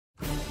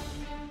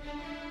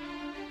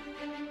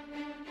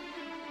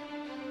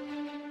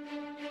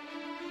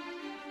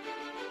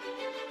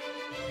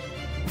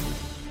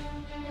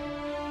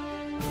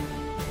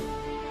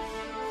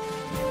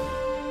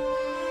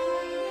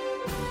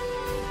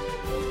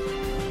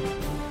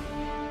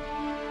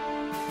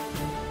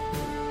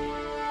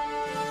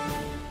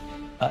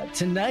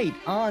Tonight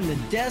on the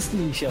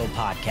Destiny Show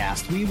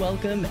podcast, we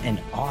welcome an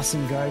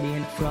awesome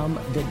guardian from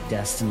the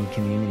Destiny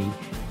community.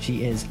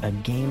 She is a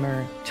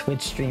gamer,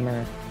 Twitch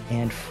streamer,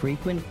 and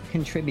frequent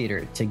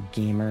contributor to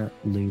Gamer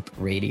Loop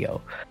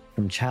Radio.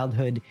 From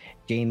childhood,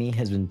 Jamie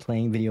has been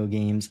playing video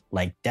games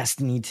like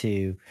Destiny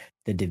 2,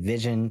 The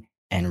Division,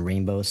 and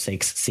Rainbow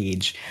Six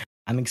Siege.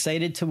 I'm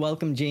excited to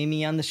welcome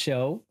Jamie on the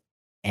show,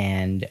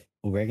 and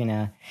we're going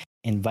to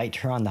invite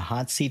her on the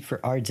hot seat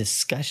for our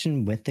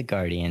discussion with the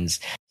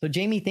Guardians. So,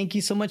 Jamie, thank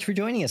you so much for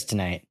joining us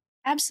tonight.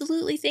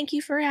 Absolutely. Thank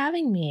you for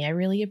having me. I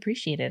really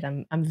appreciate it.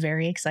 I'm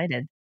very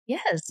excited.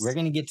 Yes. We're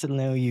going to get to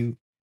know you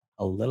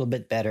a little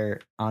bit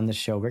better on the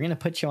show. We're going to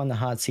put you on the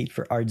hot seat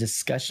for our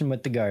discussion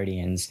with the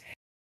Guardians.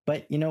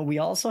 But, you know, we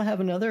also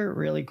have another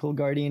really cool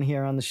Guardian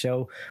here on the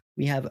show.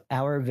 We have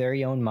our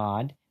very own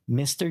mod,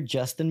 Mr.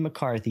 Justin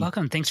McCarthy.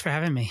 Welcome. Thanks for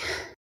having me.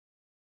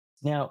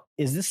 Now,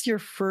 is this your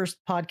first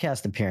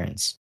podcast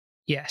appearance?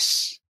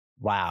 Yes.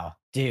 Wow,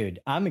 dude,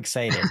 I'm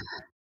excited.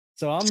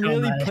 So I'm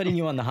putting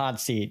you on the hot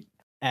seat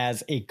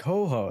as a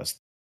co-host.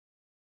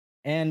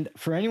 And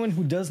for anyone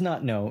who does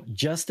not know,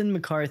 Justin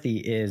McCarthy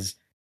is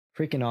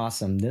freaking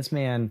awesome. This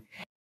man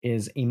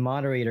is a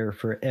moderator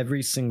for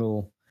every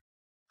single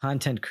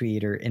content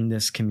creator in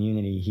this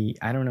community.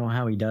 I don't know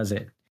how he does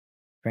it.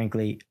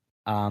 Frankly,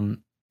 I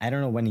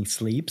don't know when he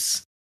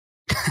sleeps.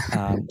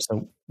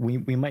 So we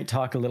might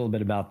talk a little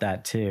bit about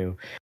that too,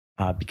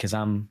 because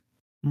I'm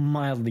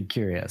mildly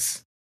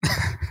curious.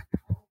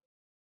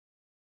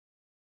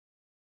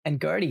 And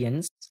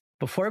Guardians,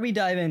 before we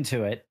dive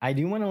into it, I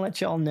do want to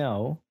let y'all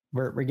know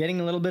we're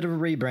getting a little bit of a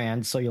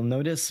rebrand, so you'll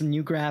notice some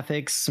new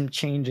graphics, some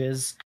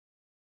changes.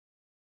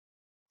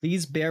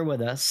 Please bear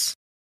with us.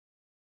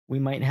 We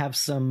might have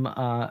some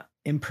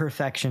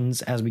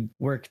imperfections as we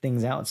work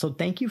things out. So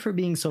thank you for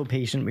being so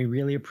patient. We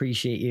really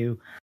appreciate you.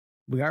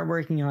 We are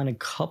working on a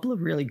couple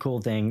of really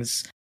cool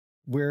things.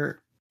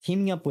 We're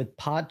teaming up with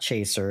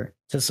Podchaser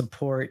to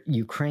support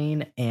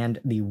Ukraine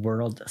and the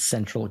World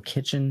Central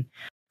Kitchen.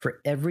 For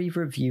every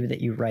review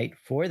that you write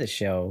for the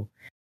show,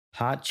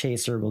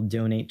 Podchaser will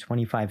donate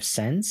 25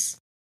 cents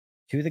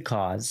to the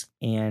cause.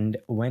 And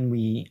when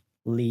we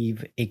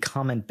leave a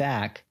comment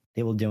back,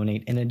 they will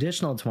donate an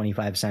additional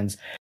 25 cents.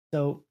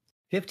 So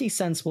 50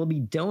 cents will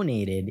be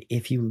donated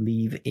if you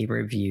leave a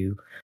review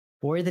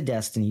for the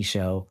Destiny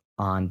Show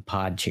on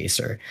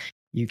Podchaser.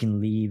 You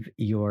can leave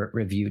your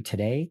review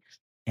today,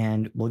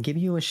 and we'll give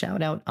you a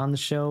shout out on the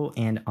show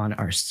and on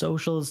our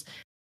socials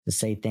to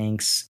say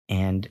thanks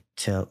and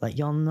to let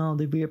y'all know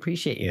that we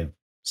appreciate you.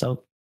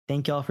 So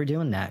thank y'all for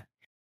doing that.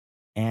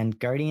 And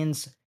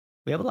Guardians,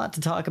 we have a lot to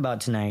talk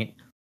about tonight.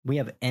 We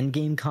have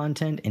endgame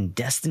content in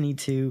Destiny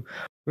 2.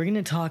 We're going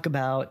to talk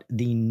about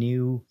the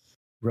new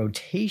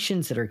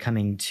rotations that are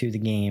coming to the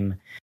game,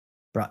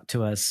 brought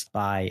to us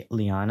by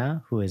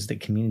Liana, who is the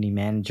community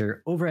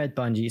manager over at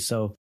Bungie.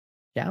 So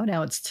shout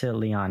outs to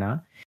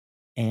Liana.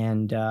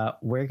 And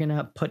we're going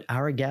to put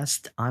our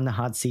guest on the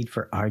hot seat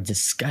for our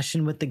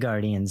discussion with the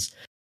Guardians.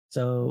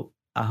 So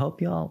I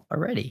hope y'all are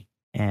ready.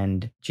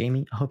 And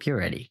Jamie, I hope you're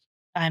ready.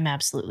 I'm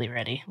absolutely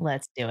ready.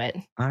 Let's do it.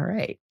 All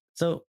right.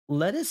 So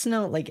let us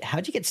know,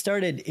 how'd you get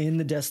started in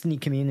the Destiny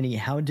community?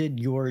 How did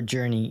your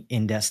journey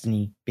in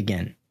Destiny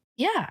begin?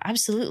 Yeah,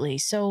 absolutely.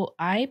 So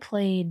I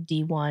played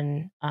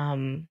D1.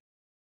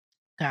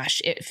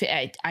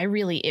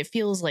 It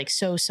feels like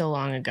so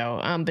long ago.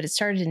 But it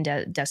started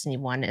in Destiny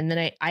 1, and then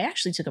I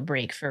actually took a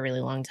break for a really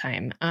long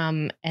time.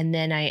 And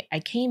then I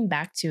came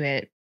back to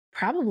it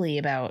probably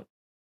about,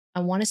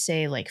 I want to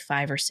say, like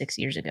 5 or 6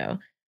 years ago.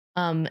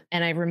 And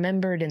I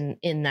remembered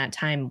in that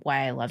time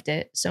why I loved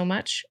it so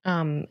much.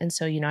 And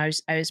so,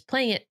 I was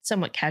playing it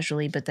somewhat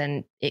casually, but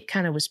then it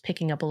kind of was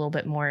picking up a little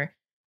bit more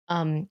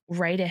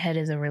right ahead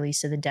of the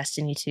release of the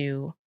Destiny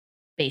 2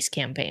 base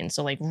campaign.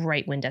 So like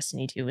right when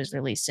Destiny 2 was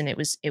released. And it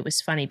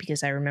was funny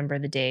because I remember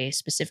the day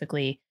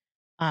specifically,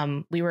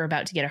 we were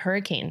about to get a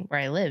hurricane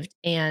where I lived.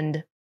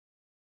 And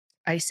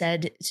I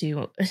said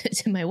to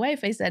my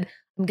wife, I said,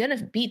 I'm going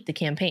to beat the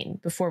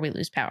campaign before we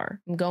lose power.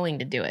 I'm going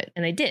to do it.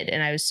 And I did.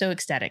 And I was so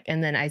ecstatic.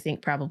 And then I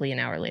think probably an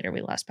hour later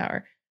we lost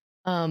power.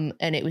 And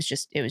it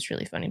was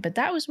really funny, but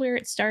that was where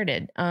it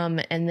started.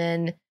 And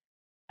then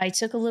I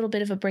took a little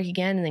bit of a break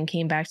again and then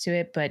came back to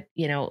it. But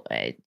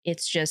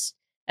it's just,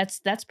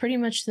 that's pretty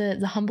much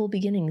the humble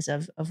beginnings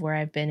of where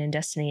I've been in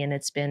Destiny, and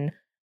it's been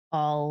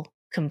all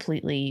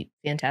completely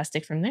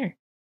fantastic from there.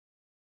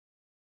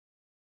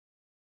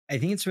 I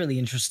think it's really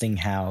interesting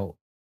how,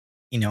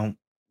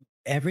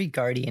 every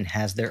Guardian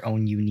has their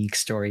own unique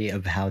story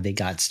of how they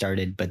got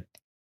started, but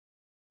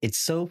it's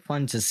so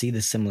fun to see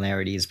the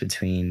similarities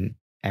between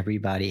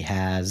everybody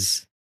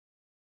has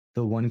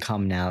the one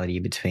commonality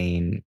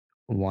between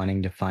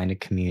wanting to find a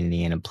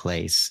community and a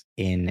place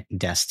in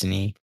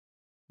Destiny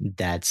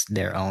that's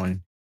their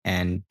own,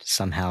 and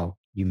somehow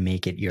you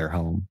make it your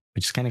home,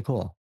 which is kind of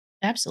cool.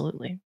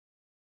 Absolutely.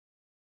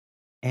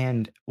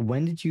 And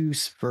when did you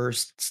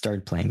first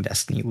start playing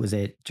Destiny? Was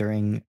it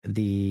during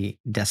the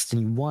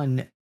Destiny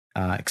 1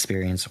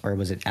 experience, or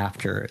was it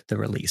after the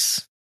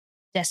release?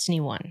 Destiny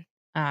 1.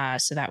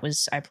 So that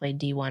was I played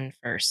D1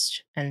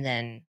 first, and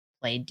then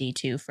played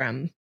D2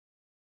 from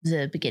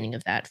the beginning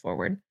of that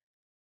forward.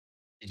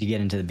 Did you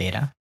get into the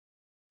beta?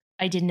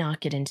 I did not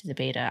get into the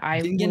beta.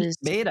 You didn't get into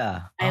the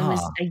beta. I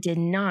did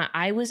not.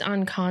 I was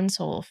on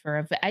console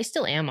for I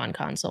still am on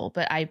console,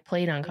 but I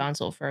played on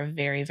console for a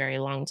very, very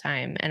long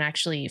time and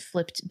actually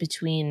flipped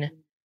between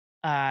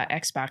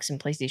Xbox and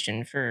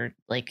PlayStation for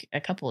like a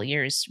couple of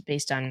years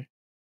based on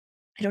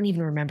I don't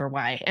even remember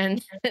why.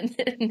 And,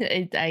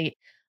 within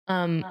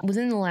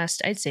the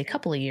last I'd say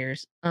couple of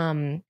years,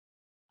 I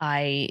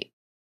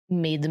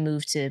made the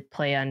move to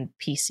play on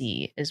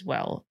PC as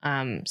well.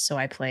 So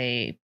I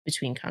play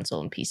between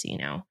console and PC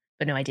now.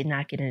 But no, I did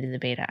not get into the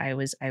beta. I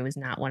was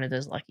not one of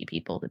those lucky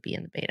people to be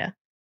in the beta.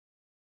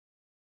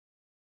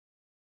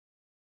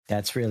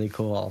 That's really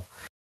cool.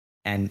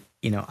 And,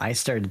 I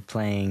started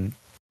playing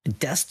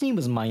Destiny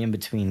was my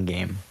in-between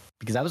game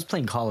because I was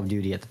playing Call of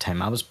Duty at the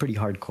time. I was pretty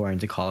hardcore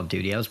into Call of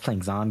Duty. I was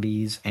playing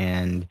zombies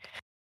and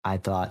I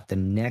thought the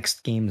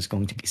next game is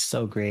going to be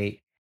so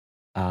great.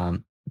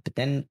 But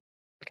then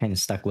it kind of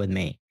stuck with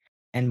me.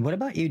 And what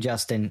about you,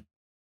 Justin?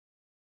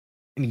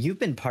 I mean, you've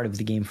been part of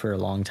the game for a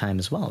long time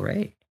as well,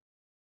 right?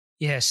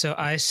 Yeah, so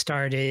I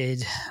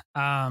started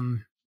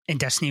in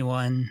Destiny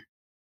 1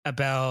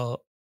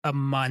 about a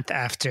month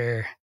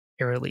after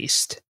it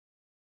released.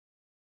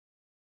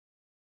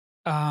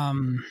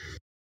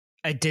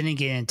 I didn't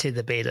get into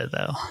the beta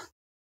though.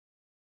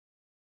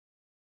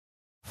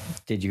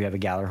 Did you have a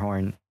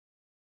Gallarhorn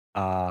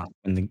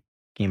when the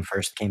game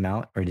first came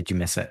out, or did you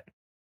miss it?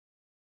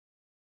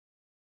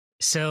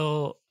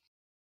 So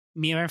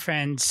me and my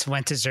friends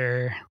went to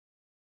Zur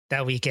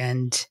that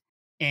weekend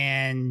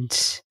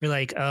and we're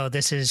like, oh,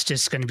 this is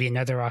just going to be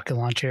another rocket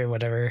launcher or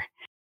whatever.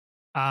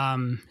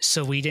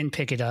 So we didn't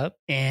pick it up.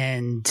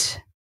 And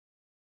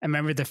I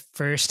remember the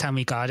first time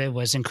we got it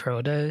was in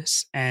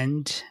Crota's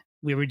and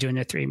we were doing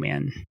a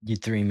 3-man. You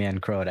 3-man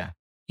Crota.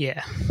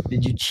 Yeah.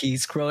 Did you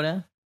cheese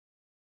Crota?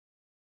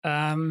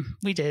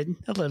 We did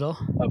a little.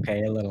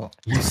 Okay, a little.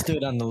 You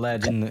stood on the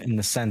ledge in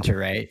the center,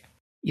 right?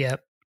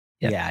 Yep.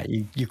 Yeah,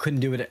 you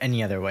couldn't do it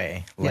any other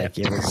way. Like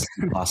It was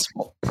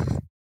impossible.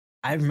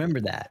 I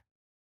remember that.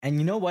 And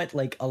you know what?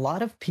 Like a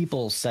lot of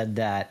people said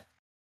that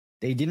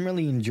they didn't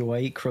really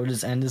enjoy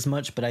Crota's End as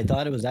much, but I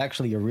thought it was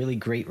actually a really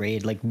great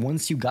raid. Like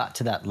once you got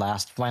to that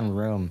last final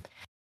room,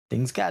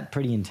 things got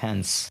pretty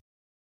intense.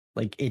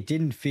 Like it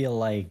didn't feel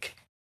like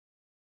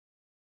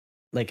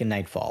a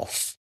Nightfall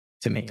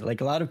to me.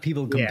 Like a lot of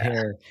people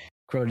compare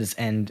Crota's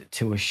End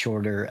to a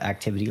shorter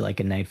activity like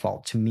a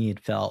Nightfall. To me, it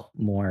felt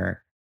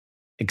more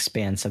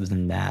expansive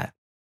than that.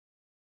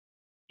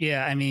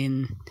 Yeah, I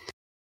mean,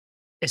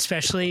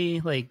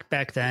 especially like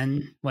back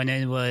then when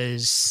it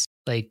was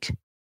like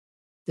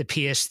the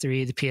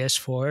PS3, the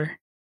PS4,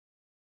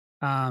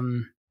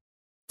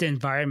 the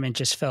environment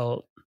just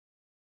felt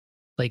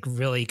like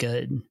really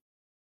good,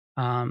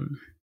 and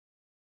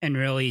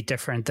really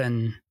different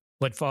than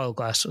what Fall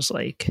Glass was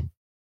like.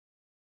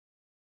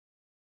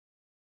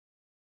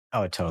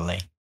 Oh, totally.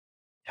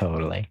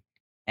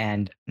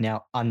 And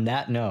now on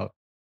that note,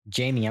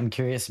 Jamie, I'm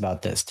curious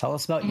about this. Tell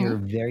us about your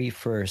very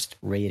first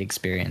raid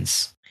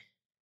experience.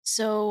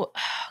 So,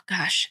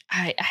 gosh,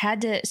 I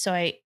had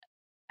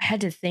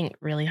to think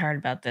really hard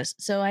about this.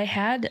 So I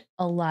had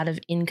a lot of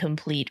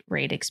incomplete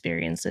raid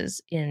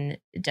experiences in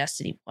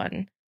Destiny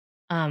 1.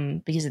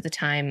 Because at the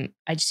time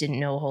I just didn't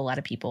know a whole lot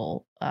of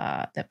people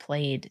that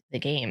played the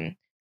game.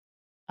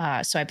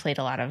 So I played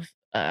a lot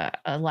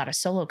of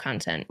solo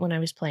content when I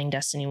was playing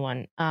Destiny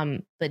 1.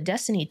 But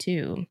Destiny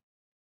 2,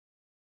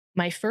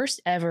 my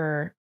first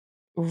ever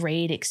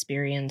raid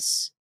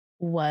experience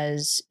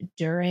was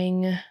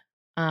during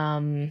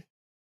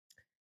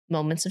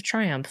Moments of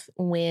Triumph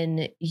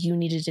when you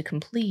needed to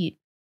complete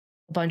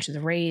a bunch of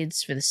the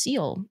raids for the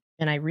seal.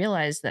 And I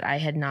realized that I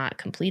had not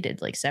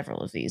completed like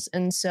several of these.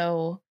 And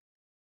so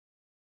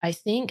I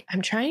think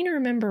I'm trying to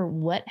remember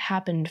what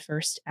happened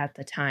first at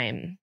the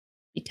time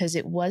because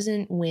it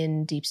wasn't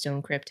when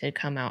Deepstone Crypt had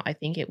come out. I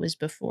think it was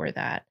before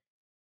that.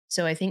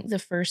 So I think the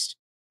first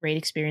raid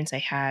experience I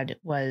had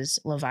was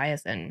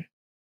Leviathan.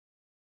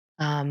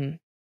 And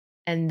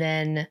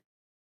then,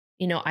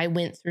 I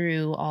went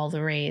through all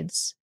the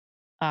raids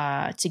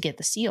to get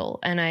the seal.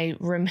 And I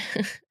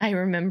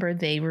remember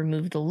they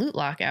removed the loot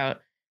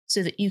lockout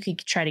so that you could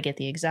try to get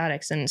the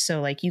exotics. And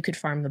so like you could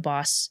farm the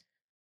boss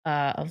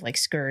of like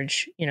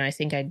Scourge. I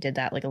think I did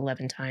that like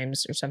 11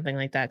 times or something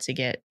like that to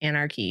get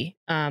Anarchy.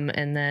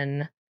 And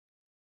then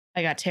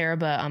I got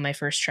Teraba on my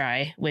first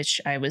try,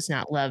 which I was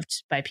not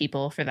loved by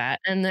people for that.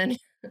 And then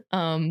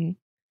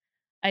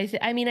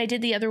I mean I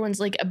did the other ones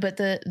like but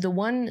the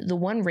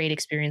one raid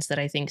experience that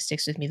I think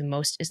sticks with me the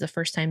most is the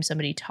first time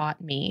somebody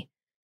taught me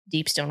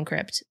Deepstone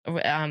Crypt.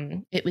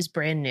 It was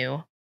brand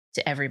new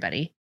to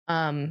everybody.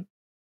 And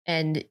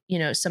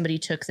somebody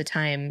took the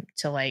time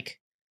to like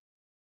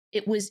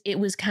it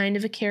was kind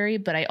of a carry,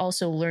 but I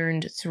also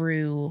learned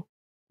through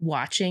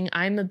watching.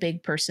 I'm a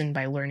big person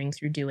by learning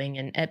through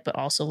doing but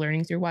also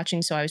learning through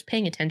watching. So I was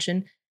paying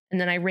attention and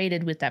then I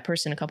raided with that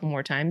person a couple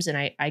more times and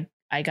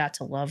I got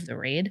to love the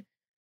raid.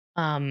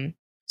 Um,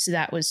 so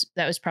that was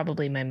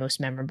probably my most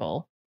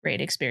memorable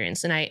raid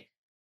experience, and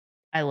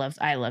I love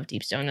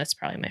Deepstone. That's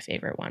probably my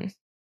favorite one.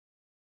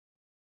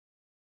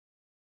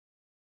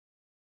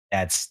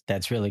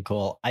 That's really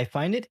cool. I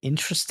find it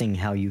interesting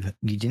how you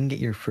didn't get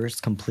your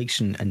first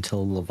completion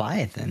until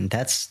Leviathan.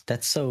 That's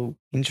so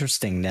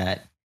interesting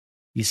that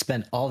you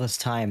spent all this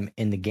time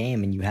in the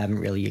game and you haven't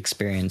really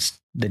experienced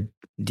the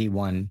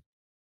D1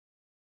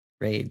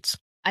 raids.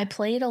 I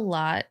played a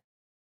lot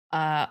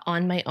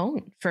on my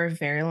own for a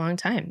very long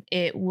time.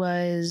 It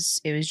was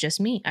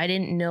just me. I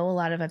didn't know a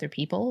lot of other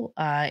people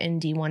in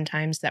D1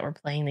 times that were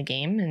playing the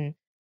game,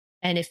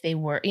 and if they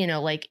were,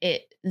 like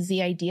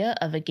the idea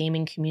of a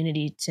gaming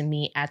community to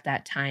me at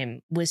that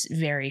time was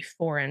very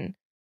foreign.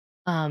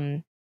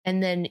 Um,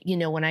 and then,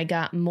 when I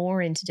got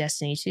more into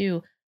Destiny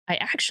 2, I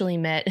actually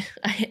met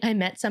I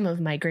met some of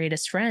my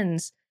greatest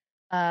friends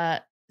uh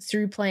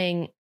through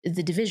playing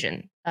The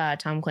Division,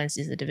 Tom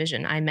Clancy's The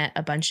Division. I met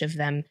a bunch of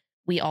them.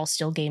 We all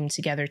still game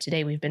together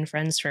today. We've been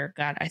friends for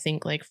God, I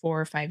think like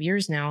 4 or 5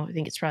 years now. I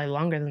think it's probably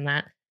longer than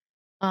that.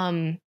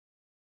 Um,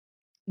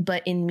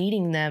 but in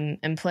meeting them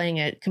and playing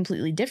a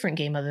completely different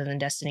game other than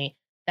Destiny,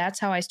 that's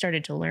how I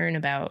started to learn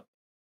about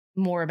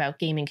more about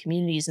gaming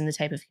communities and the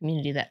type of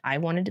community that I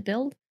wanted to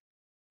build.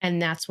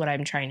 And that's what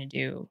I'm trying to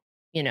do,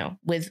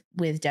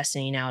 with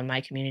Destiny now in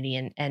my community,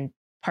 and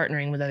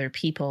partnering with other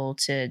people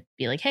to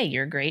be like, hey,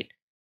 you're great.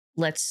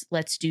 Let's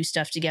do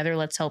stuff together.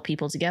 Let's help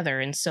people together.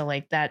 And so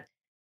like that,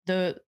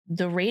 the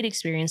raid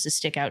experiences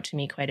stick out to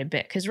me quite a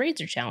bit because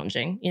raids are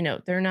challenging.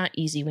 They're not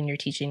easy when you're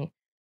teaching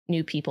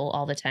new people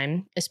all the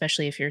time,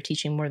 especially if you're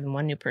teaching more than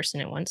one new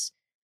person at once.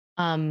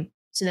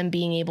 So then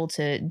being able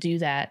to do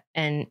that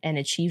and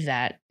achieve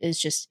that is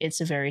just,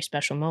 it's a very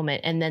special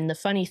moment. And then the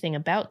funny thing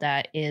about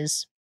that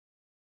is,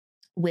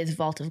 with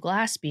Vault of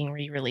Glass being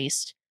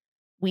re-released,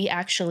 we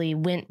actually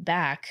went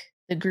back,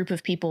 the group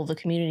of people, the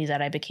community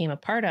that I became a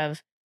part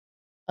of,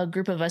 a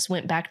group of us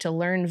went back to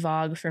learn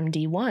VOG from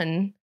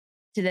D1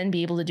 to then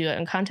be able to do it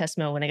in contest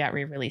mode when it got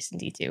re-released in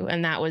D2.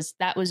 And that was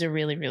a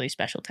really, really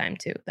special time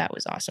too. That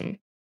was awesome.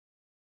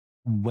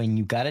 When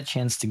you got a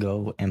chance to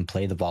go and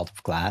play the Vault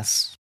of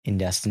Glass in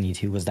Destiny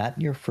 2, was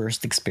that your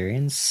first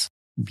experience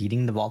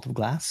beating the Vault of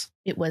Glass?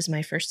 It was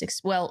my first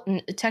well,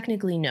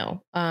 technically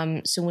no.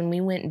 So when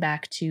we went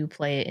back to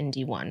play it in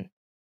D1,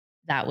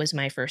 that was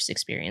my first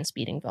experience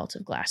beating Vault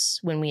of Glass,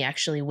 when we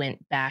actually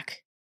went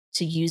back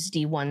to use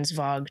D1's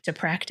VOG to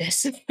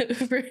practice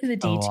for the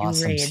Oh, D2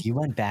 awesome. So raid. you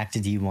went back to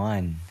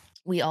D1.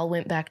 We all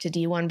went back to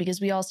D1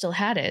 because we all still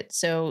had it.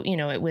 So,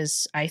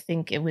 I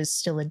think it was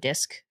still a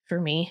disc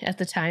for me at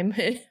the time.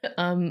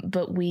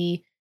 But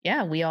we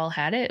all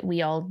had it.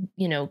 We all,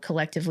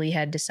 collectively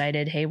had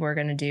decided, hey, we're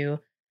going to do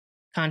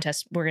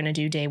we're going to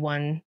do day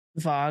one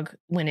VOG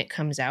when it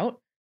comes out.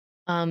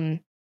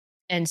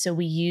 And so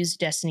we used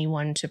Destiny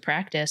 1 to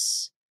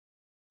practice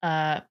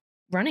uh,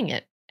 running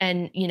it.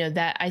 And,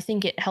 that I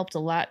think it helped a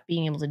lot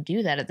being able to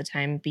do that at the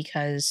time,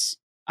 because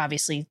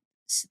obviously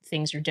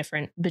things are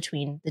different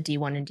between the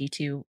D1 and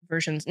D2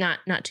 versions. Not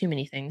too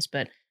many things,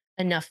 but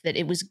enough that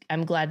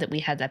I'm glad that we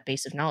had that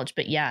base of knowledge.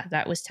 But yeah,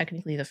 that was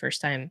technically the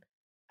first time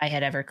I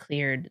had ever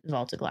cleared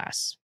Vault of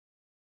Glass.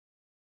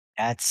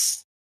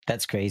 That's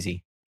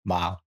crazy.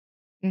 Wow.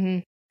 Mm-hmm.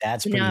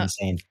 That's pretty Now,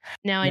 insane.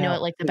 now I know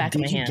it like the back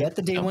of my Did you hand. get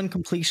the day So one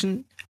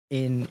completion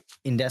in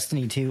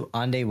Destiny 2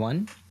 on day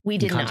one? we In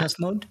did not. contest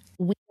mode?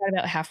 We got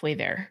about halfway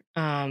there.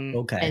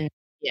 Okay. And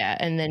yeah,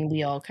 and then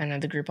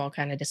the group all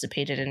kind of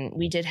dissipated, and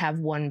we did have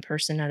one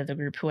person out of the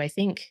group who I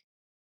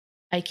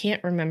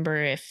can't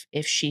remember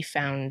if she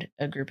found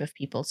a group of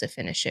people to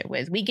finish it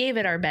with. We gave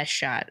it our best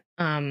shot.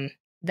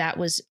 That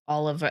was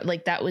all of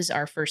that was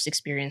our first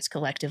experience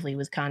collectively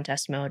with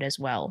contest mode as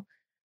well.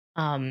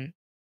 Um,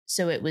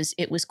 so it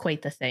was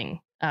quite the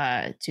thing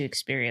to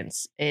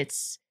experience.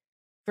 It's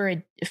for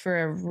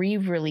a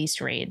re-release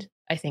raid,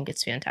 I think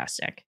it's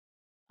fantastic.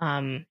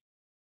 Um,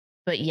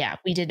 but yeah,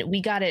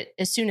 we got it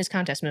as soon as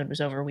contest mode was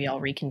over. We all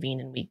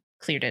reconvened and we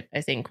cleared it, I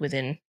think,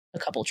 within a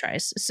couple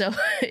tries. So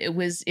it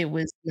was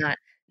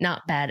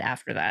not bad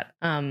after that.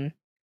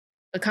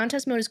 But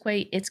contest mode is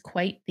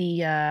quite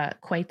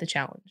the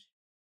challenge.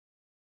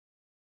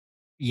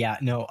 Yeah,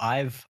 no,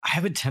 I've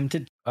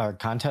attempted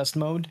contest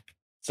mode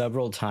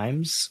several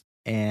times,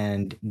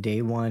 and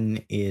day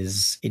one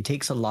it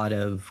takes a lot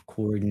of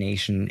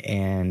coordination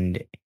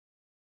and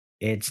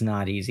it's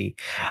not easy.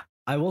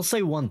 I will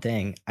say one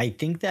thing. I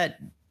think that,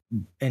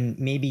 and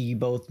maybe you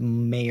both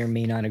may or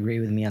may not agree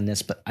with me on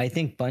this, but I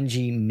think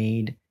Bungie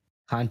made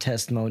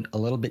contest mode a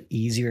little bit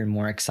easier and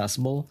more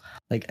accessible.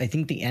 Like, I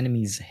think the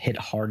enemies hit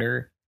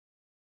harder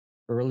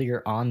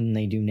earlier on than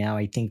they do now.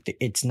 I think that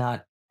it's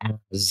not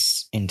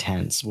as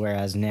intense,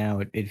 whereas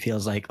now it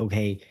feels like,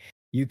 okay,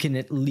 you can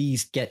at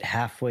least get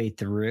halfway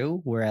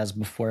through, whereas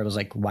before it was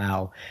like,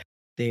 wow,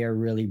 they are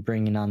really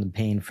bringing on the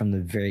pain from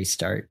the very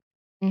start.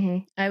 Mm-hmm.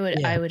 I would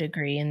Yeah. I would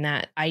agree in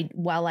that.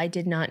 While I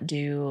did not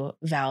do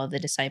Vow of the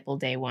Disciple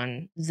day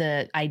one,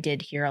 I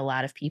did hear a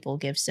lot of people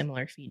give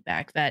similar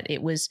feedback that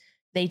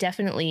they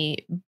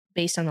definitely,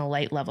 based on the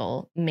light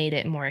level, made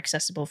it more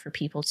accessible for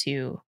people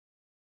to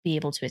be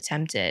able to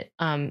attempt it.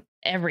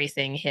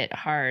 Everything hit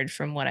hard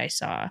from what I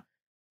saw.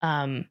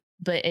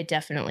 But it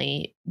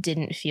definitely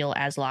didn't feel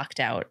as locked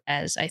out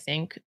as I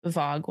think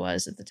Vogue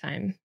was at the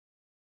time.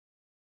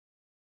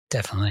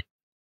 Definitely.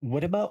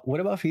 What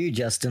about for you,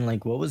 Justin?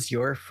 Like, what was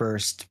your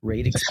first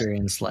raid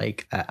experience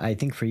like? I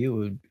think for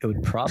you, it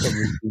would probably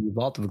be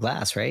Vault of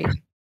Glass, right?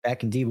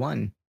 Back in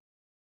D1.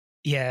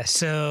 Yeah.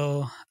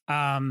 So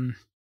back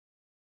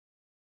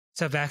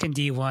in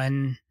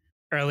D1,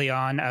 early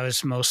on, I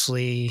was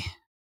mostly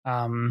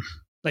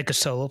like a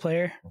solo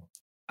player.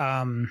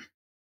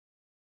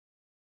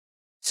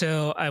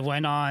 So I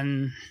went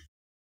on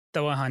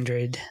the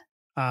 100,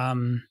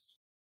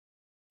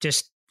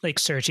 just like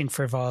searching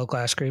for Vol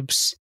Glass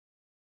groups.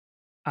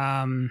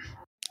 And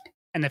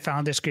I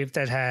found this group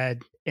that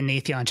had an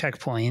Atheon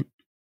checkpoint.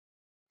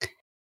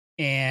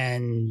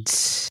 And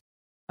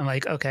I'm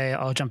like, okay,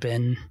 I'll jump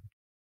in.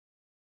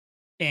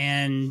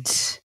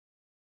 And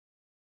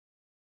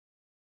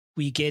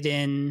we get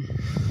in,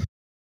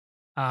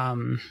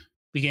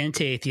 we get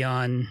into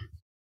Atheon,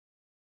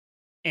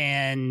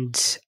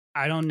 and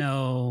I don't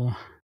know,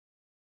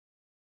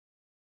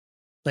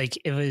 like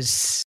it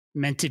was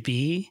meant to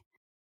be,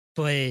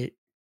 but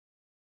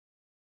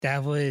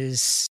that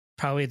was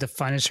probably the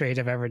funnest raid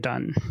I've ever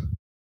done.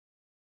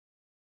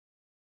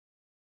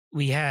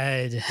 We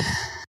had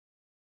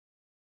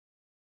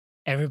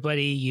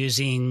everybody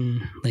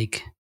using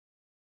like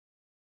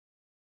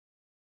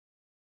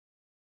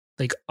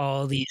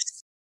all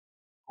these.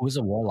 Who's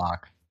a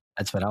warlock?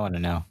 That's what I want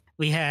to know.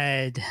 We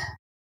had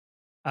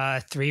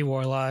 3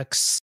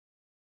 warlocks.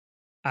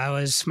 I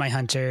was my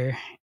hunter,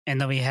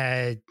 and then we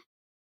had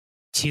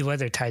 2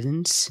 other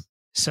titans.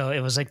 So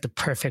it was like the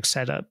perfect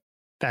setup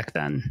back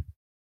then.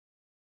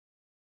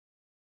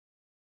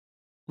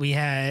 We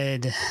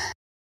had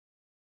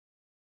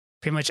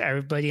pretty much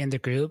everybody in the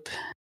group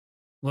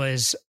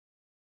was,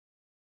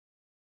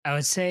 I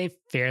would say,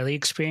 fairly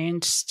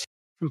experienced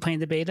from playing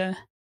the beta.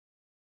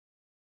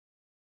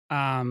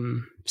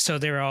 So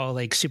they were all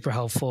like super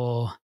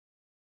helpful.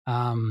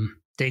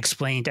 They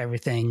explained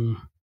everything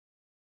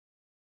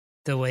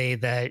the way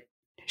that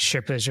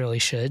Sherpas really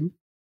should.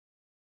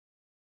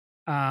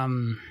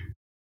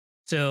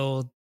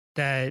 So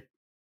that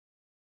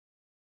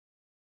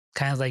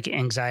kind of like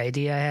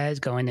anxiety I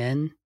had going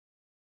in,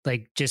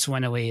 like just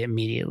went away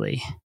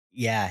immediately.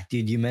 Yeah,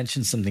 dude, you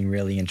mentioned something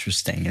really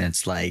interesting, and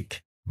it's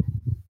like,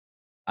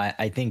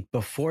 I think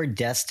before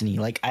Destiny,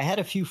 like I had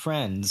a few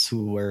friends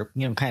who were,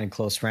 kind of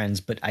close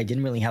friends, but I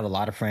didn't really have a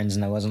lot of friends,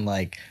 and I wasn't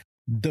like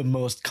the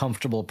most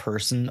comfortable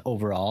person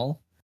overall,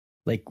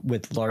 like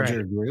with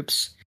larger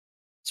groups.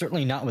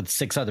 Certainly not with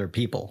 6 other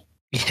people.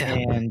 Yeah.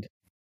 And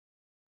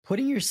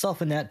putting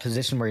yourself in that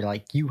position where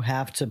you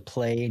have to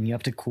play and you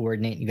have to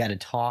coordinate, you got to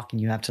talk,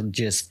 and you have to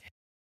just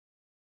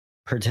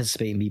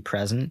participate and be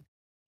present,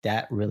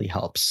 that really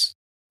helps.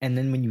 And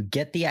then when you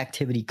get the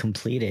activity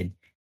completed,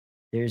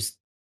 there's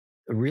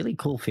a really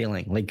cool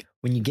feeling. Like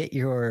when you get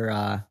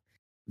your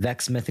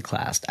Vex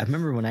Mythoclast. I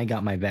remember when I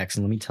got my Vex,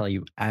 and let me tell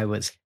you, I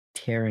was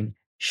tearing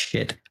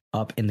shit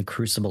up in the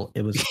Crucible.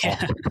 It was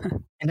awful.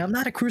 And I'm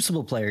not a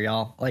Crucible player,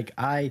 y'all. Like,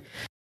 I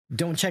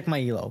don't check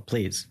my elo,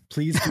 please.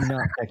 Please do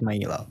not check my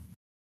elo.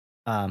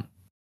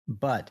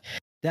 But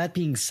that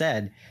being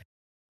said,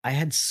 I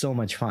had so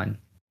much fun,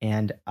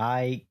 and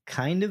I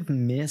kind of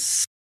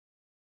miss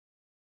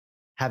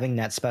having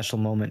that special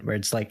moment where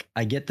it's like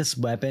I get this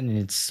weapon and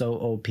it's so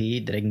OP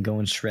that I can go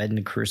and shred in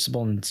the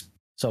Crucible, and it's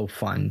so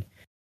fun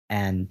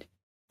and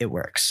it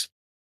works.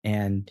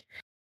 And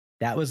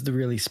that was the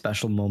really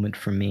special moment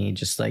for me,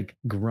 just like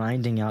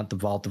grinding out the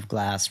Vault of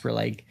Glass for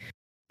like,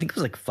 I think it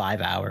was like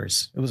 5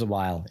 hours. It was a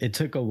while. It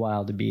took a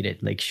while to beat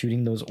it. Like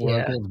shooting those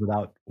oracles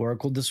without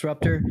Oracle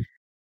Disruptor,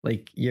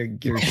 like you're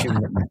shooting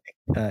at nothing.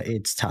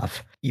 It's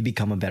tough. You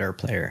become a better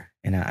player,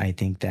 and I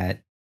think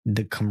that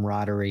the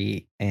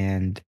camaraderie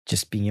and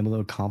just being able to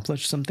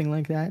accomplish something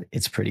like that,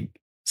 it's pretty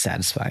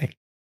satisfying,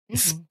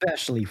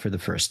 especially for the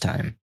first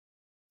time.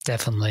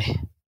 Definitely.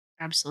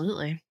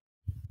 Absolutely.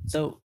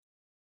 So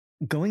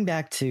going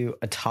back to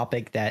a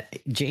topic that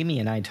Jamie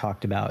and I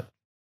talked about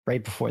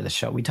right before the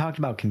show, we talked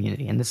about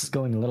community, and this is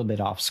going a little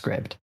bit off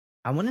script.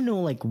 I want to know,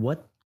 like,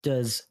 what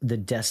does the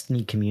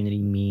Destiny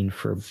community mean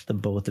for the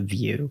both of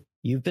you?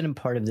 You've been a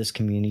part of this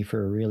community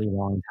for a really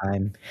long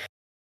time.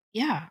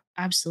 Yeah,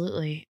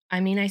 absolutely. I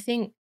mean, I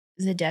think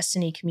the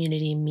Destiny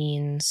community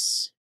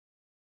means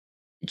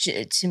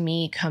to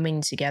me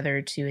coming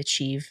together to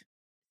achieve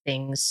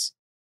things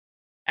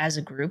as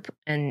a group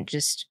and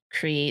just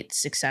create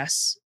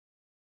success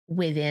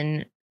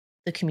within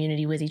the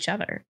community with each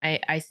other.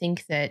 I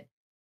think that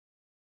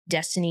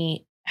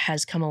Destiny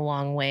has come a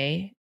long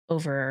way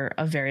over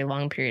a very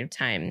long period of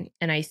time.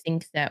 And I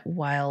think that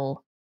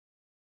while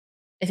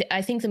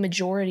I think the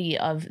majority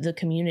of the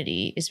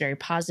community is very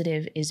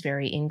positive, is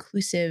very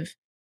inclusive,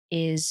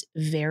 is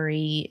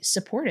very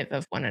supportive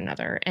of one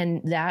another.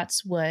 And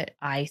that's what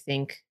I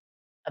think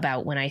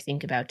about when I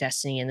think about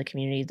Destiny and the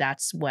community.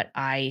 That's what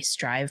I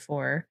strive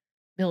for,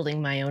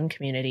 building my own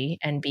community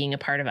and being a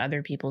part of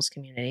other people's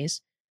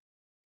communities,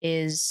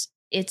 is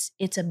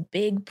it's a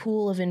big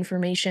pool of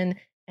information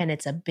and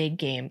it's a big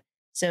game.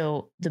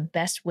 So the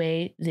best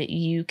way that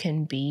you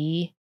can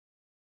be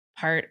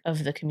part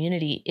of the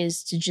community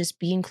is to just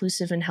be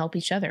inclusive and help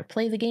each other.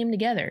 Play the game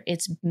together.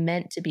 It's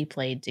meant to be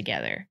played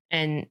together.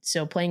 And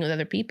so playing with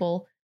other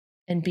people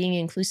and being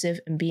inclusive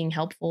and being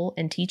helpful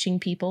and teaching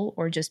people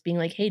or just being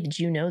like, "Hey, did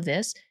you know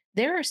this?"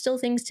 There are still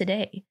things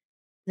today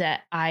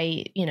that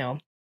I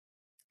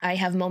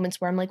have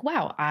moments where I'm like,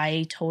 "Wow,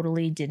 I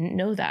totally didn't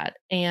know that."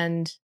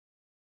 And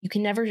you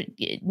can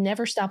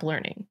never stop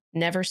learning.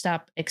 Never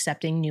stop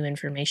accepting new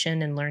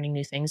information and learning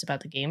new things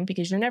about the game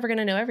because you're never going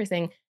to know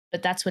everything,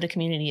 but that's what a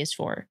community is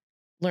for.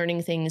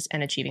 Learning things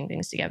and achieving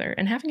things together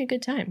and having a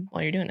good time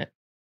while you're doing it.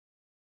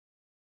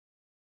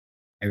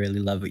 I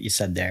really love what you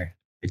said there.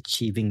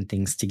 Achieving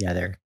things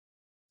together.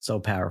 So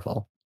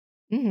powerful.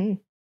 Mhm.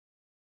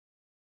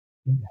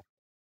 Yeah.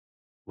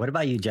 What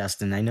about you,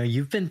 Justin? I know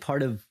you've been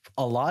part of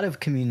a lot of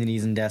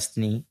communities in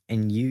Destiny,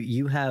 and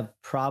you have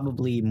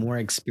probably more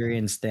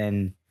experience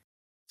than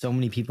so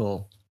many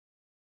people.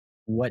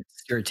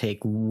 What's your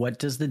take? What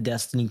does the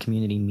Destiny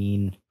community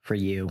mean for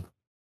you?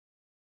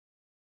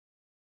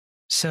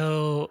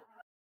 So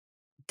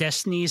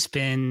Destiny's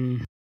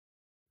been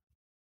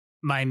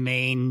my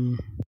main,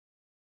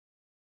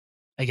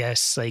 I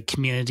guess, like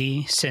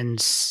community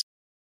since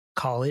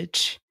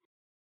college.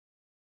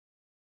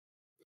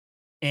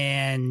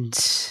 And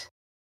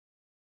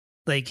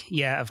like,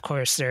 yeah, of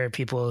course, there are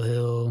people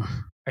who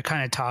are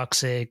kind of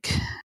toxic,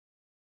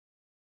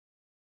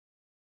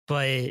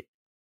 but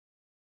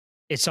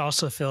it's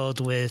also filled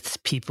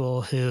with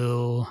people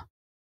who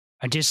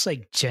are just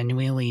like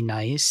genuinely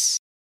nice.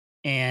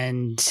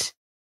 And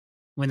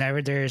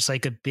whenever there's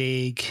like a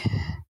big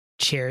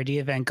charity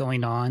event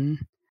going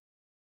on,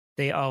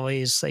 they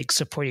always like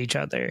support each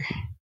other.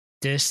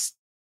 This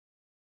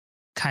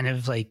kind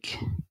of like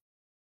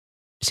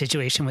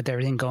situation with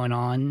everything going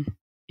on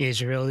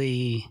is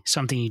really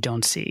something you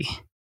don't see.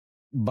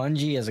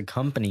 Bungie as a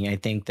company, I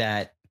think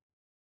that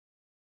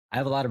I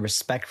have a lot of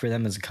respect for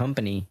them as a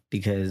company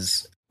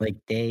because like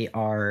they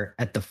are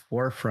at the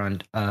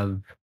forefront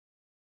of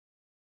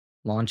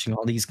launching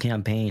all these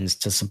campaigns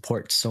to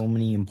support so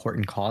many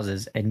important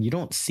causes, and you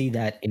don't see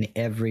that in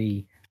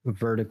every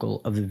vertical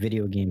of the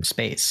video game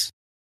space.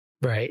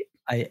 Right.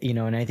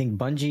 And I think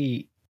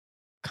Bungie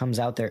comes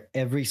out there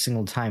every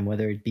single time,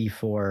 whether it be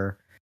for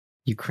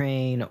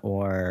Ukraine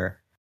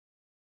or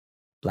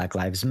Black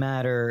Lives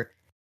Matter,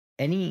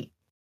 any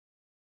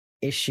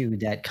issue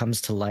that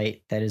comes to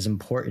light that is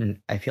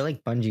important. I feel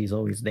like Bungie is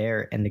always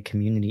there and the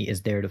community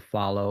is there to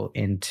follow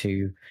and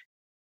to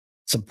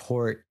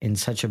support in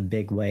such a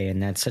big way.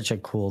 And that's such a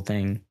cool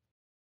thing.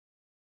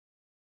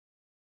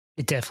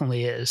 It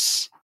definitely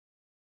is.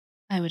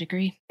 I would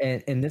agree.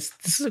 And this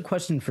is a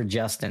question for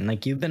Justin.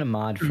 Like you've been a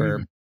mod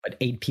for what,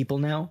 8 people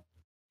now?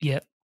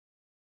 Yep.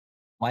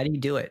 Why do you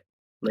do it?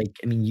 Like,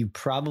 I mean, you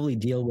probably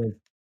deal with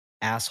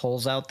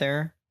assholes out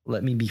there.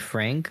 Let me be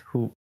frank,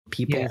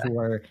 people Yeah. who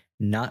are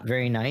not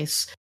very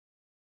nice.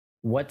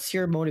 What's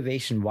your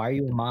motivation? Why are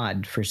you a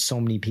mod for so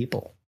many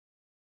people?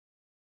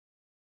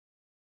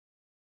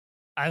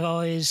 I've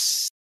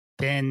always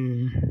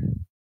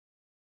been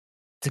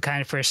the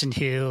kind of person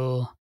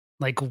who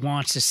like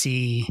wants to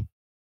see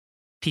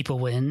people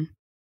win.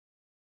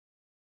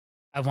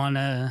 I want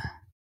to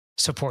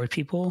support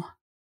people.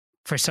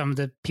 For some of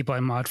the people I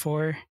mod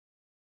for,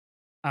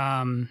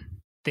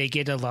 they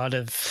get a lot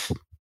of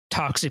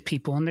toxic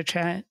people in the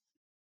chat.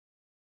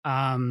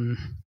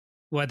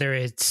 Whether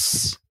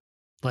it's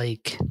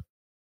like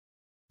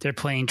they're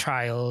playing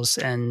trials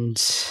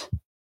and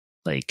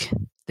like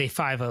they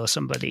 5-0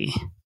 somebody,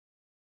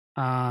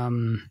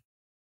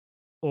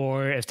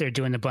 or if they're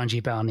doing the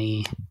Bungie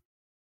bounty,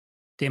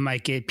 they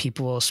might get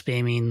people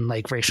spamming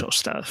like racial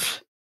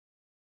stuff.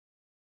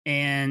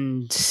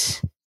 And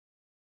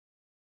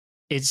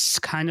it's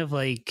kind of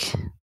like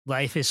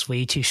life is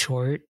way too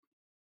short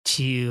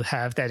to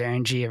have that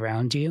energy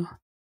around you.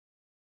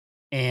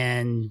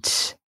 And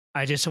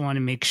I just want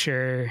to make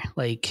sure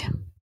like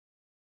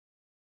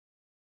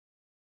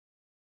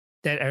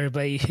that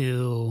everybody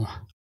who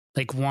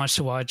like wants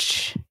to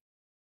watch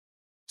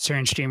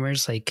certain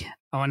streamers, like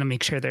I want to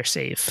make sure they're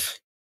safe.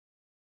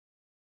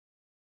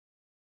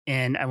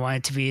 And I want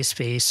it to be a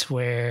space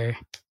where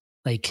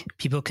like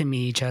people can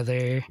meet each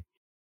other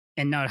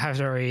and not have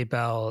to worry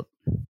about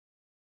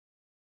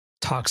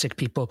toxic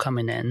people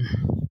coming in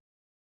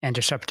and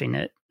disrupting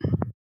it.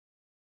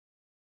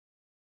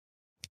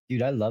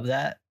 Dude, I love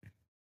that.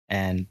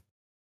 And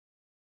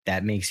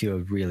that makes you a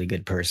really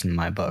good person in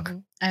my book.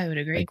 Mhm. I would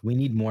agree. Like, we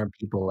need more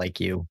people like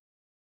you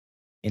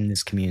in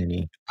this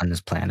community on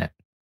this planet.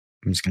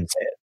 I'm just going to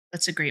say it.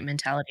 That's a great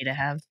mentality to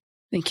have.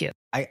 Thank you.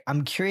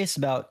 I'm curious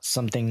about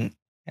something,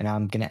 and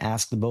I'm going to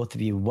ask the both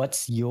of you,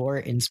 what's your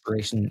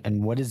inspiration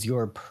and what is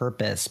your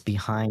purpose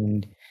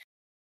behind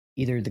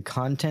either the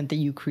content that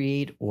you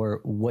create or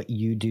what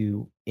you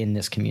do in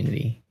this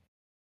community?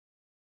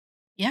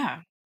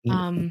 Yeah. You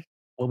know,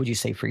 what would you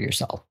say for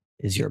yourself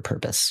is your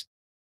purpose?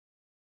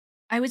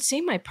 I would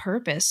say my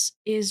purpose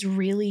is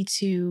really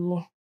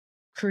to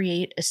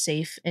create a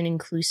safe and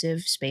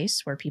inclusive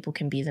space where people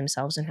can be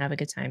themselves and have a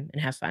good time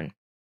and have fun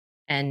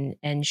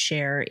and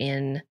share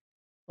in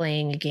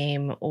playing a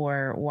game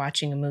or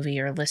watching a movie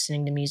or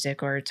listening to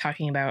music or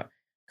talking about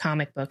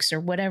comic books or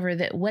whatever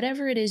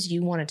it is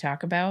you want to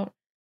talk about.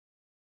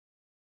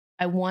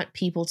 I want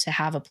people to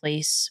have a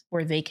place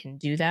where they can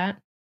do that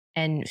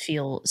and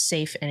feel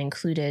safe and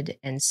included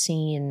and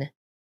seen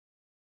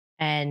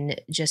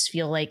and just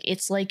feel like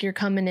it's like you're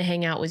coming to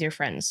hang out with your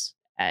friends.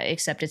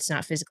 Except it's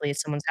not physically at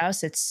someone's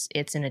house. It's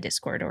in a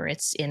Discord or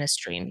it's in a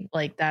stream.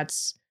 Like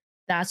that's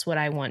what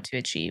I want to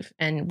achieve.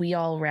 And we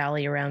all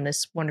rally around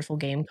this wonderful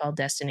game called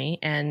Destiny,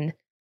 and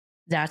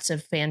that's a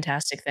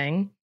fantastic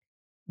thing.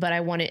 But I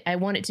want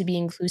it to be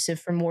inclusive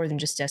for more than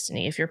just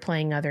Destiny. If you're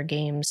playing other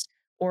games,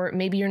 or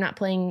maybe you're not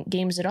playing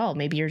games at all,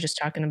 maybe you're just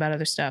talking about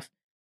other stuff.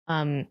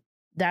 Um,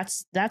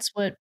 that's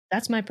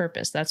my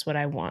purpose. That's what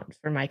I want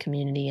for my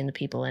community and the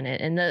people in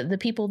it, and the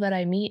people that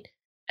I meet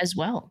as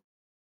well.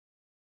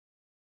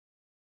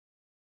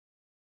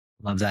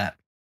 Love that.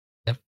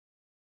 Yep.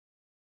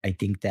 I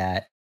think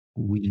that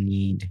we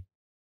need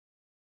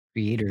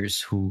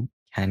creators who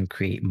can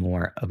create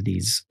more of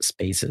these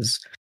spaces.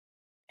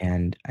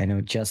 And I know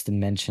Justin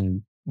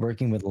mentioned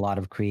working with a lot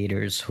of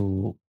creators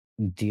who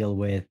deal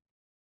with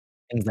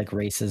things like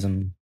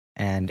racism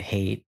and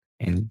hate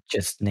and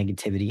just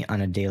negativity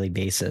on a daily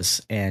basis.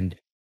 And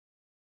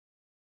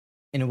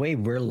in a way,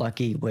 we're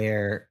lucky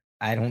where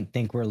I don't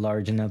think we're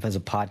large enough as a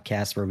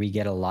podcast where we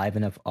get a live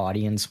enough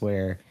audience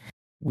where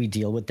we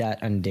deal with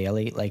that on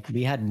daily. Like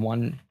we had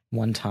one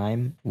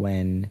time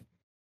when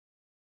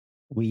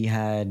we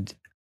had,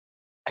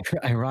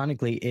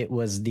 ironically, it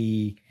was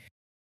the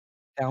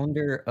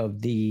founder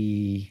of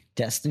the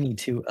Destiny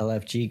 2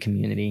 LFG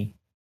community.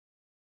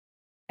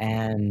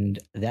 And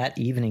that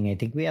evening, I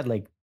think we had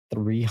like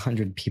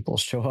 300 people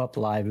show up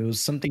live. It was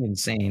something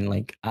insane.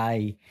 Like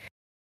I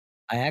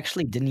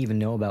actually didn't even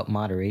know about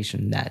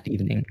moderation that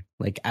evening.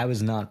 Like I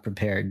was not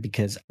prepared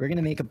because we're going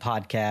to make a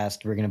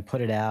podcast, we're going to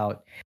put it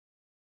out,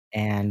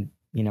 and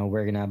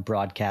we're going to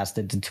broadcast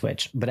it to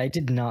Twitch. But I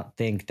did not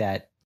think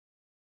that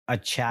a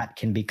chat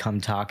can become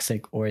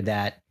toxic or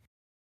that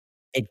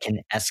it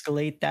can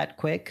escalate that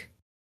quick.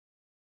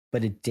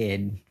 But it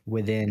did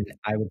within,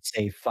 I would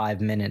say,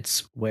 5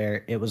 minutes,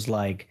 where it was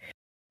like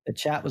the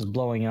chat was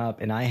blowing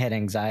up and I had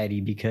anxiety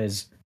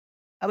because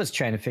I was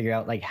trying to figure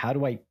out, like, how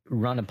do I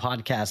run a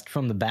podcast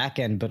from the back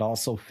end, but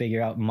also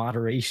figure out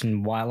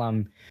moderation while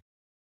I'm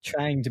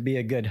trying to be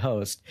a good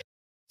host.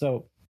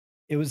 So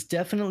it was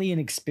definitely an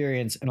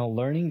experience and a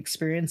learning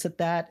experience at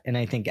that. And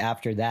I think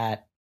after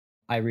that,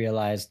 I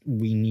realized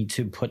we need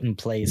to put in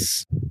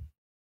place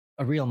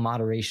a real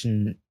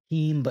moderation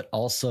team, but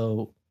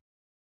also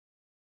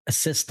a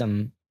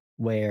system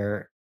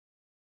where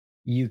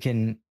you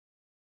can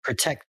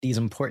protect these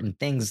important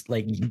things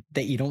like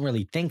that you don't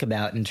really think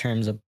about in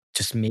terms of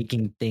just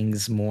making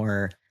things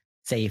more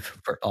safe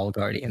for all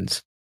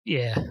guardians.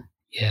 Yeah.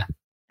 Yeah.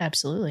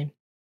 Absolutely.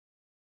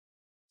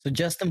 So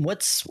Justin,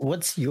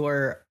 what's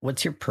your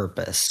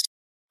purpose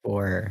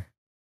for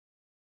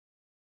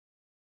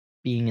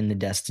being in the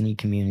Destiny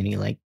community?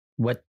 Like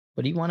what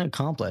do you want to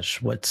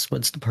accomplish? What's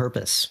the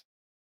purpose?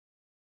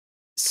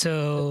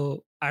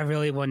 So I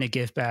really want to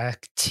give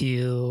back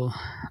to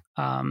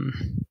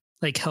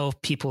like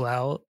help people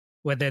out,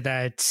 whether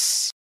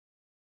that's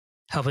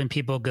helping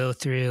people go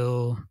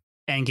through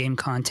end game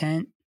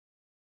content,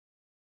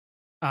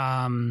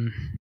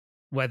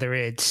 whether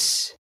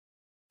it's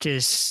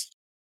just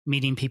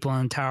meeting people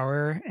in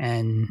tower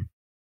and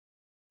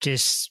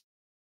just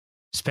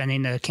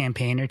spending a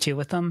campaign or two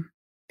with them.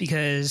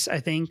 Because I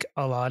think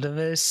a lot of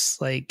us,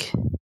 like,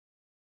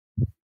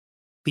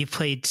 we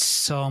played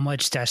so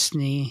much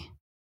Destiny.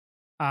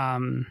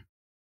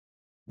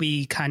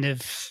 We kind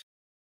of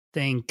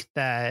think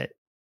that,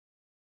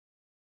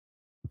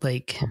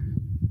 like,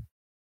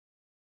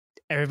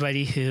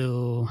 everybody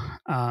who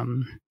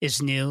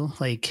is new,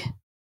 like,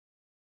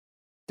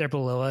 they're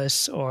below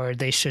us, or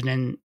they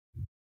shouldn't,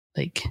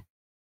 like,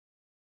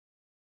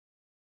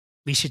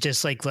 we should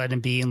just, like, let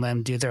them be and let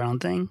them do their own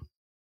thing,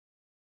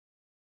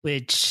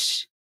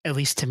 which, at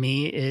least to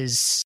me,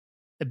 is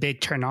a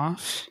big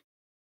turnoff.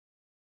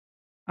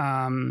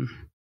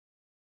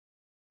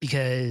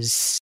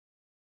 Because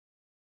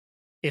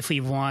if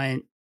we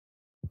want,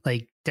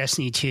 like,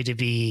 Destiny 2 to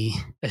be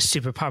a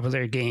super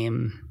popular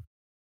game,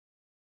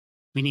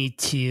 we need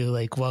to,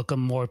 like, welcome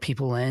more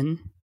people in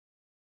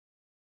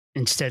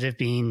instead of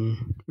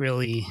being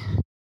really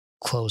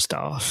closed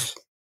off.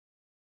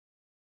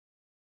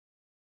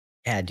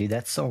 Yeah, dude,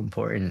 that's so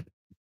important.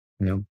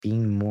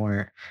 Being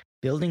more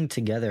building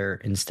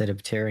together instead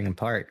of tearing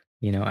apart.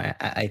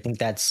 I think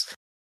that's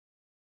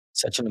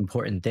such an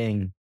important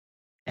thing.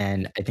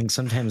 And I think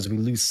sometimes we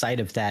lose sight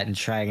of that and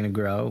trying to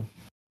grow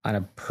on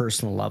a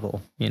personal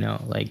level,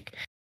 like,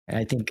 and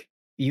I think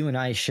you and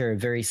I share a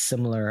very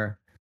similar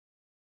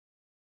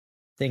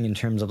thing in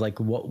terms of like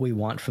what we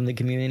want from the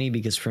community.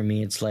 Because for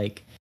me, it's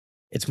like,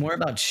 it's more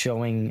about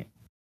showing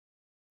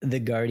the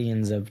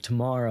guardians of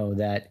tomorrow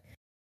that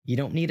You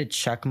don't need a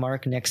check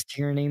mark next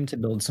to your name to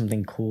build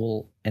something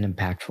cool and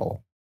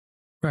impactful.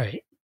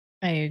 Right.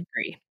 I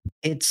agree.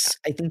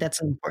 I think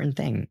that's an important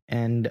thing.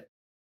 And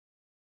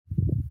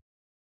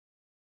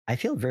I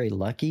feel very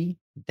lucky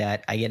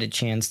that I get a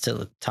chance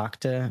to talk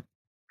to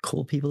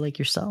cool people like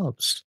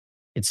yourselves.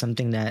 It's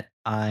something that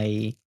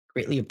I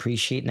greatly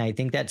appreciate. And I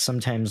think that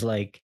sometimes,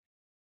 like,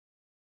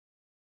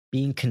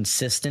 being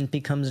consistent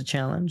becomes a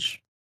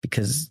challenge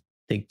because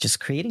just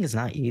creating is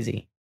not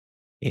easy.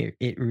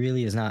 It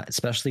really is not,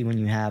 especially when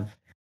you have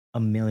a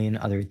million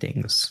other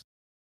things.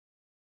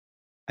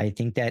 I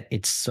think that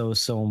it's so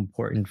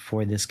important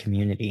for this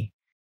community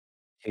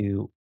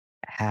to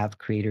have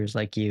creators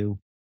like you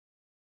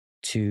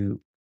to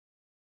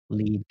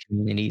lead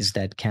communities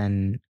that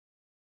can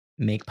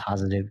make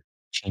positive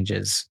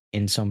changes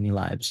in so many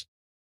lives.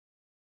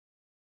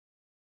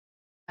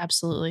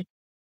 Absolutely.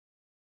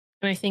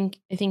 And I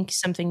think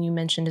something you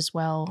mentioned as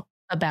well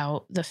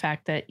about the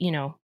fact that,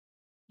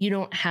 you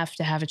don't have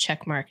to have a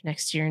check mark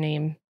next to your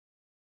name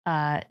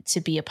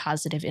to be a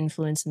positive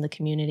influence in the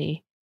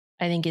community,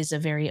 I think is a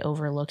very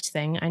overlooked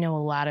thing. I know a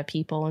lot of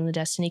people in the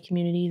Destiny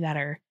community that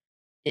are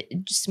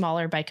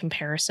smaller by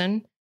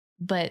comparison,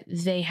 but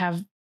they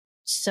have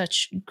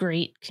such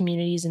great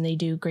communities and they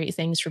do great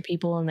things for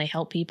people and they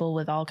help people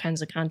with all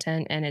kinds of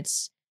content. And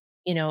it's,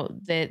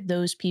 that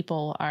those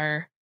people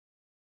are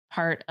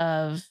part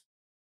of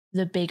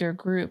the bigger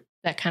group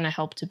that kind of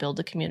help to build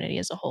the community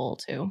as a whole,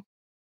 too.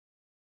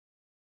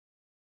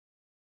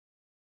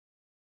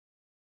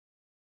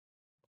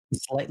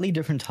 Slightly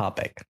different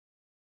topic.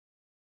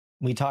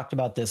 We talked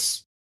about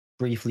this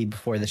briefly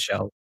before the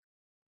show.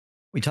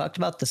 We talked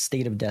about the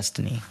state of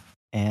Destiny,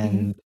 Hmm.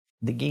 and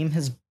the game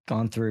has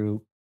gone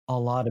through a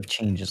lot of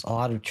changes, a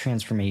lot of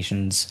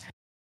transformations.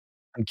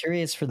 I'm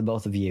curious for the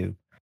both of you.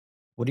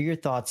 What are your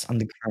thoughts on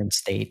the current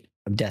state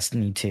of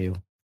Destiny 2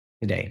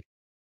 today?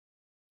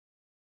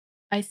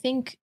 I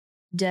think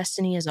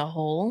Destiny as a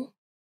whole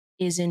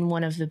is in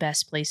one of the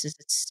best places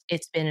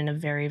it's been in a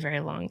very, very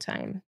long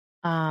time.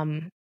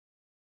 Um,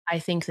 I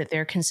think that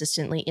they're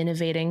consistently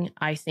innovating.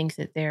 I think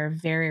that they're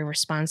very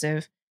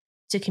responsive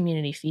to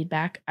community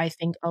feedback. I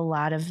think a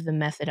lot of the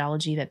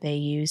methodology that they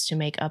use to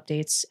make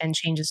updates and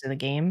changes to the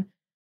game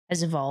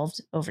has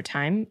evolved over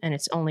time and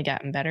it's only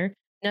gotten better.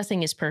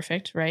 Nothing is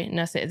perfect, right?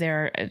 Nothing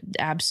there are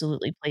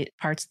absolutely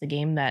parts of the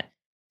game that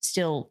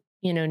still,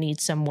 need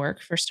some work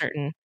for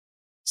certain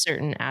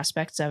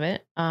aspects of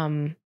it.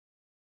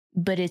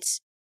 But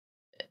it's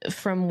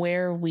from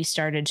where we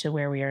started to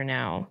where we are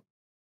now,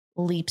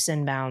 leaps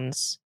and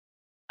bounds,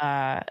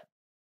 uh,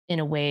 in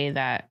a way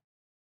that,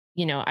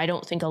 I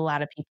don't think a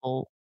lot of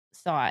people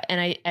thought.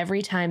 And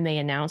every time they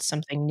announce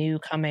something new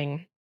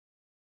coming,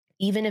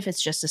 even if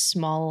it's just a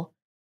small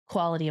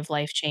quality of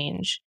life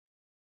change,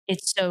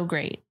 it's so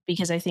great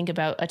because I think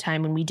about a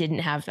time when we didn't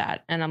have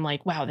that and I'm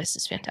like, wow, this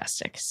is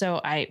fantastic.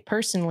 So I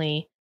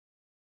personally,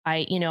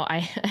 I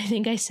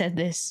think I said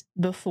this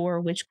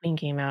before Witch Queen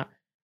came out.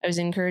 I was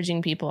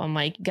encouraging people. I'm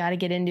like, got to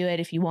get into it.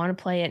 If you want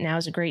to play it, now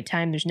is a great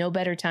time. There's no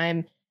better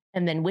time.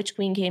 And then Witch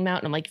Queen came out,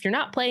 and I'm like, if you're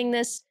not playing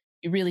this,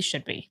 you really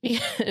should be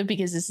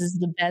because this is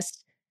the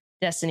best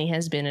Destiny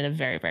has been in a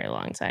very, very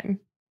long time.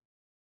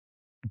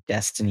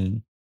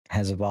 Destiny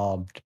has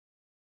evolved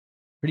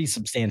pretty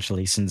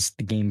substantially since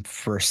the game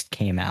first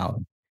came out.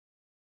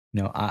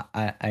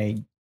 I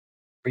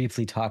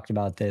briefly talked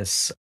about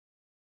this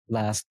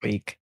last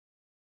week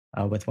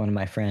with one of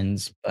my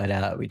friends,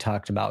 but we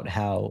talked about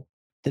how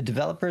the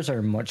developers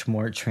are much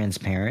more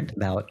transparent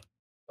about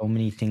so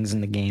many things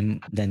in the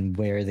game than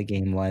where the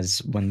game was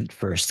when it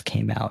first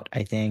came out.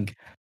 I think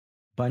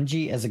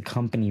Bungie as a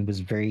company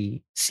was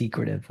very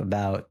secretive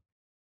about,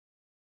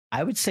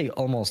 I would say,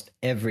 almost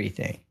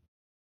everything.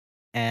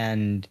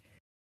 And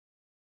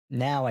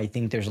now I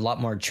think there's a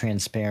lot more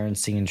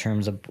transparency in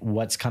terms of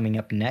what's coming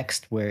up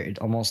next, where it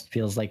almost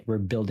feels like we're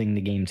building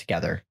the game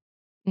together.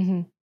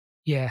 Hmm.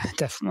 Yeah,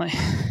 definitely.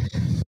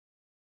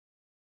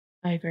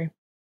 I agree.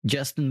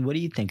 Justin, what do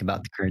you think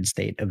about the current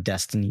state of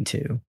Destiny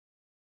 2?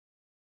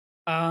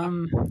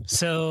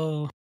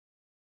 So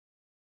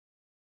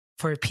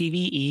for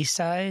PvE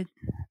side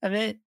of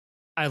it,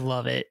 I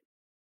love it.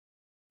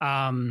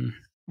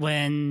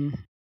 When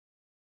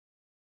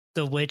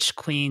the Witch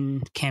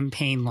Queen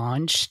campaign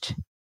launched,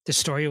 the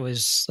story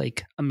was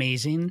like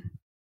amazing,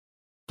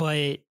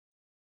 but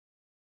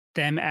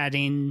them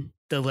adding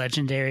the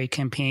legendary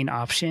campaign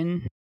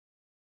option,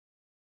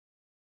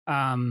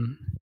 um,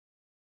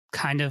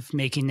 kind of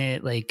making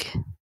it like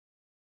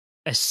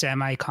a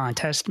semi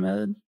contest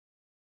mode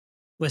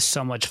was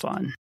so much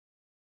fun.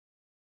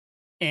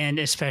 And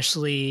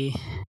especially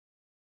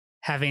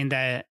having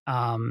that,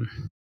 having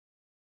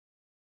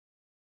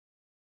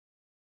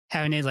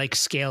it like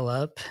scale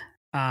up,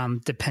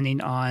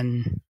 depending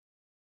on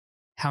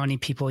how many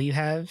people you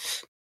have,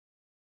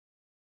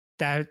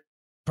 that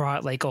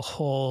brought like a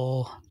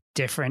whole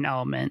different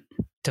element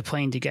to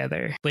playing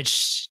together,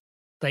 which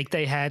like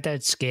they had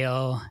that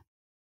scale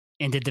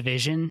in the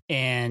division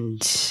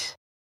and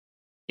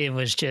it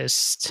was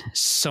just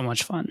so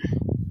much fun.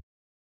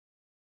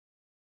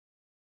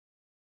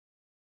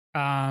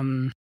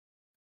 And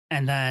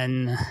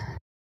then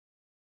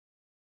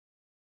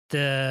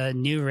the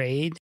new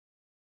raid,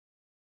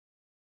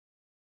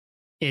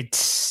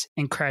 it's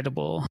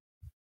incredible.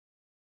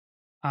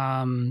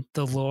 The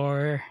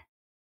lore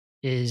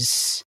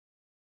is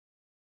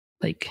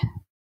like,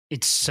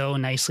 it's so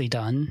nicely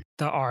done.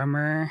 The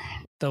armor,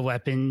 the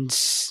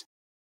weapons,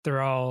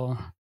 they're all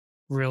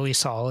really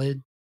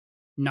solid,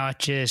 not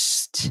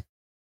just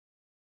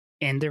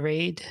in the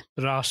raid,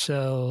 but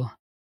also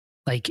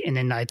like in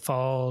the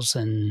Nightfalls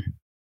and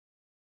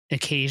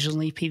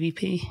occasionally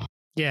PvP.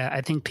 Yeah,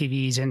 I think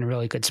PvE is in a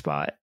really good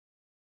spot.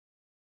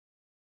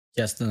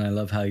 Justin, I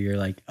love how you're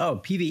like, oh,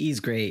 PvE is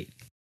great.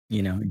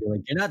 You know, you're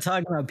like, you're not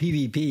talking about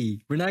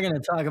PvP. We're not going to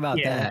talk about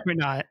that. We're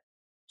not.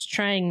 Just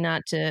trying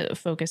not to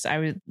focus.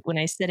 When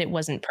I said it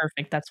wasn't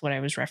perfect, that's what I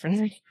was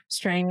referencing. I was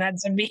trying not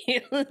to be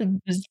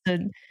just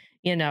to,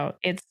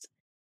 it's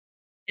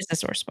a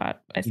sore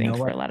spot, I think,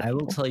 for a lot of I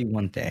people. will tell you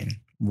one thing.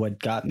 What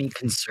got me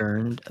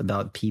concerned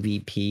about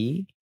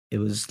PvP, it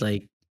was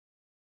like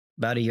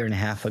about a year and a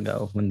half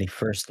ago when they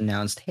first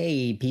announced,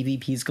 hey,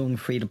 PvP is going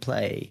free to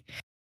play.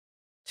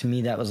 To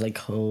me, that was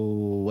like,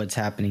 oh, what's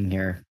happening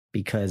here?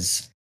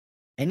 Because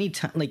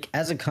anytime, like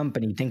as a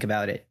company, think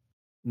about it.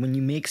 When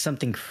you make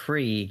something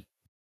free,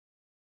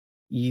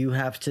 you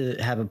have to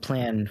have a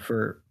plan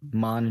for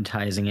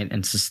monetizing it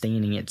and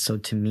sustaining it. So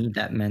to me,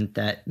 that meant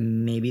that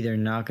maybe they're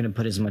not going to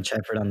put as much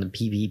effort on the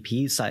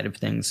PvP side of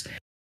things.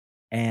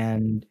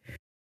 And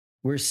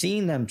we're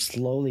seeing them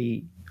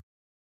slowly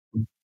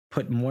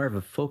put more of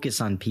a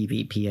focus on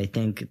PvP. I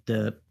think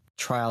the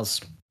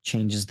trials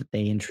changes that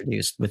they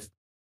introduced with,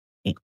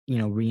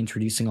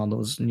 reintroducing all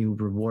those new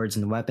rewards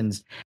and the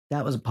weapons,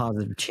 that was a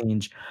positive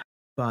change.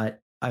 But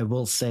I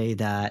will say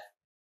that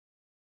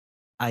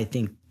I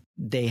think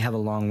they have a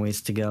long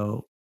ways to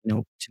go,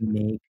 to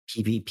make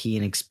PvP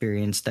an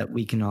experience that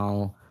we can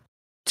all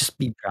just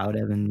be proud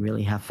of and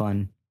really have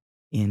fun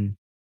in.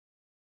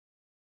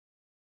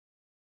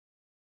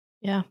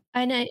 Yeah.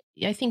 And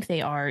I think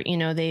they are,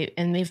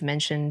 they've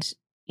mentioned,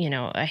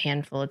 a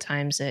handful of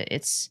times that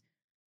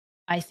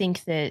I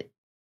think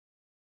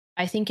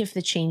if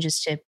the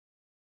changes to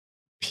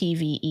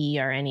PvE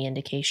are any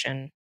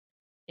indication,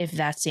 if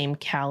that same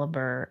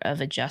caliber of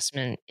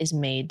adjustment is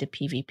made to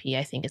PvP,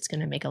 I think it's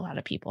going to make a lot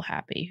of people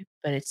happy.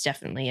 But it's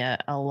definitely a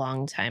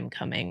long time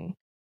coming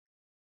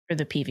for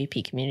the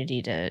PvP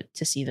community to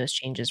see those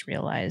changes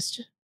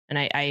realized. And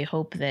I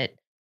hope that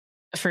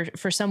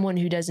for someone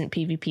who doesn't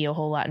PvP a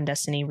whole lot in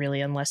Destiny,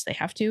 really, unless they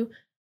have to,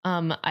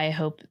 I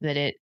hope that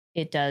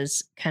it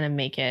does kind of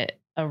make it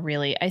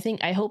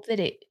I hope that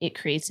it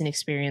creates an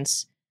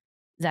experience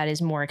that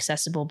is more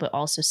accessible, but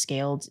also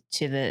scaled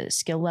to the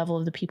skill level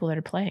of the people that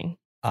are playing.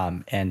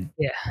 And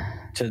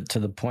to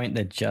the point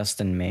that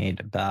Justin made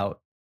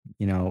about,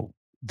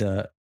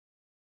 the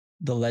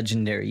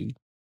legendary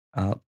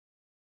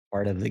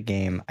part of the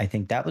game, I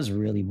think that was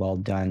really well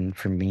done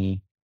for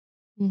me.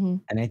 Mm-hmm.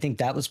 And I think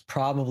that was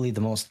probably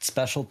the most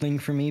special thing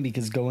for me,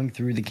 because going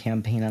through the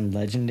campaign on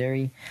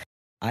legendary,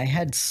 I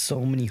had so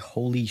many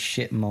holy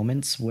shit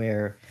moments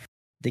where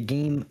the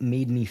game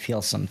made me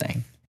feel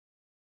something.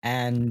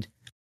 And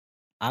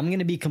I'm going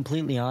to be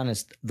completely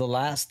honest. The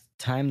last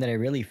time that I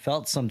really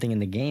felt something in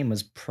the game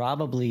was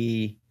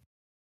probably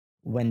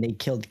when they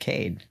killed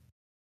Cade.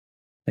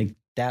 Like,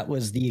 that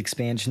was the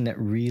expansion that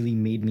really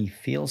made me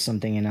feel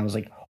something. And I was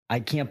like, I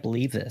can't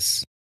believe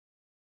this.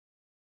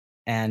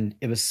 And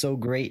it was so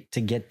great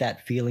to get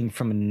that feeling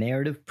from a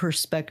narrative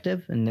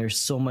perspective. And there's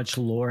so much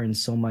lore and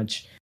so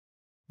much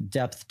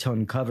depth to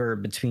uncover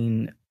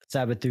between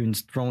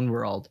Savathun's throne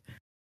world,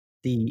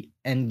 the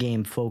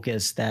endgame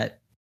focus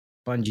that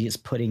Bungie is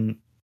putting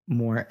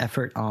more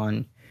effort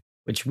on,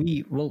 which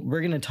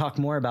we're going to talk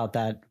more about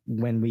that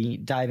when we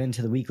dive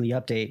into the weekly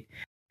update,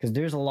 because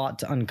there's a lot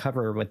to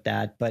uncover with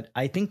that. But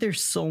I think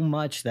there's so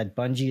much that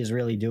Bungie is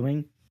really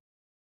doing.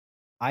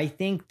 I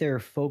think they're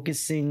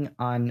focusing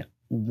on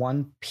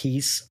one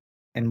piece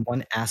and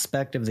one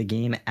aspect of the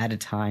game at a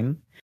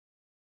time.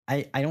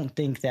 I don't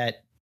think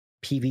that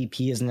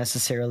PvP is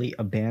necessarily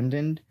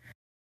abandoned.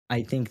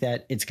 I think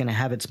that it's going to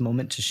have its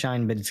moment to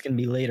shine, but it's going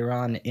to be later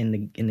on in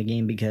the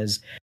game,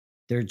 because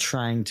they're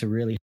trying to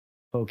really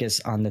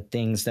focus on the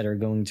things that are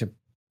going to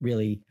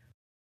really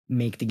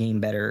make the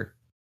game better,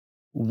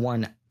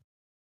 one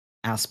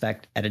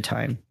aspect at a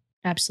time.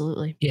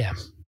 Absolutely. Yeah.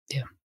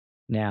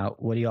 Now,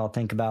 what do you all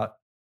think about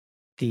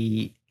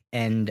the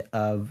end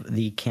of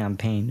the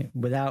campaign,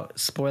 without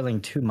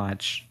spoiling too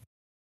much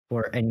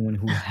for anyone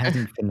who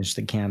hasn't finished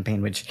the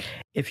campaign? Which,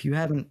 if you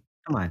haven't,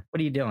 come on, what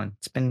are you doing?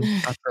 It's been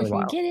up for a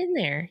while. Get in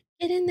there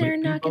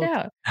and knock it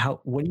out.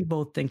 What do you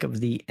both think of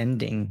the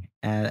ending,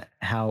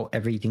 how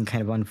everything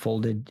kind of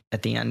unfolded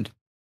at the end?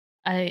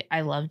 I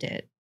loved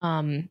it.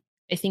 I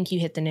think you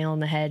hit the nail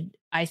on the head.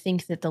 I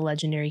think that the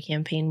legendary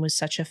campaign was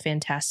such a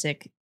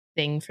fantastic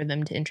thing for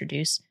them to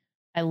introduce.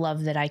 I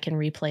love that I can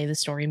replay the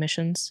story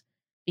missions,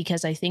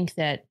 because I think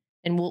that,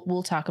 and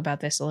we'll talk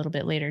about this a little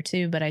bit later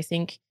too, but I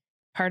think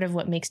part of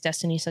what makes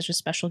Destiny such a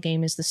special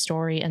game is the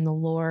story and the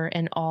lore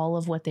and all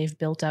of what they've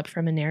built up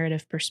from a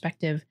narrative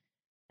perspective.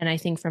 And I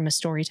think from a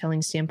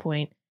storytelling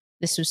standpoint,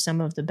 this was some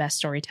of the best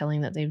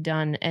storytelling that they've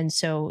done. And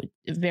so,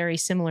 very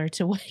similar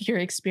to what your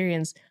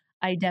experience,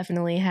 I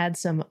definitely had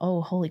some,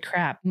 oh, holy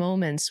crap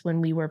moments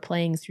when we were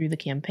playing through the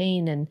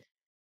campaign. And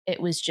it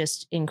was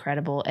just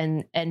incredible.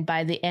 And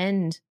by the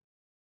end,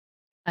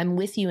 I'm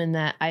with you in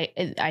that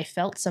I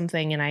felt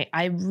something, and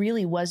I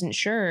really wasn't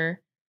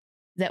sure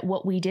that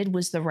what we did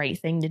was the right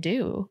thing to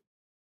do.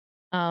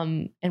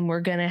 And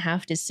we're gonna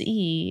have to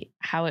see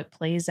how it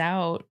plays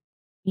out,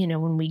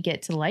 when we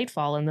get to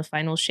Lightfall in the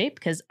final shape,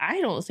 because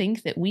I don't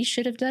think that we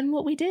should have done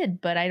what we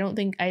did, but I don't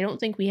think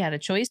we had a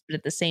choice. But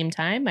at the same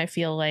time, I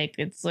feel like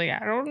it's like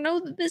I don't know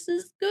that this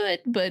is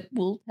good, but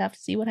we'll have to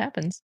see what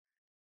happens.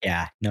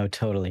 Yeah, no,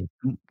 totally.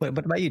 What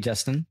about you,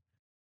 Justin?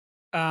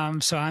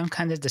 So I'm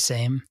kind of the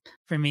same.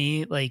 For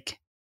me, like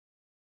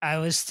I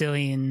was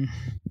doing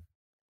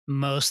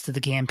most of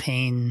the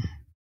campaign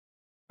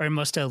or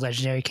most of the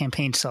legendary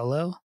campaign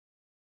solo.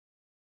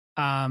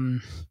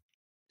 Um,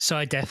 so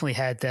I definitely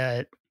had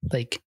that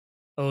like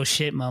oh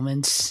shit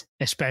moments,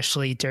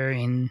 especially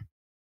during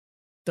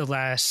the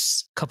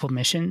last couple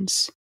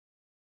missions.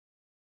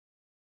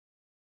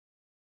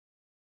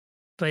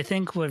 But I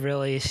think what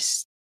really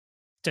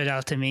stood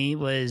out to me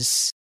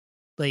was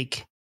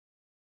like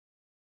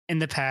in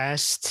the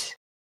past,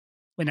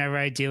 whenever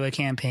I do a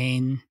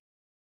campaign,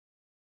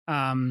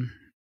 um,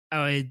 I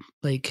would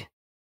like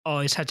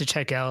always have to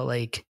check out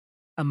like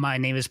a My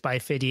Name is By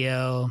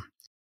video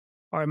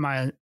or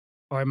my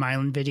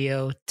own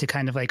video to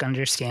kind of like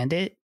understand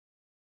it.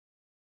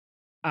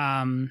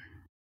 Um,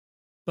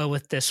 but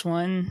with this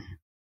one,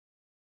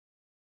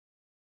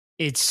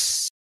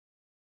 it's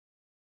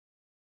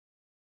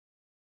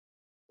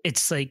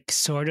like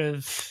sort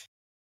of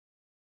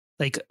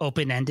like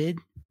open ended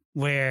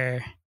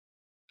where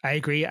I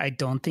agree. I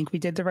don't think we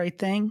did the right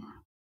thing,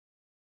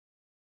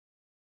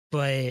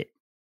 but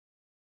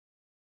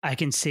I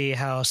can see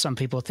how some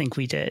people think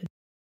we did.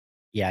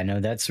 Yeah, no,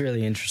 that's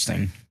really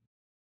interesting.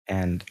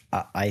 And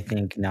I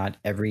think not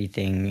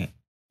everything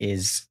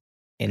is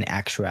in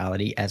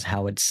actuality as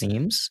how it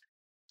seems.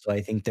 So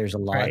I think there's a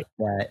lot Right.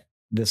 that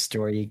the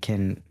story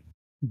can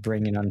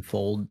bring and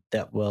unfold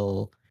that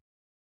will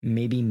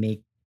maybe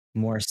make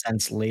more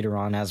sense later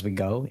on as we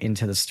go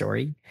into the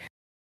story.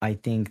 I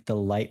think the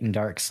light and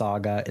dark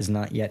saga is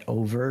not yet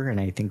over, and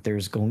I think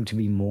there's going to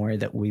be more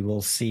that we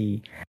will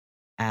see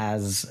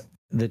as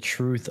the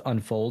truth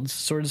unfolds,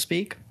 so to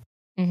speak.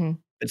 Hmm.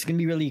 It's going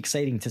to be really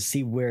exciting to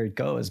see where it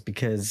goes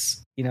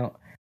because,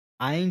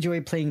 I enjoy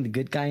playing the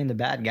good guy and the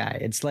bad guy.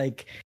 It's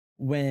like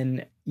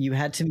when you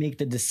had to make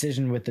the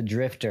decision with the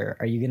drifter,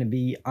 are you going to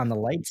be on the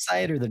light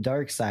side or the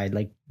dark side?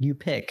 Like you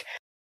pick.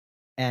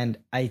 And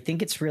I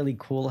think it's really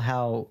cool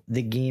how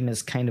the game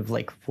is kind of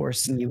like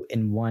forcing you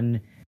in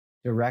one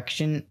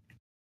direction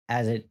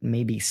as it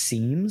maybe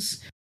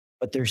seems,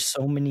 but there's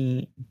so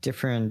many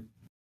different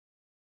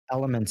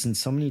elements and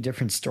so many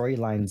different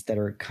storylines that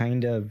are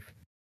kind of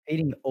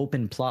creating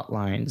open plot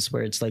lines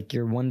where it's like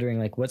you're wondering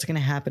like what's going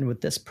to happen with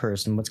this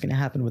person, what's going to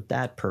happen with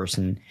that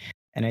person.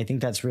 And I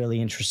think that's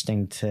really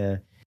interesting to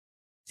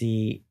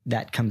see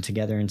that come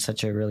together in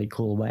such a really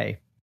cool way.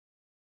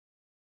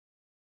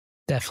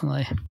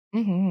 Definitely.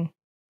 Hmm.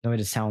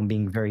 Notice how I'm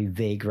being very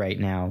vague right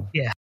now.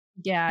 Yeah.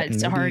 Yeah,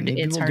 it's maybe, hard.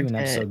 maybe It's we'll do hard an to.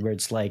 episode where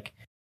it's like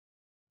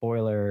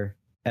spoiler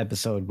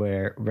episode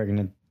where we're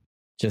gonna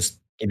just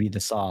give you the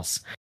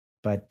sauce.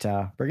 But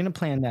we're gonna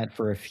plan that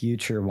for a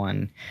future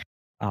one.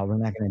 We're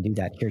not gonna do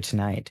that here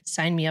tonight.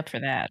 Sign me up for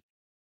that.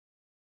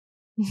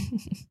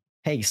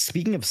 Hey,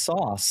 speaking of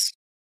sauce,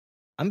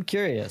 I'm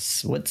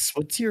curious.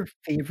 What's your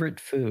favorite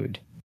food?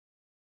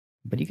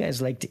 What do you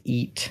guys like to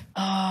eat?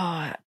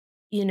 Oh,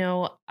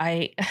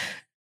 I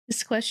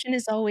this question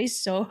is always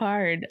so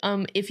hard.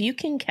 If you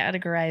can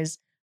categorize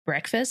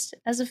breakfast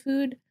as a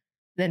food,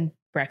 then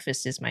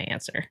breakfast is my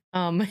answer.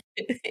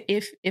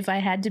 If I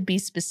had to be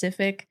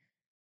specific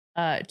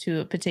to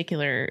a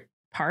particular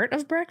part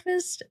of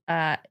breakfast,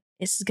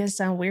 this is gonna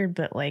sound weird,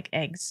 but like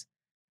eggs.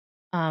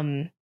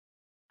 Um,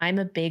 I'm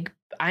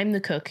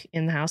the cook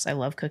in the house. I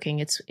love cooking.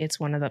 It's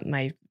one of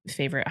my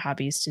favorite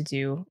hobbies to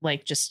do,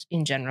 like just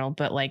in general,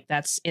 but like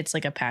it's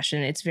like a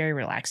passion. It's very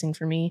relaxing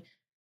for me,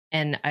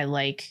 and I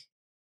like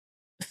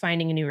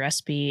finding a new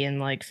recipe and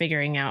like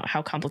figuring out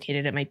how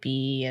complicated it might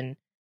be,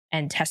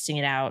 and testing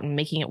it out and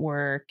making it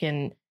work.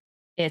 And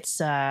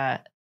it's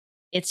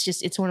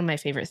it's one of my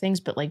favorite things,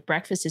 but like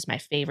breakfast is my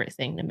favorite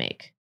thing to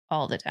make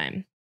all the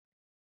time.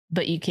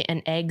 But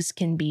and eggs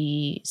can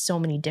be so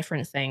many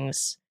different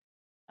things.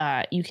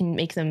 You can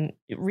make them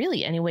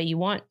really any way you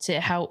want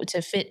to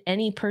fit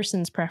any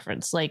person's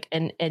preference. Like,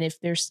 and if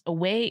there's a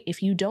way,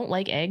 if you don't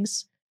like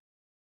eggs,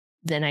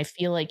 then I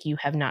feel like you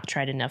have not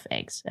tried enough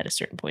eggs at a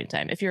certain point in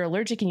time. If you're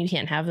allergic and you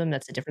can't have them,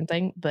 that's a different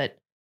thing. But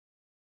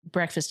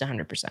breakfast,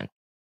 100%.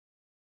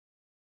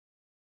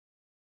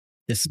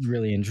 This is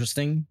really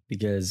interesting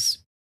because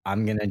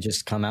I'm gonna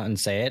just come out and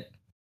say it.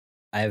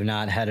 I have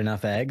not had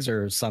enough eggs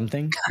or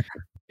something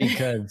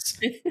because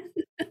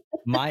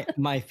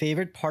my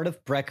favorite part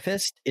of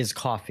breakfast is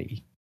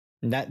coffee.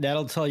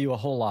 That'll tell you a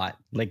whole lot.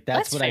 Like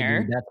that's That's what I do.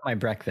 fair. That's my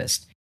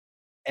breakfast.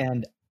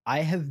 And I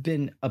have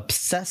been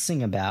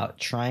obsessing about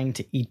trying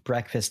to eat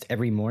breakfast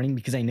every morning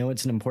because I know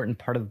it's an important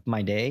part of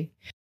my day.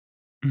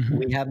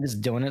 Mhm. We have this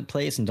donut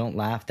place, and don't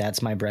laugh,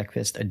 that's my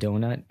breakfast, a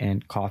donut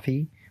and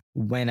coffee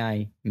when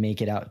I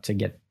make it out to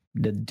get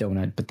the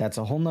donut, but that's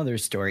a whole nother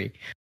story.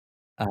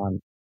 Um,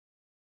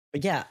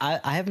 but yeah,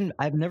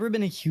 I've never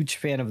been a huge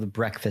fan of the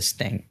breakfast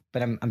thing,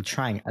 but I'm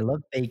trying. I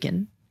love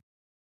bacon.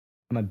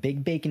 I'm a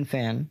big bacon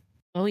fan.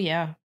 Oh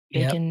yeah.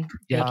 Yep. Bacon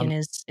Yep. bacon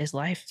is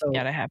life. So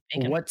Gotta have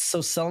bacon.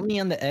 so sell me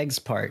on the eggs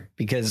part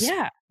because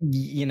Yeah.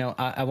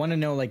 I want to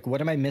know, like,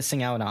 what am I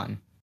missing out on?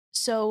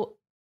 So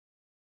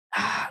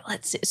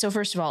let's see. So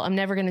first of all, I'm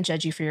never going to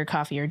judge you for your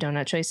coffee or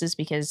donut choices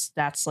because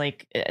that's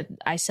like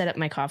I set up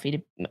my coffee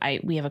to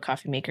we have a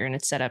coffee maker and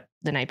it's set up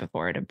the night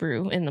before to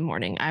brew in the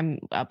morning. I'm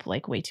up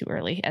like way too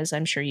early, as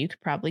I'm sure you could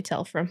probably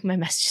tell from my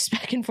messages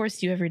back and forth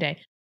to you every day.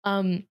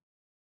 Um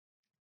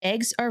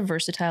Eggs are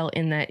versatile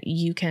in that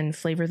you can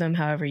flavor them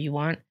however you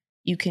want.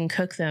 You can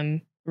cook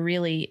them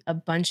really a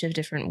bunch of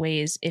different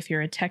ways. If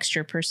you're a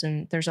texture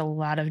person, there's a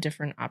lot of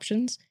different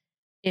options.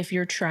 If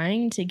you're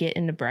trying to get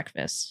into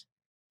breakfast,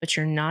 but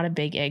you're not a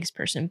big eggs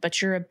person,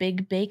 but you're a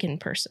big bacon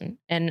person,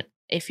 and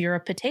if you're a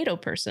potato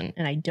person,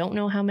 and I don't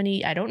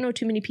know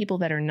too many people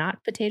that are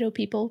not potato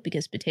people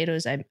because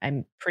potatoes,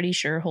 I'm pretty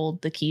sure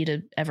hold the key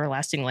to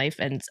everlasting life,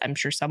 and I'm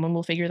sure someone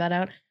will figure that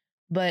out.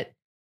 But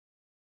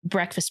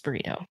breakfast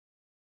burrito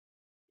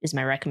is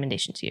my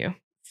recommendation to you.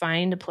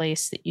 Find a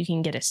place that you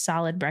can get a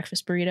solid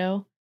breakfast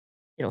burrito.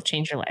 It'll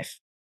change your life.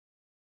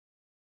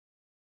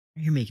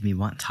 You're making me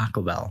want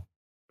Taco Bell.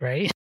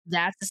 Right?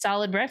 That's a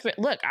solid breakfast.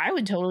 Look, I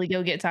would totally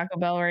go get Taco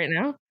Bell right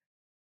now.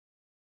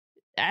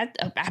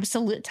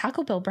 Absolute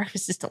Taco Bell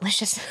breakfast is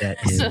delicious. That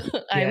So is.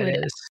 I Yeah, it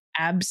would is.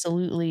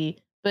 absolutely,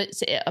 but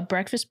a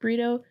breakfast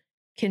burrito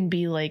can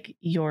be like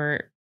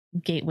your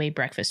gateway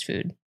breakfast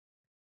food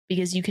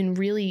because you can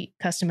really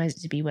customize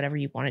it to be whatever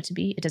you want it to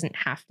be. It doesn't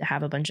have to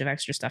have a bunch of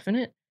extra stuff in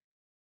it.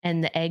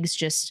 And the eggs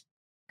just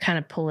kind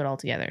of pull it all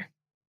together.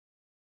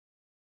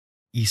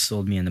 You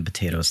sold me on the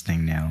potatoes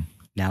thing now.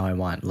 Now I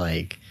want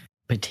like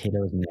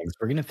potatoes and eggs.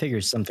 We're gonna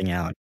figure something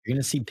out. You're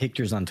gonna see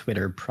pictures on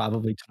Twitter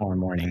probably tomorrow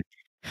morning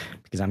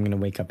because I'm gonna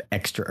wake up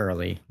extra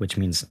early, which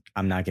means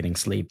I'm not getting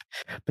sleep.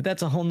 But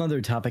that's a whole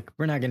nother topic.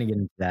 We're not gonna get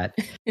into that.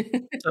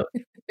 So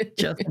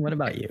Justin, what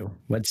about you?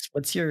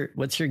 What's your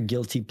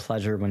guilty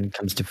pleasure when it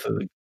comes to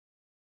food?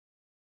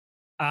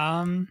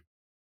 Um,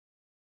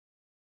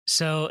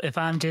 so if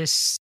I'm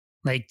just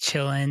like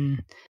chilling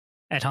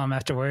at home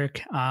after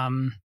work,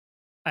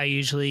 I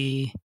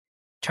usually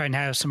try and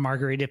have some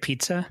margarita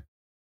pizza.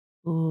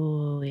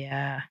 Ooh,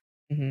 yeah.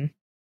 Mm-hmm.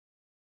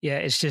 Yeah,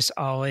 it's just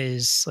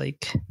always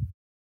like,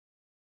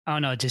 I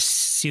don't know, just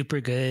super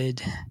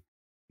good.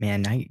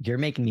 Man, you're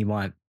making me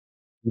want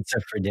pizza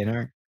for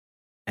dinner.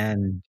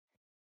 And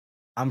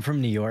I'm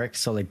from New York,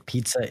 so like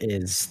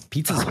pizza's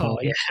Oh, home,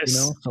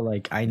 yes. So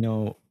like I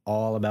know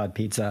all about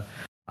pizza.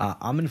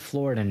 I'm in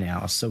Florida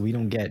now, so we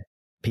don't get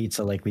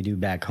pizza like we do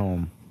back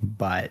home.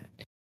 But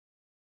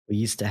we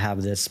used to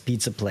have this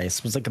pizza place.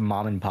 It was like a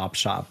mom and pop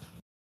shop,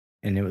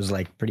 and it was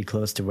like pretty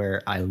close to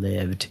where I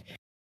lived.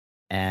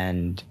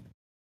 And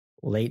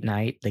late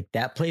night, like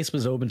that place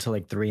was open till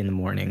like 3 in the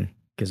morning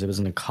because it was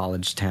in a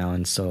college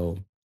town. So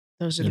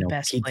Those are the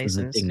best pizza's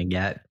the thing places. to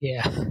get.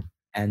 Yeah.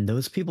 And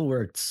those people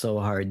worked so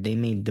hard. They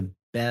made the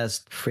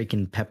best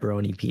freaking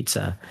pepperoni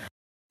pizza.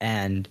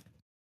 And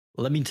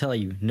let me tell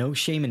you, no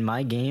shame in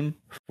my game.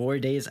 4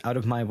 days out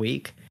of my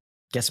week,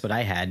 guess what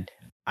I had?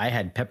 I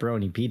had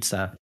pepperoni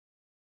pizza.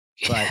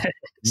 But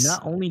Yes.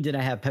 not only did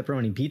I have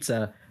pepperoni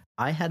pizza,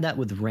 I had that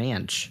with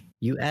ranch.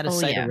 You add a Oh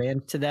side yeah. of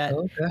ranch to that,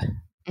 Okay.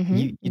 Mm-hmm,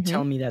 you mm-hmm.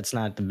 tell me that's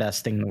not the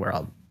best thing in the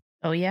world.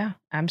 Oh yeah,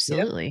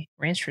 absolutely.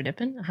 Ranch for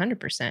dipping,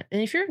 100%.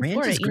 And if you're in Ranch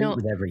Florida, is great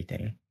with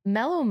everything.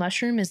 mellow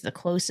mushroom is the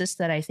closest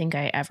that I think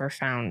I ever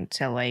found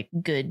to like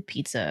good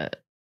pizza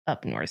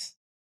up north.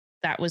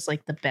 That was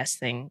like the best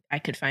thing I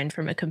could find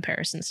from a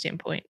comparison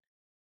standpoint.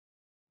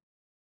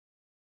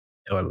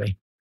 Totally.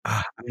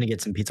 I'm gonna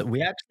get some pizza.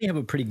 We actually have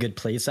a pretty good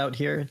place out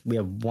here. We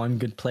have one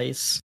good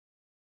place.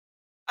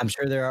 I'm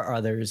sure there are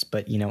others,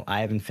 but I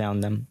haven't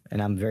found them,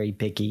 and I'm very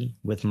picky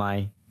with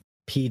my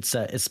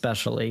pizza,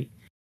 especially.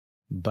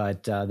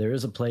 But there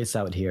is a place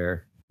out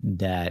here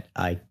that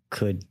I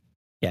could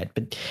get,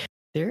 but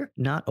they're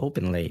not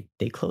open late.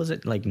 They close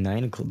at like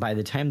 9 o'clock. By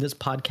the time this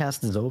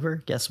podcast is over,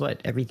 guess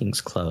what?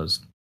 Everything's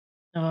closed.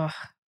 Oh,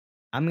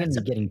 I'm going that's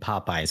to be getting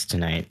Popeyes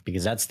tonight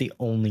because that's the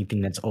only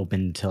thing that's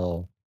open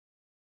until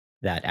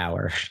that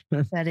hour.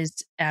 that is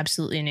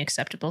absolutely an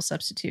acceptable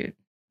substitute.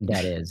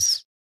 That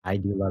is. I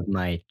do love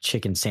my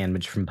chicken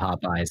sandwich from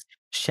Popeyes.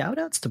 Shout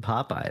outs to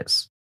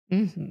Popeyes.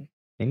 Mm-hmm.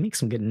 They make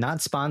some good,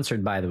 not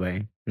sponsored, by the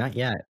way. Not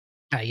yet.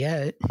 Not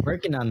yet.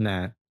 Working on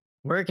that.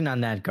 Working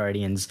on that,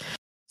 Guardians.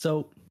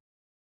 So,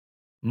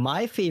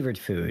 my favorite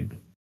food,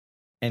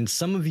 and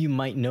some of you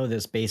might know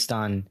this based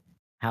on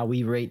how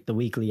we rate the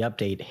weekly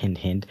update, hint,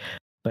 hint,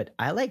 but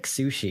I like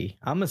sushi.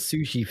 I'm a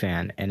sushi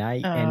fan, and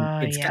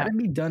it's Yeah. got to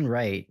be done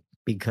right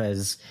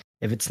because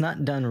if it's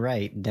not done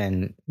right,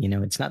 then,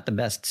 it's not the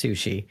best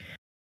sushi.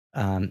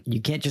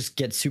 You can't just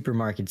get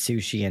supermarket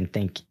sushi and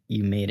think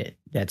you made it.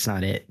 That's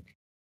not it.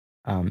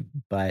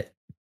 But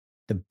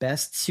the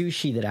best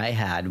sushi that I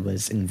had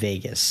was in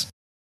Vegas,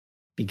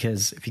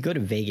 because if you go to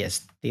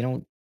Vegas, they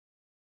don't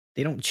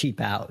cheap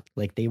out.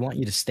 Like, they want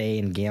you to stay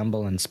and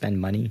gamble and spend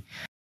money.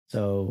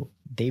 So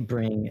they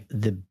bring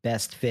the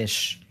best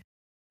fish,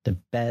 the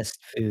best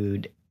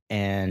food,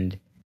 and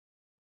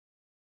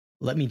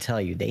let me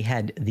tell you, they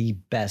had the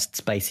best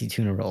spicy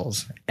tuna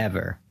rolls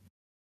ever.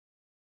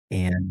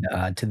 And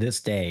to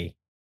this day,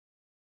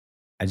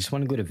 I just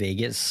want to go to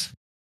Vegas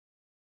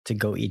to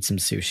go eat some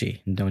sushi.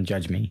 And don't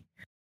judge me,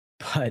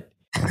 but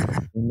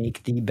they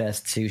make the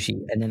best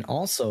sushi. And then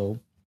also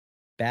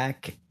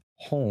back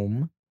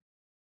home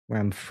where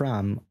I'm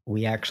from,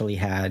 we actually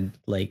had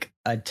like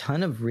a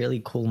ton of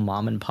really cool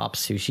mom and pop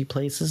sushi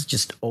places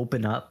just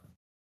open up,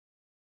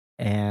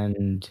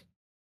 and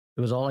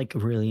it was all like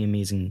really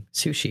amazing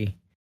sushi.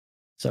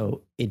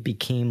 So it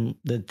became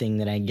the thing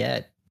that I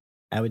get,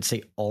 I would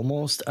say,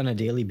 almost on a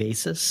daily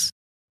basis,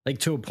 like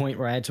to a point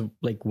where I had to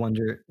like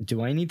wonder,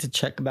 do I need to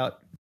check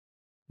about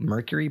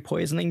mercury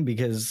poisoning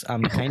because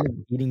I'm kind of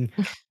eating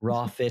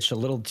raw fish a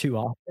little too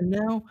often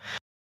now?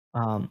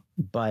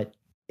 But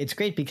it's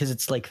great because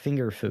it's like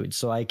finger food,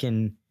 so I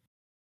can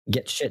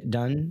get shit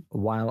done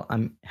while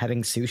I'm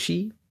having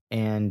sushi,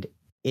 and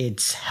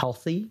it's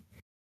healthy.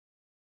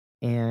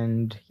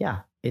 And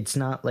yeah, it's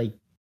not like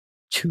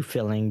too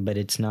filling, but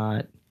it's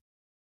not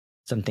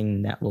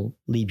something that will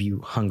leave you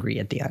hungry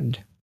at the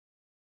end.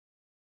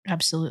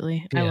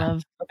 Absolutely. I Yeah.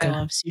 love Okay.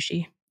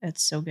 sushi.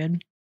 That's so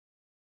good.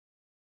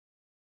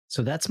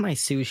 So that's my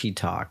sushi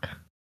talk.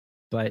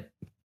 But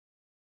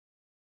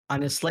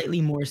on a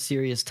slightly more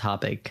serious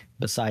topic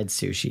besides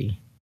sushi,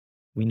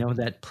 we know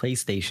that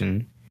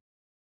PlayStation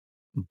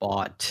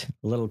bought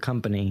a little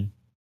company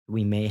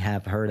we may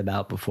have heard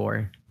about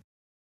before.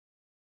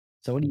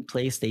 Sony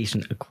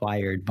PlayStation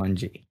acquired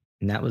Bungie.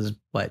 And that was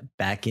what,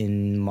 back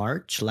in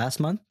March last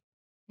month?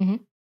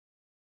 Mhm.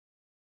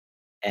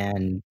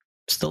 And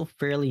still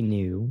fairly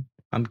new.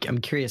 I'm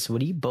curious, what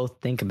do you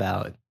both think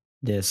about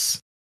this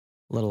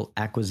little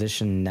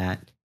acquisition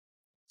that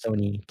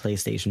Sony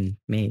PlayStation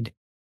made?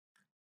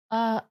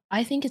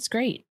 I think it's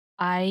great.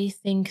 I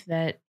think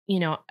that,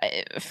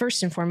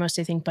 first and foremost,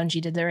 I think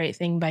Bungie did the right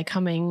thing by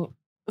coming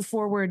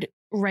forward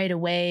right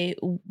away,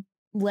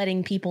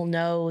 letting people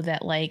know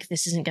that like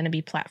this isn't going to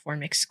be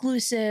platform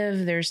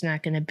exclusive. There's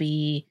not going to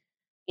be,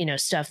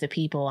 stuff that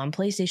people on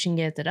PlayStation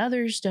get that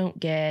others don't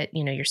get.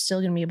 You're still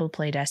going to be able to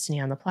play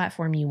Destiny on the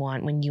platform you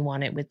want when you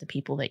want it with the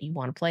people that you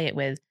want to play it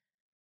with.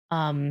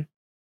 Um,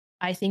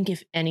 I think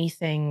if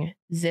anything,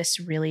 this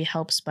really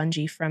helps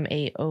Bungie from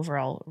a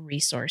overall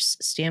resource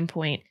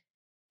standpoint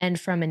and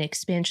from an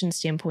expansion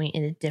standpoint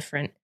into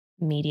different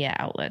media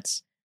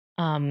outlets.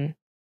 Um,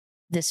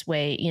 this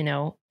way,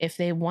 if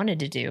they wanted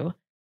to do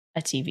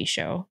a TV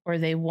show or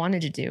they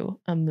wanted to do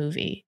a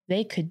movie,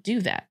 they could do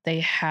that.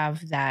 They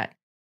have that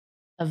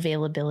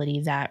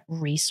availability, that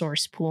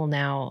resource pool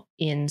now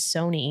in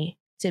Sony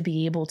to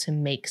be able to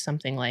make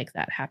something like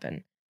that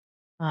happen.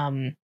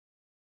 Um,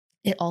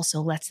 it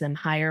also lets them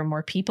hire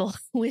more people,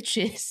 which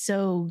is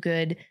so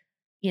good,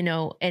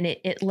 and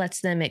it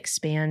lets them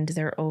expand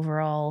their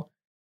overall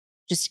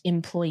just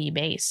employee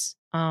base.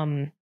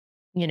 Having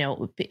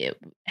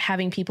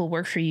people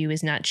work for you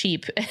is not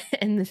cheap.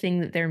 And the thing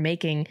that they're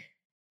making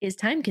is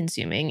time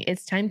consuming.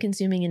 It's time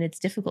consuming and it's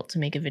difficult to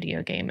make a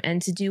video game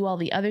and to do all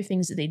the other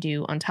things that they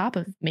do on top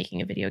of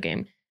making a video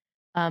game.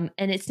 And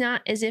it's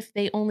not as if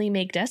they only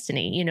make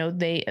Destiny.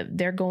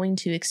 They're going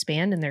to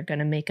expand and they're going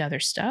to make other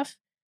stuff.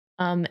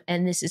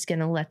 And this is going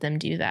to let them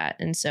do that.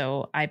 And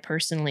so I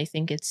personally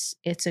think it's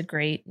a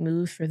great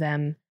move for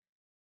them.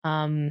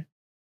 Um,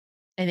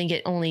 I think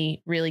it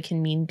only really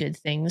can mean good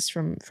things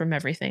from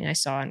everything I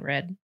saw and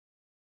read.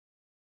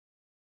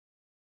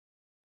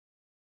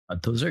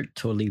 Those are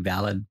totally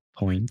valid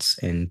points.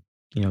 And,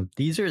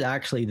 these are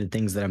actually the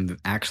things that I'm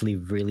actually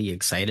really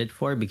excited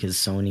for, because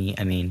Sony,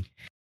 I mean,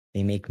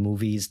 they make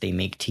movies, they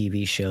make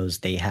TV shows,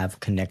 they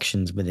have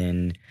connections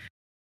within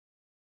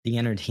the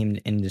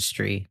entertainment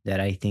industry that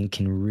I think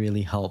can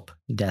really help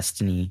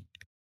Destiny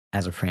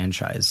as a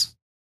franchise.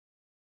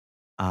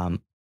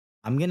 Um,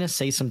 I'm gonna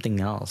say something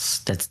else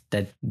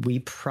that we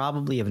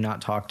probably have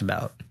not talked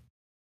about,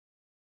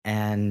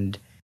 and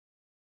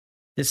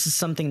this is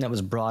something that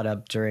was brought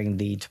up during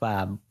the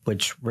TWAB,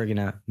 which we're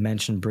gonna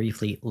mention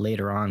briefly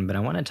later on. But I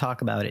want to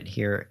talk about it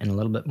here in a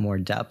little bit more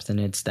depth, and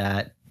it's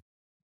that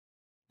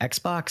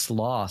Xbox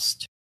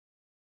lost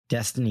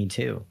Destiny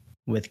 2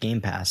 with Game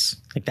Pass.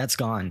 Like, that's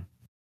gone,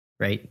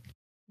 right?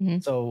 Mm-hmm.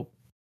 So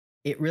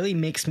it really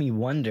makes me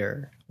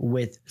wonder,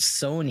 with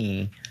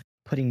Sony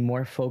putting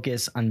more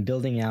focus on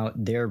building out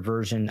their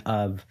version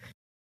of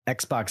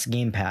Xbox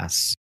Game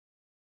Pass,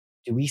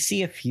 do we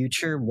see a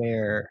future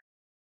where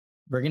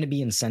we're going to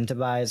be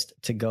incentivized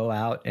to go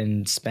out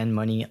and spend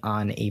money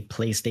on a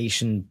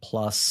PlayStation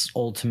Plus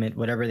Ultimate,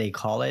 whatever they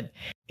call it,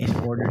 in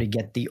order to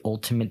get the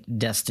ultimate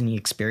Destiny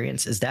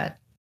experience? Is that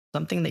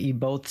something that you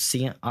both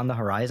see on the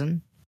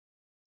horizon?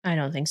 I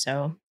don't think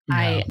so.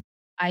 No.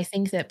 I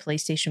think that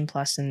PlayStation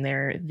Plus and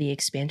the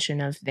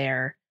expansion of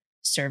their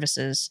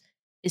services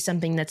is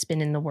something that's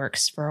been in the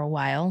works for a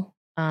while.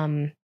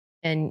 And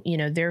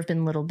there have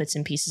been little bits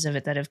and pieces of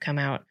it that have come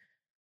out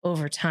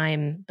over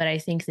time, but I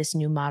think this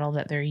new model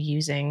that they're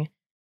using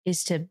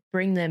is to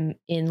bring them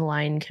in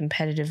line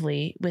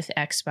competitively with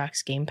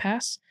Xbox Game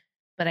Pass.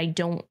 But I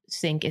don't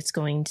think it's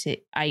going to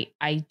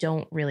I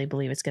don't really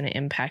believe it's going to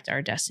impact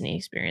our Destiny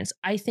experience.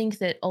 I think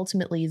that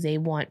ultimately they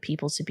want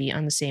people to be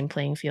on the same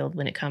playing field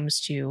when it comes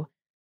to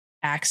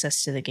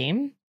access to the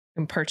game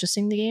and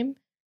purchasing the game.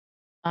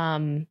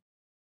 Um,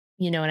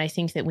 and I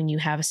think that when you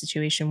have a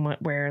situation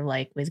where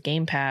like with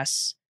Game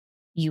Pass,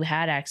 you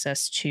had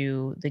access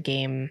to the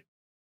game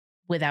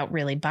without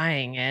really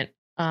buying it.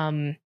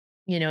 I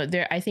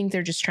think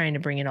they're just trying to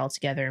bring it all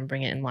together and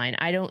bring it in line.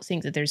 I don't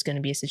think that there's going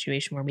to be a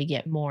situation where we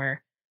get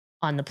more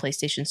on the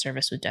PlayStation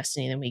service with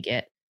Destiny than we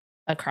get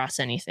across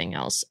anything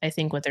else. I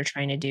think what they're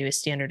trying to do is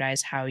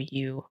standardize how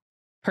you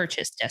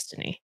purchase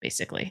Destiny,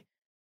 basically.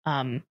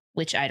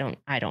 Which I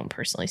don't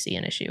personally see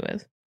an issue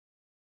with.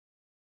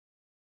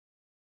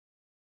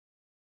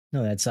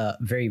 No, that's a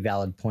very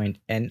valid point.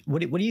 And what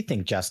do you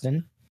think,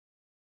 Justin?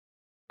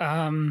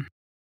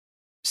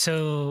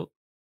 So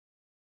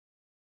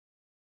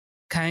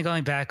kind of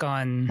going back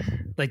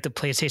on like the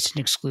PlayStation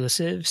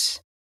exclusives.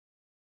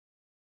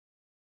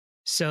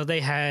 So they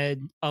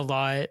had a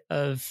lot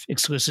of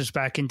exclusives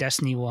back in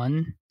Destiny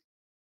 1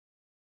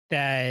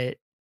 that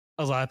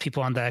a lot of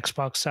people on the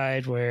Xbox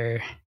side were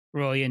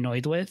really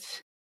annoyed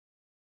with.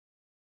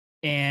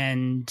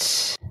 And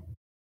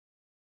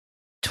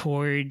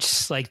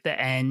towards like the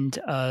end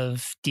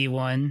of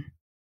D1,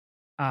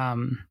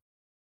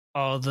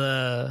 all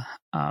the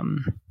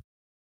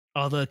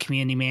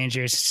community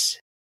managers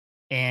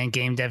and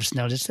game devs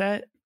noticed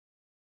that,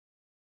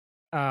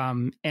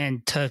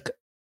 and took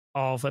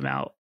all of them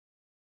out,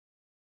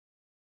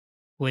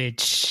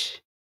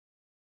 which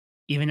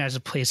even as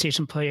a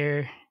PlayStation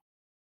player,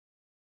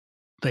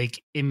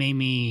 like it made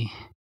me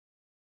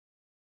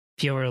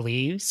feel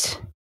relieved.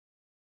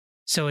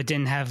 So it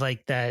didn't have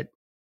like that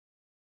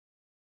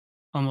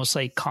almost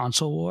like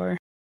console war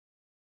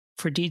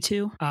for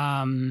D2.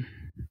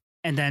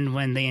 And then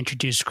when they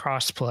introduced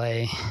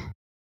crossplay,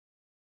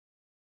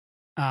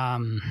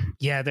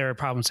 there were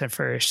problems at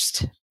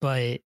first,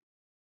 but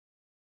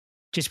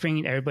just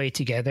bringing everybody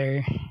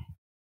together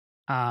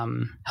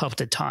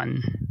helped a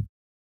ton.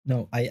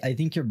 No, I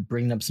think you're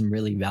bringing up some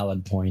really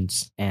valid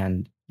points,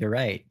 and you're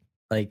right.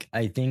 Like,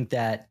 I think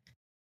that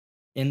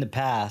in the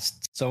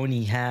past,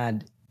 Sony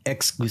had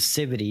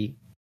exclusivity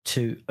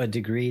to a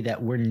degree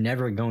that we're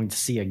never going to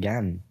see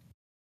again.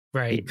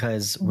 Right.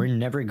 Because we're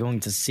never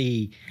going to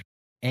see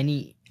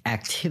any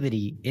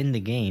activity in the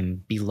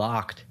game be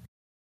locked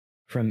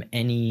from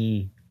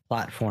any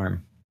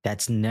platform.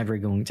 That's never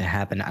going to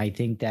happen. I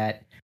think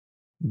that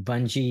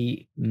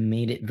Bungie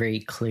made it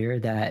very clear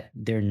that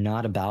they're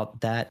not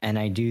about that. And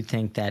I do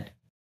think that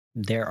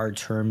there are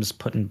terms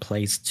put in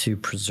place to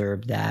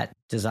preserve that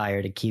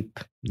desire to keep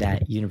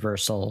that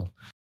universal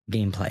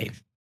gameplay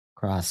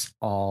across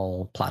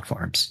all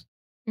platforms.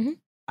 Mm-hmm.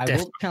 I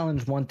will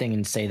challenge one thing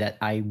and say that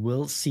I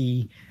will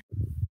see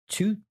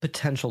two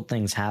potential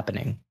things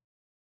happening.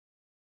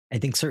 I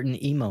think certain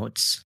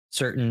emotes,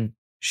 certain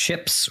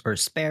ships or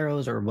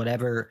sparrows or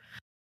whatever,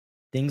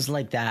 things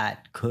like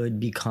that could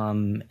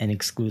become an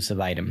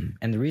exclusive item.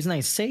 And the reason I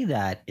say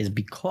that is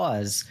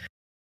because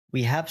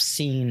we have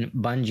seen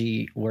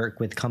Bungie work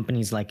with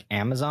companies like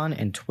Amazon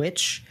and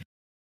Twitch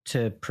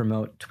to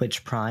promote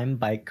Twitch Prime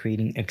by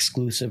creating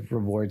exclusive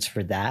rewards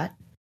for that.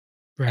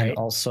 Right. And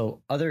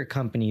also other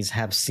companies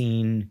have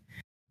seen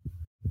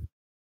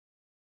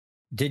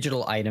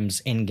digital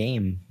items in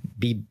game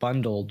be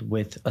bundled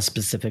with a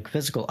specific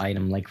physical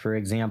item. Like, for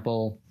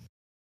example,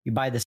 you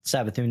buy the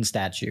Savathun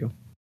statue,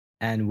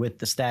 and with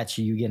the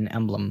statue, you get an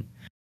emblem,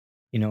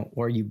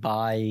 or you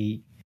buy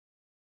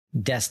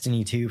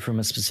Destiny 2 from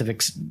a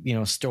specific,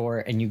 store,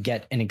 and you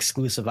get an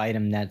exclusive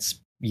item that's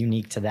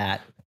unique to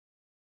that.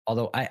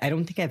 Although I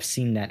don't think I've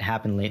seen that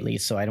happen lately,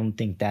 so I don't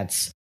think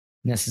that's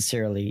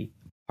necessarily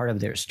part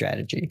of their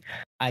strategy.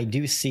 I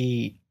do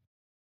see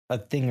a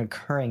thing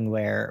occurring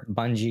where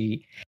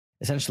Bungie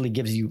essentially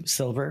gives you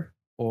silver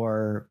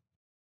or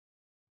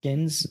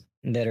skins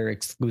that are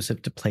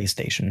exclusive to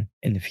PlayStation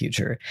in the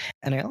future.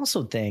 And I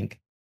also think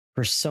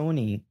for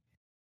Sony,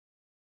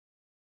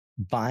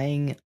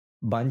 buying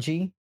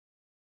Bungie,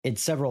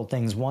 it's several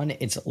things. One,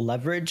 it's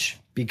leverage,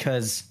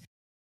 because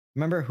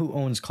remember who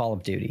owns Call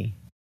of Duty,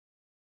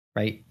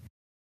 right?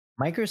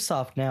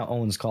 Microsoft now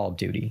owns Call of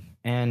Duty.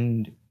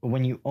 And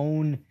when you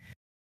own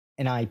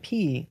an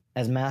IP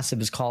as massive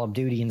as Call of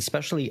Duty, and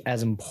especially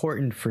as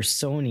important for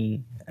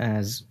Sony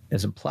as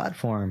a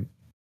platform,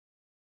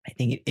 I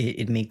think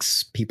it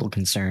makes people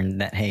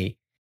concerned that, hey,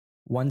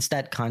 once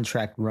that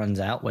contract runs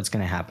out, what's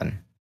going to happen?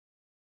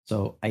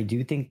 So I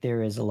do think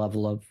there is a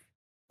level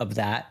of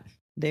that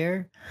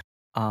there.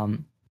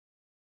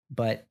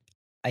 But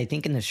I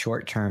think in the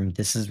short term,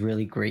 this is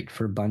really great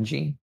for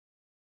Bungie.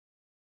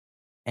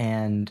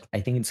 And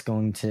I think it's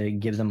going to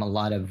give them a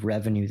lot of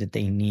revenue that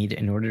they need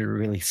in order to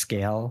really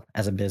scale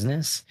as a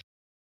business.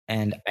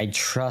 And I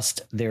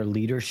trust their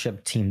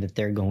leadership team that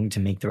they're going to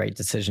make the right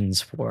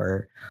decisions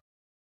for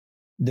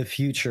the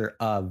future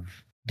of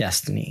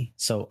Destiny.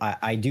 So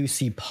I do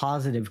see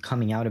positive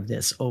coming out of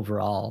this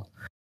overall,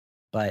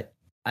 but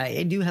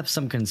I do have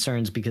some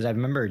concerns because I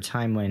remember a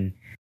time when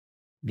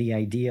the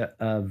idea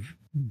of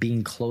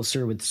being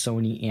closer with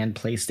Sony and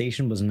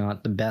PlayStation was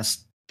not the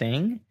best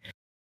thing.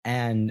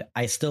 And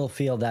I still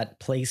feel that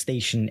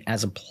PlayStation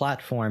as a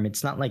platform,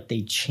 it's not like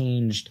they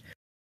changed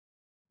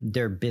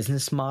their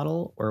business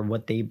model or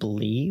what they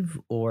believe,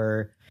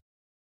 or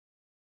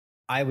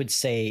I would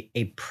say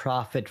a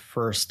profit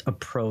first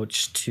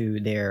approach to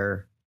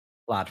their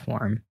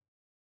platform.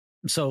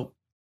 So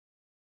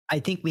I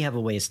think we have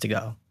a ways to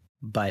go,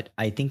 but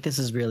I think this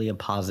is really a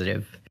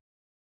positive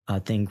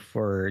thing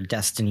for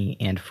Destiny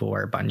and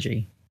for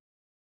Bungie.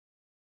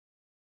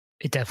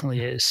 It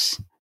definitely is.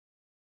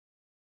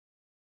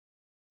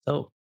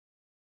 So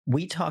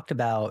we talked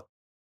about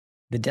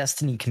the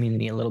Destiny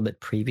community a little bit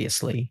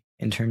previously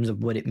in terms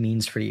of what it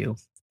means for you.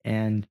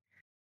 And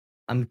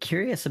I'm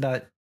curious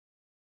about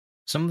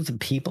some of the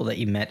people that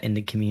you met in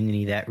the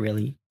community that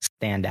really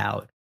stand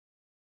out.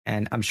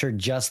 And I'm sure,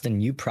 Justin,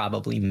 you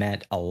probably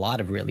met a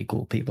lot of really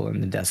cool people in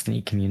the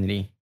Destiny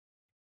community.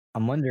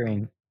 I'm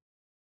wondering,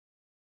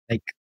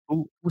 like,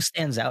 who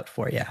stands out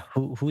for you?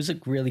 Who's a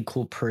really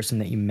cool person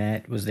that you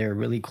met? Was there a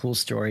really cool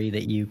story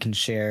that you can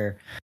share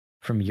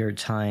from your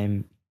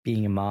time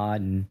being a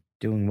mod and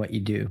doing what you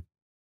do?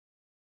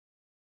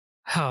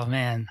 Oh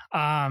man.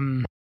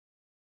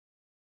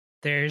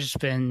 There's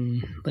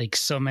been like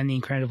so many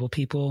incredible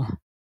people.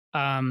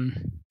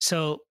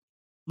 So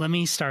let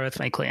me start with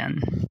my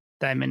clan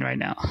that I'm in right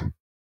now.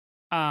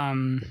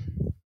 Um,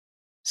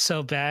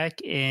 so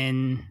back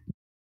in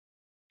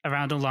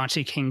around the launch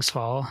of King's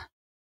Fall,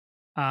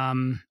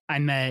 I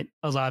met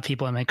a lot of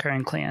people in my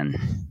current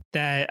clan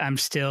that I'm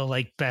still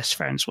like best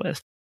friends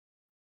with.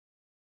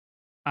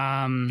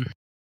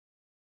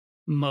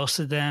 Most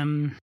of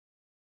them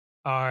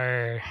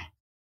are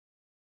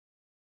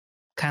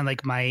kind of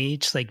like my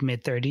age, like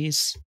mid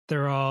 30s.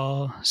 They're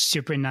all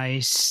super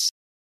nice,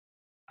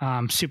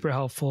 super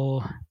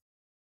helpful,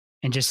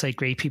 and just like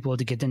great people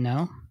to get to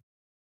know.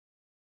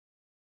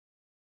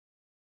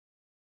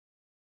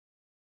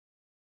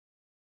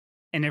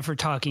 And if we're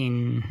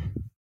talking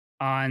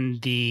on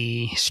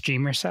the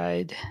streamer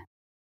side,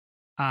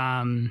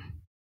 um,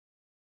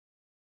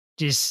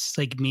 just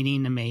like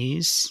meeting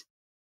Amaze,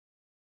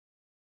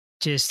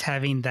 just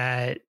having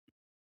that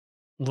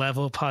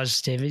level of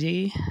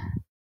positivity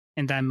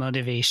and that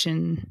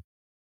motivation,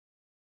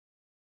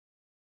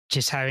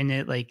 just having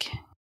it like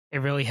it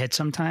really hits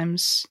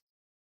sometimes.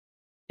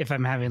 If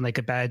I'm having like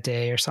a bad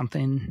day or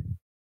something,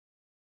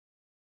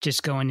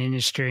 just going in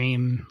a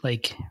stream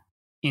like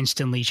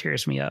instantly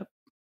cheers me up.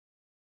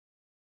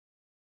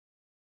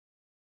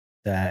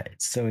 That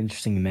it's so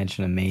interesting you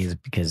mention Amaze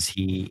because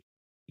he,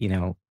 you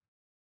know,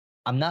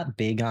 I'm not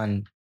big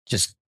on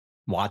just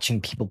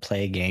watching people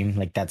play a game.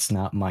 Like that's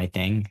not my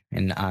thing.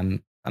 And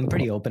I'm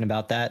pretty open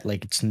about that.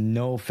 Like it's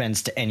no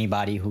offense to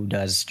anybody who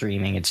does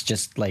streaming. It's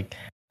just like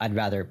I'd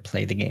rather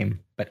play the game.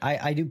 But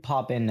I do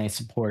pop in and I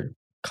support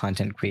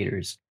content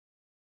creators.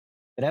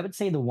 But I would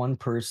say the one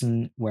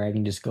person where I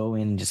can just go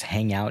in and just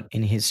hang out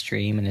in his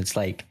stream and it's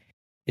like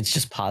it's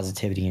just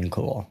positivity and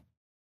cool.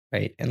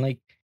 Right. And like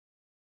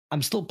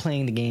I'm still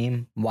playing the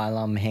game while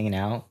I'm hanging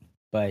out,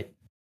 but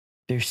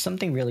there's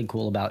something really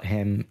cool about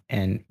him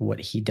and what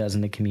he does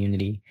in the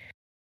community.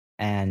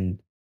 And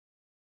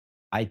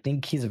I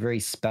think he's a very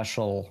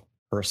special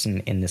person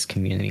in this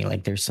community.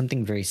 Like there's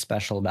something very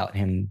special about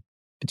him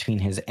between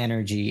his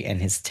energy and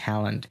his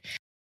talent.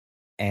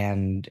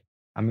 And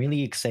I'm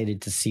really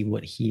excited to see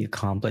what he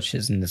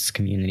accomplishes in this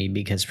community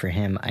because for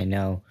him, I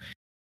know,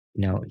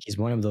 he's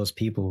one of those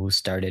people who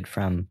started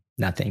from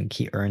nothing.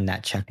 He earned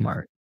that check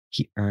mark.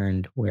 He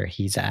earned where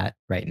he's at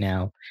right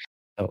now.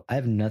 So I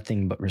have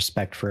nothing but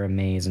respect for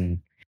Amaze, and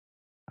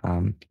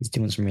he's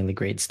doing some really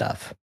great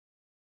stuff.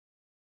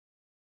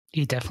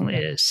 He definitely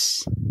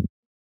is.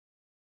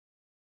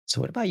 So,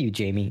 what about you,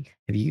 Jamie?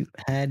 Have you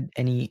had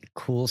any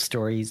cool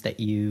stories that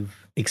you've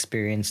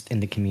experienced in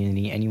the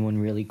community? Anyone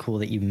really cool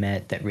that you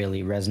met that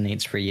really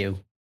resonates for you?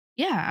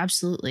 Yeah,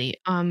 absolutely.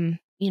 I've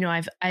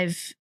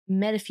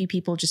met a few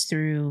people just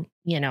through,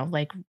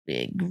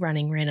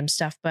 running random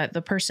stuff, but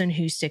the person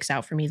who sticks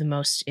out for me the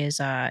most is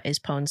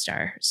Pwn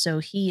Star. So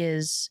he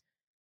is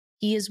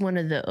one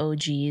of the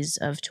OGs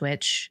of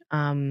Twitch.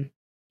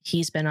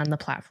 He's been on the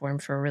platform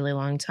for a really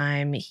long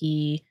time.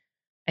 He,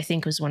 I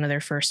think, was one of their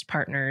first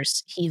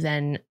partners. He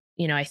then,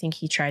 I think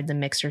he tried the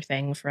Mixer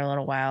thing for a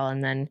little while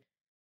and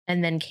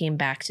then came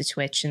back to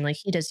Twitch, and like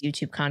he does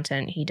YouTube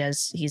content.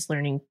 He's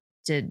learning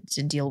to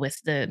deal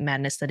with the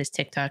madness that is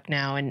TikTok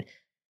now. And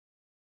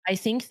I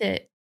think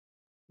that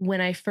when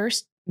I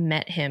first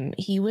met him,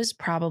 he was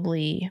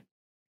probably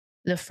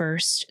the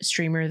first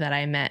streamer that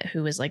I met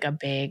who was like a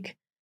big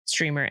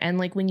streamer. And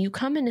like when you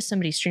come into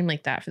somebody's stream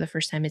like that for the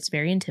first time, it's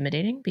very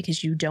intimidating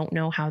because you don't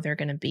know how they're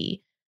going to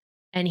be.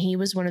 And he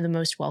was one of the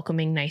most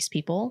welcoming, nice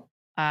people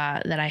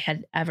that I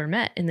had ever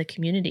met in the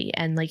community.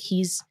 And like,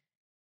 he's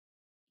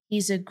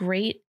a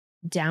great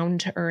down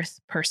to earth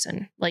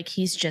person. Like,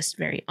 he's just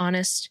very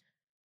honest.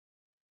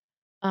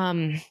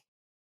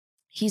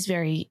 He's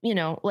very,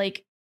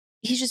 like,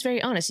 he's just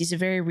very honest. He's a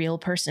very real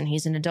person.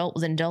 He's an adult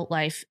with an adult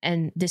life.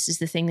 And this is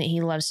the thing that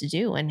he loves to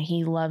do. And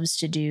he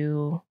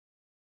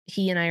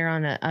and I are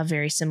on a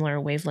very similar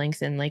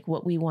wavelength in like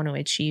what we want to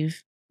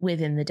achieve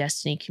within the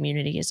Destiny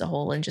community as a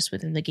whole and just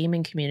within the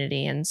gaming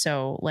community. And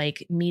so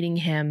like meeting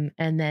him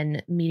and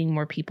then meeting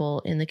more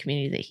people in the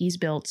community that he's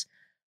built.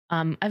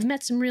 I've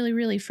met some really,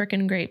 really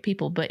freaking great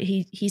people, but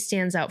he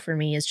stands out for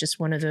me as just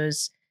one of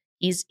those.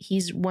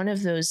 He's one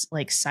of those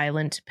like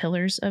silent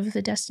pillars of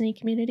the Destiny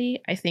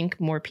community. I think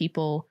more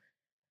people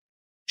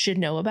should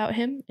know about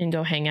him and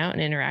go hang out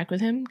and interact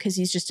with him because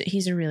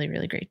he's a really,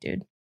 really great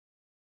dude.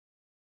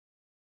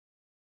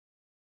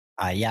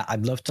 Yeah,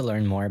 I'd love to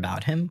learn more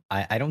about him.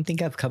 I don't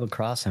think I've come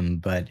across him,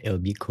 but it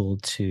would be cool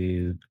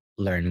to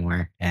learn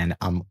more. And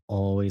I'm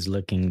always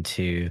looking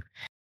to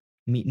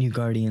meet new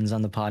Guardians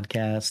on the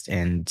podcast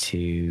and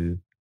to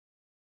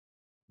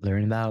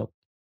learn about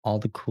all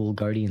the cool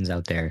Guardians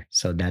out there.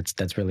 So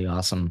that's really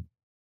awesome.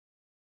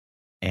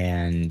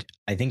 And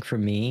I think for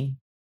me,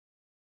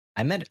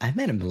 I've met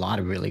a lot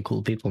of really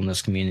cool people in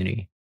this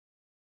community.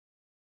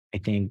 I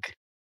think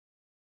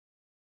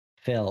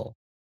Phil,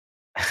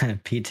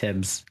 P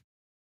Tibbs,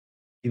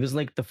 he was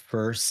like the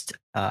first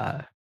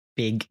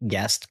big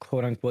guest,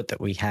 quote unquote, that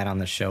we had on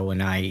the show.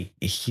 And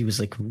he was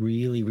like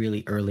really,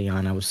 really early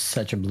on. I was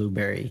such a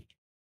blueberry.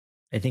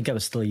 I think I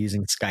was still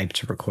using Skype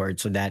to record.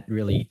 So that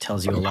really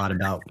tells you a lot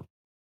about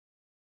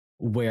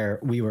where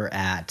we were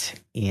at.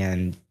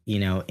 And,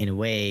 in a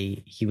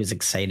way, he was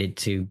excited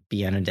to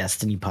be on a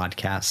Destiny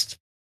podcast.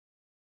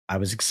 I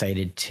was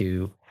excited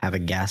to have a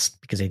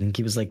guest because I think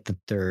he was like the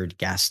third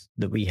guest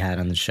that we had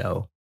on the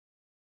show.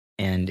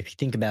 And if you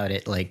think about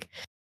it, like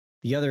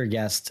the other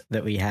guests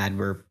that we had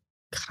were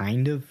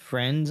kind of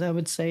friends, I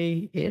would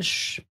say,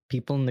 ish,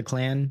 people in the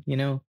clan,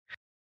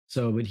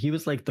 So, but he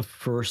was like the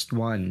first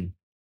one.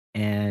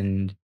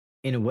 And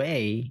in a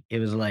way, it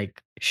was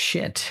like,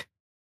 shit,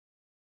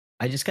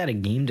 I just got a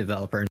game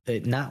developer,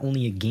 not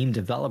only a game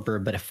developer,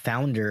 but a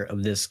founder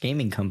of this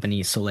gaming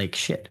company. So like,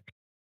 shit,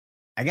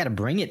 I got to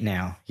bring it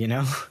now,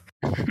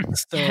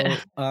 So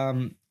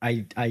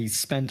I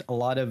spent a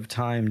lot of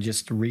time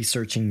just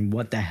researching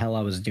what the hell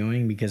I was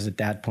doing, because at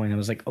that point I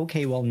was like,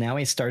 okay, well, now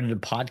I started a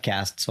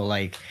podcast. So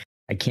like,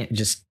 I can't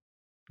just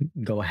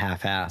go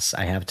half-ass.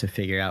 I have to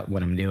figure out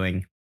what I'm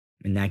doing.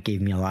 And that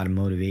gave me a lot of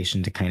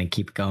motivation to kind of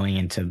keep going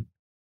and to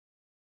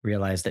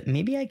realize that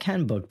maybe I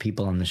can book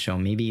people on the show.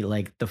 Maybe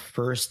like the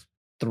first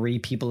 3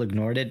 people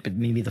ignored it, but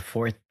maybe the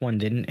 4th one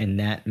didn't. And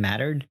that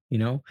mattered,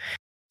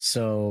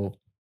 So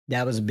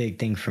that was a big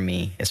thing for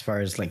me as far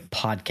as like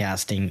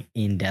podcasting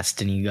in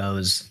Destiny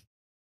goes.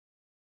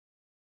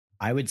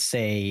 I would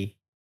say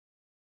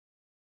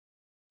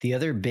the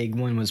other big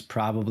one was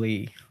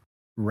probably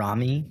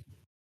Rami.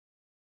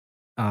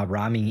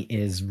 Rami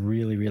is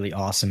really, really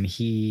awesome.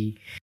 He's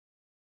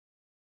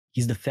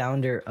the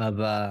founder of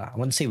I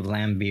want to say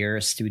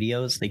Vlambeer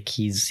Studios. Like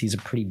he's a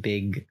pretty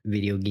big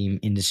video game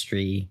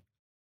industry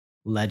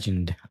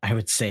legend, I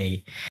would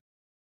say.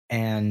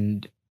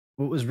 And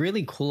what was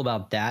really cool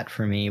about that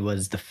for me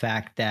was the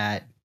fact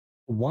that,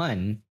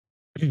 one,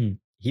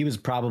 he was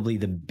probably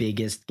the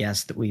biggest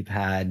guest that we've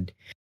had.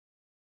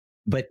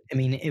 But I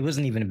mean, it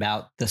wasn't even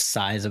about the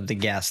size of the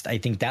guest. I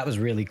think that was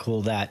really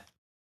cool that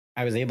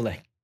I was able to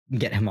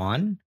get him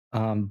on.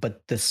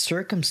 But the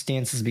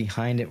circumstances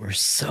behind it were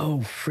so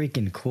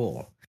freaking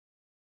cool,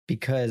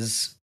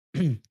 because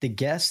the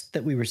guest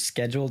that we were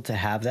scheduled to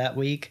have that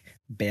week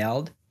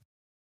bailed.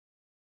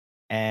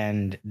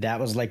 And that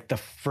was like the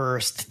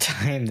first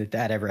time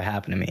that ever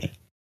happened to me.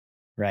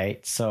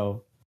 Right.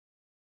 So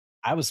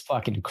I was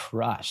fucking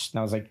crushed. And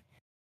I was like,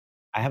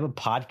 I have a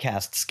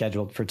podcast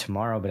scheduled for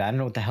tomorrow, but I don't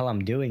know what the hell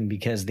I'm doing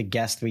because the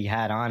guest we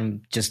had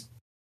on just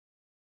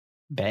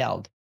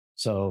bailed.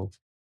 So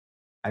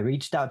I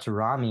reached out to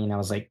Rami and I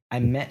was like, I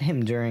met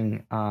him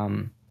during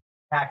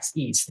PAX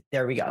East.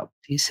 There we go.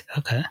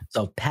 Okay.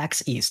 So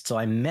PAX East. So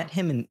I met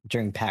him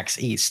during PAX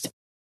East.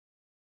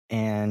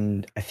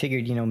 And I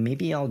figured,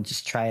 maybe I'll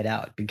just try it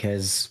out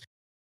because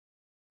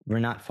we're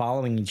not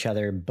following each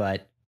other,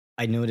 but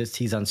I noticed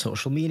he's on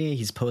social media.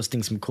 He's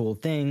posting some cool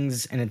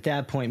things. And at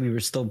that point, we were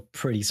still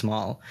pretty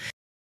small.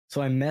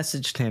 So I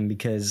messaged him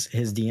because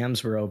his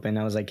DMs were open.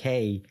 I was like,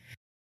 hey,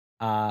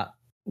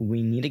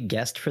 we need a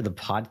guest for the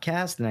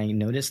podcast. And I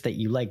noticed that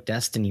you like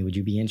Destiny. Would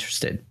you be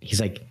interested? He's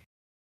like,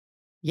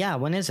 yeah,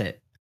 when is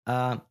it?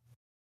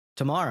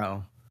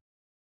 Tomorrow.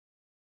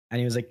 And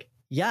he was like,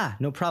 yeah,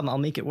 no problem. I'll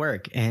make it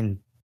work. And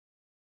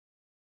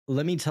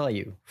let me tell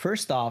you,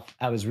 first off,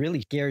 I was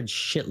really scared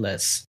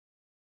shitless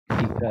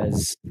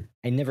because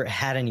I never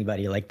had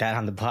anybody like that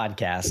on the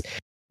podcast,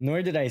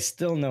 nor did I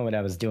still know what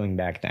I was doing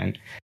back then.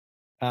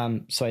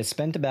 So I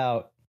spent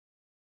about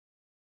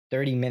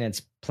 30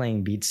 minutes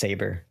playing Beat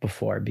Saber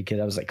before because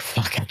I was like,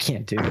 fuck, I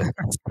can't do this.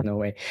 No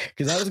way.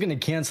 Because I was going to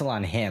cancel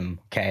on him.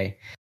 Okay.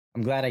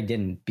 I'm glad I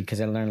didn't because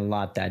I learned a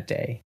lot that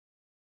day.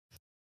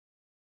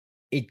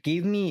 It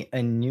gave me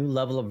a new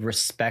level of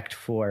respect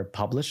for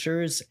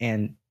publishers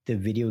and the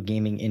video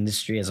gaming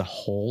industry as a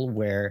whole,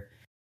 where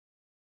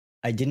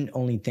I didn't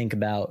only think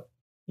about,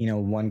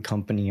 one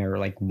company or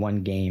like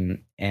one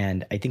game.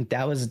 And I think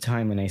that was a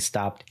time when I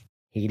stopped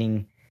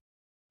hating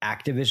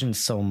Activision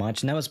so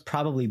much. And that was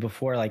probably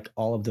before like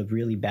all of the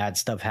really bad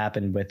stuff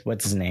happened with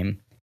what's his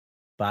name?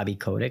 Bobby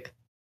Kotick.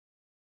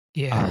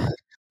 Yeah.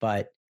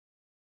 But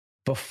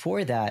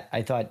before that,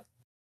 I thought,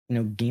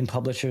 game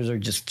publishers are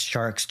just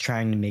sharks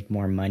trying to make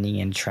more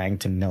money and trying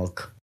to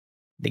milk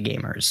the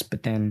gamers.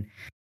 But then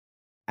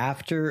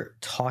after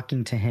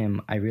talking to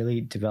him, I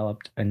really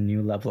developed a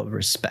new level of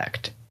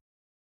respect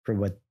for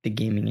what the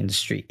gaming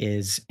industry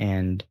is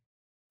and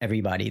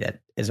everybody that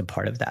is a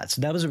part of that.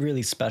 So that was a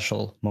really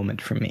special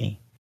moment for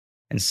me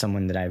and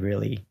someone that I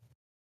really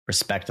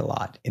respect a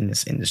lot in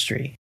this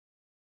industry.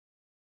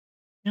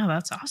 No,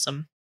 that's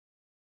awesome.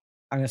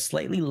 On a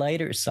slightly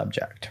lighter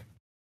subject,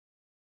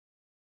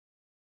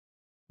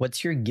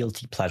 what's your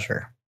guilty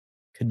pleasure?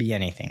 Could be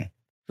anything.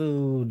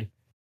 Food,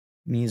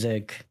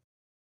 music,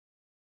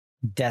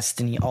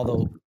 Destiny.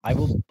 Although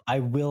I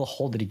will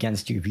hold it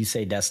against you if you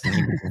say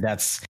Destiny.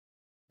 That's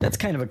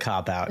kind of a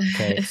cop out.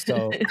 Okay.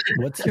 So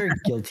what's your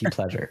guilty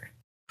pleasure?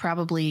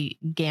 Probably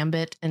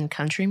Gambit and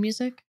country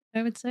music,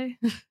 I would say.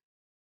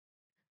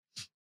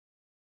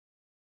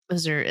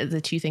 Those are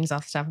the two things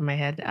off the top of my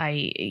head.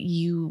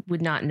 You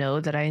would not know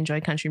that I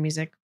enjoy country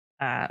music,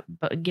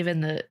 but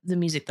given the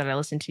music that I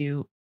listen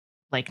to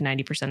like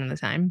 90% of the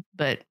time,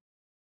 but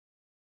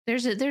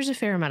there's a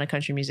fair amount of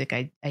country music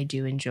I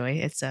do enjoy.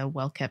 It's a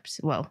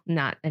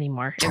not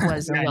anymore. It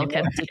was a well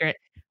kept secret,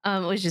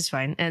 which is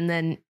fine. And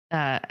then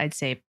I'd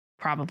say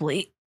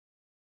probably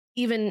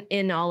even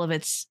in all of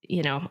its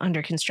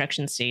under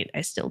construction state,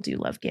 I still do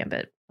love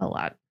Gambit a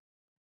lot.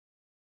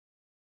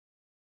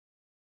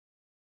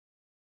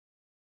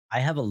 I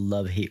have a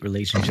love-hate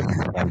relationship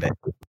with Gambit.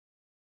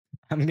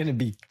 I'm gonna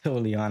be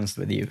totally honest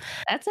with you.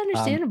 That's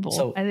understandable.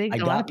 So I think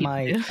a lot of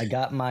people do. I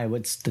got my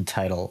what's the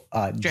title?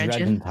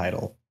 Dredgen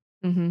title.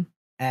 Mm-hmm.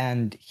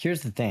 And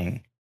here's the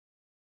thing.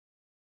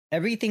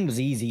 Everything was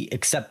easy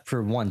except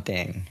for one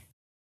thing.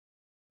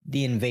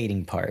 The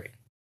invading part.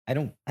 I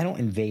don't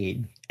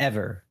invade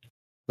ever.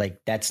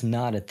 Like that's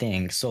not a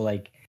thing. So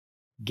like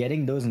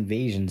getting those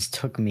invasions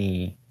took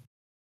me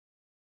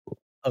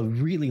a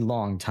really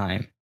long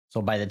time.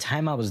 So by the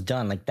time I was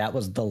done, like that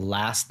was the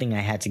last thing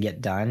I had to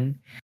get done.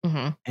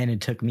 Mm-hmm. And it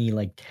took me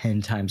like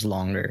 10 times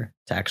longer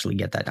to actually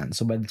get that done.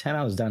 So by the time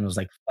I was done, I was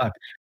like, fuck,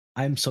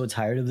 I'm so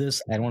tired of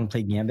this. I don't want to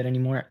play Gambit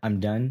anymore. I'm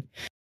done.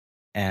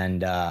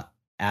 And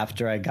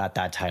after I got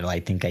that title, I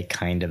think I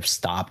kind of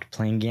stopped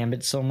playing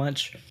Gambit so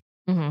much.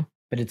 Mm-hmm.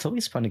 But it's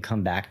always fun to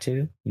come back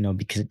to,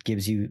 because it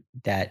gives you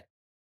that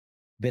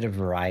bit of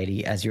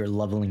variety as you're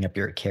leveling up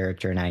your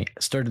character. And I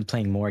started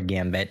playing more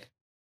Gambit,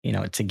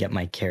 to get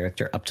my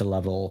character up to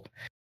level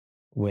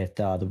with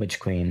the Witch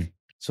Queen.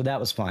 So that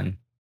was fun.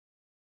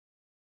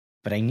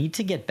 But I need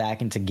to get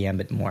back into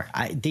Gambit more.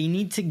 They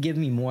need to give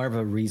me more of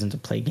a reason to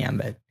play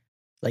Gambit.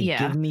 Like,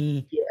 give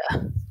me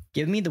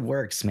the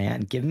works,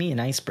 man. Give me an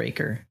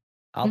icebreaker.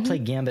 I'll play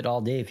Gambit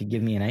all day if you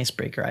give me an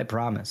icebreaker. I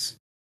promise.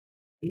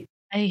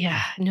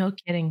 Yeah, no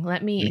kidding.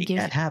 Let me make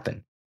that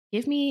happen.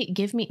 Give me.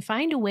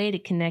 Find a way to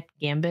connect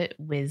Gambit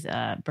with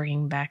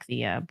bringing back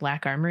the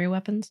Black Armory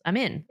weapons. I'm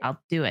in. I'll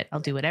do it. I'll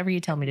do whatever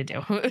you tell me to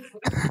do.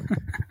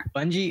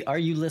 Bungie, are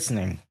you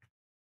listening?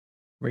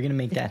 We're gonna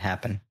make that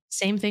happen.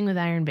 Same thing with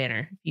Iron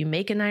Banner. If you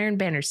make an Iron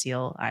Banner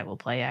seal, I will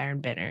play Iron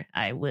Banner.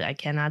 I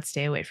cannot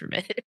stay away from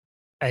it.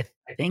 I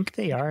think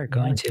they are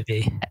going to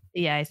be.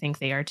 Yeah, I think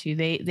they are too.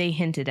 They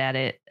hinted at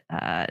it,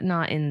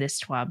 not in this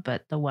TWAB,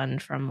 but the one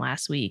from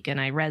last week. And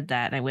I read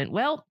that and I went,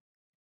 well,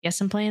 guess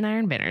I'm playing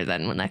Iron Banner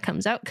then when that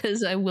comes out,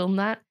 because I will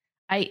not.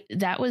 Back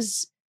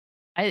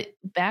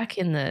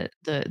in the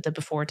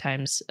before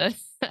times.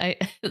 I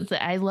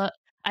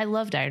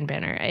loved Iron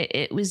Banner.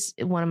 It was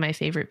one of my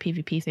favorite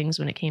PvP things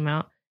when it came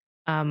out.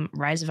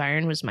 Rise of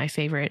Iron was my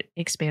favorite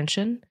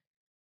expansion.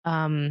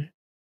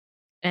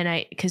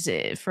 And because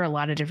for a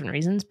lot of different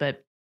reasons,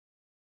 but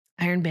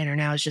Iron Banner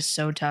now is just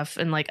so tough.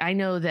 And like, I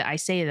know that I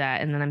say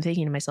that, and then I'm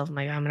thinking to myself, I'm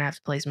like, I'm going to have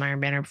to play some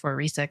Iron Banner before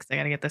reset, because I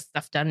got to get this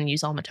stuff done and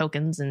use all my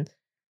tokens and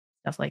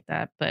stuff like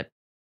that. But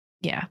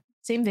yeah,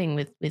 same thing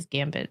with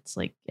Gambit. It's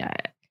like, yeah,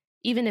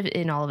 even if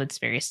in all of its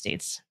various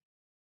states,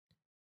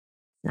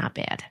 not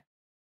bad.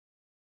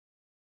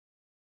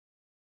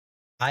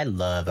 I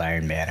love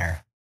Iron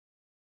Banner.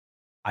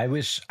 I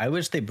wish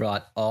they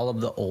brought all of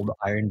the old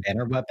Iron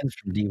Banner weapons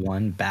from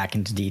D1 back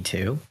into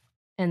D2.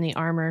 And the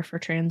armor for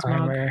transmog.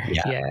 Armor,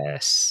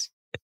 yes.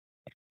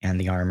 And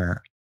the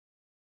armor.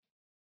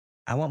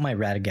 I want my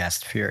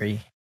Radagast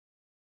Fury.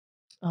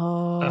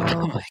 Oh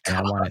my God.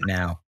 I want it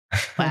now.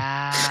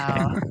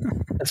 Wow.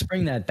 Let's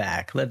bring that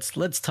back.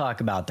 Let's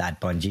talk about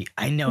that, Bungie.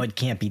 I know it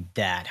can't be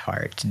that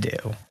hard to do.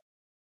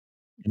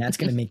 And that's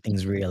going to make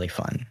things really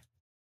fun.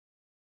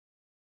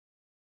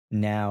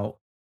 Now,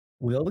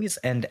 we always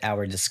end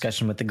our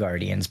discussion with the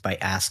Guardians by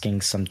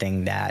asking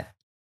something that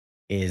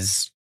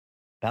is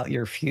about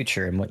your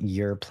future and what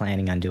you're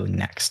planning on doing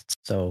next.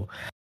 So,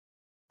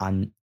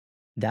 on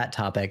that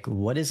topic,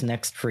 what is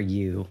next for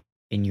you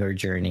in your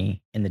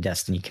journey in the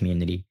Destiny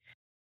community?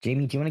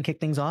 Jamie, do you want to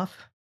kick things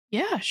off?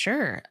 Yeah,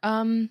 sure.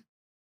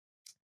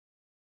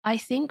 I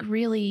think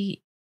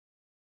really,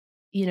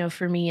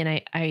 for me,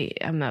 and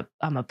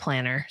I'm a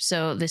planner,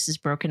 so this is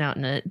broken out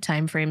into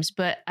time frames.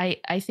 But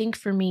I think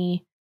for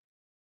me,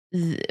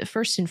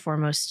 first and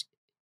foremost,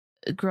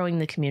 growing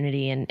the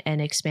community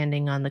and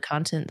expanding on the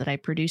content that I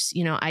produce.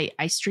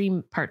 I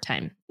stream part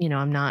time.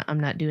 I'm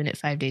not doing it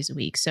 5 days a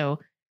week, so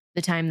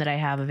the time that I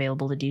have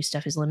available to do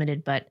stuff is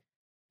limited. But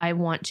I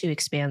want to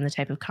expand the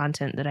type of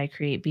content that I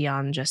create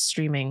beyond just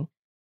streaming.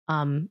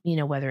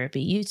 Whether it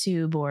be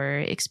YouTube or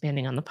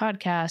expanding on the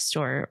podcast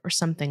or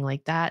something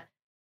like that.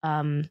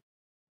 Um,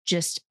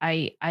 just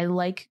I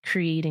like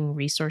creating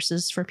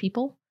resources for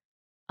people.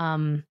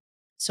 Um,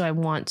 so I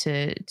want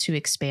to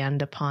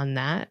expand upon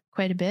that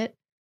quite a bit.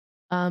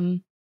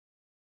 Um,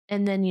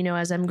 and then,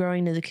 as I'm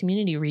growing to the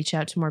community, reach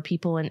out to more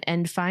people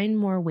and find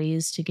more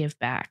ways to give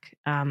back.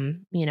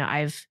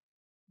 I've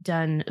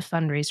done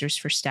fundraisers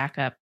for Stack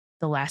Up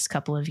the last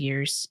couple of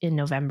years in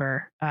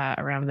November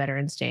around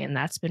Veterans Day, and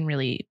that's been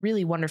really,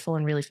 really wonderful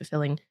and really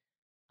fulfilling.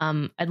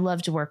 I'd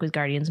love to work with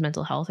Guardians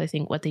Mental Health. I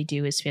think what they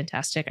do is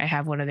fantastic. I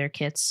have one of their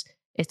kits.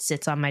 It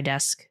sits on my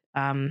desk,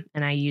 and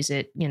I use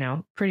it,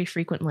 pretty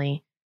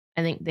frequently.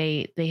 I think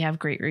they have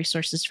great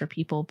resources for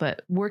people,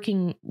 but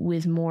working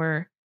with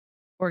more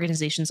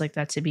organizations like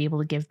that to be able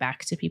to give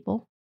back to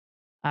people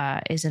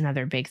is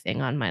another big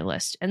thing on my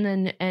list.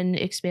 And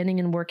expanding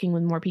and working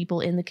with more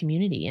people in the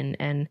community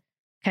and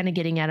kind of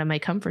getting out of my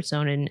comfort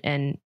zone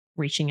and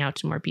reaching out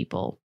to more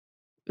people.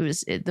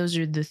 Those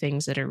are the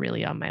things that are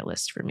really on my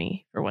list for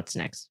me for what's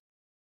next.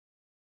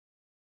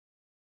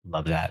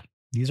 Love that.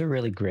 These are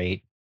really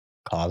great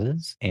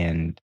causes.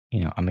 And,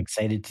 I'm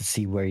excited to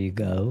see where you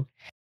go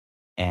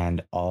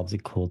and all of the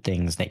cool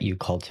things that you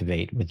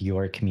cultivate with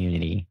your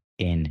community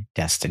in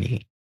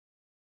Destiny.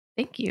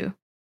 Thank you.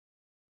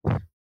 And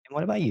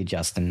what about you,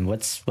 Justin?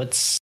 What's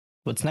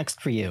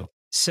next for you?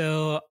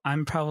 So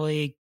I'm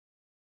probably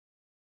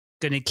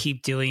gonna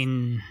keep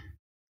doing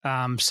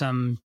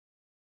some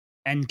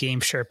end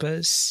game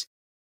Sherpas.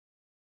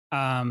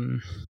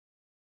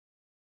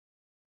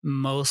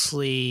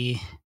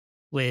 Mostly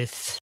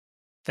with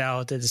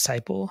Val the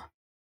Disciple.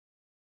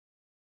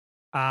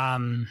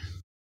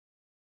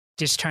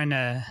 Just trying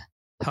to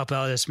help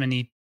out as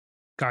many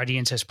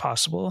Guardians as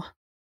possible.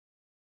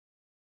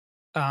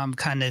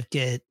 Kind of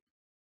get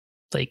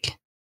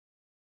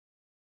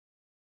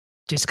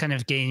just kind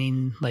of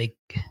gaining the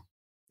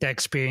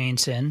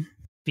experience in,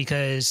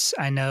 because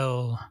I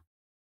know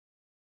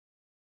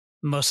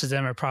most of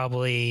them are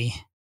probably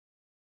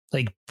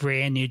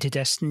brand new to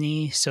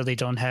Destiny, so they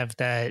don't have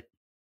that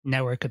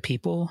network of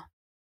people.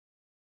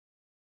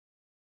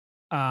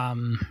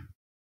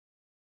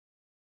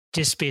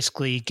 Just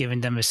basically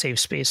giving them a safe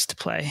space to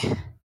play.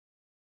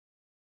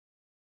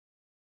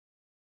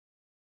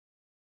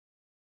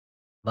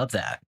 Love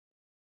that.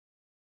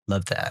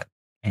 Love that.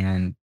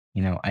 And,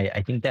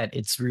 I think that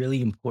it's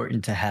really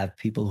important to have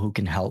people who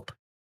can help,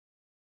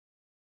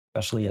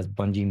 especially as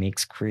Bungie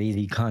makes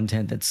crazy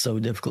content that's so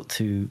difficult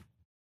to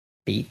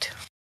beat.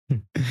 So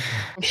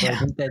I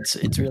think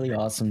it's really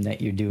awesome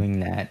that you're doing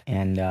that.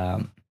 And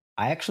I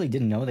actually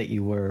didn't know that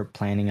you were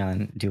planning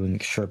on doing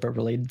Sherpa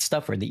related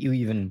stuff, or that you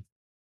even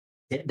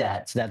did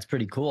that. So that's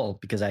pretty cool,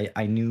 because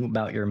I knew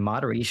about your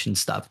moderation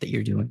stuff that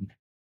you're doing,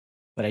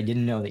 but I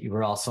didn't know that you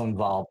were also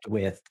involved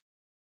with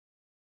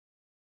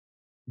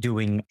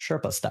doing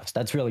Sherpa stuff. So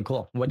that's really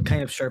cool. What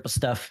kind of Sherpa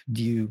stuff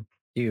do you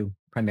do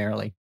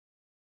primarily?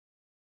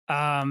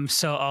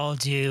 So I'll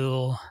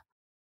do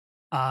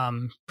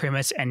pretty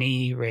much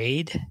any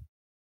raid.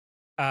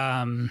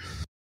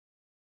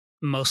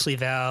 Mostly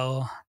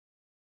Val.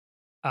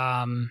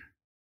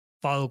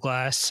 Follow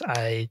Glass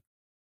I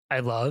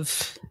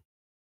love.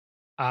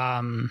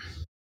 I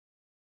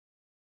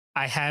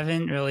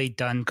haven't really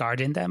done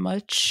Garden that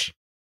much.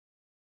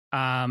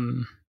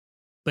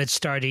 But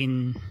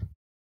starting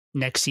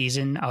next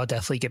season, I'll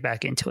definitely get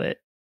back into it.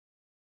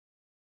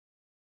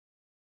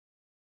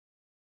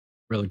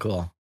 Really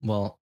cool.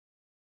 Well,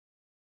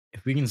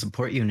 if we can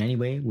support you in any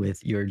way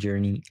with your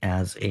journey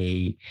as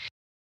a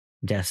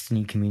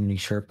Destiny community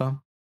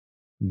Sherpa,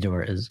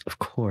 door is, of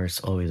course,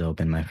 always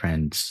open, my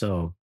friend.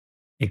 So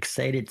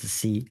excited to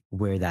see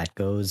where that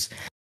goes.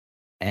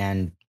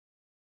 And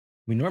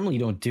we normally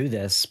don't do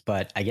this,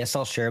 but I guess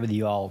I'll share with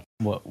you all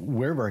what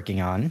we're working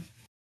on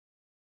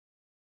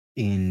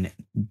in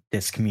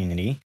this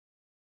community.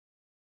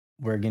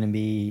 We're going to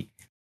be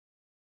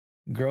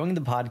growing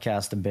the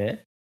podcast a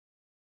bit.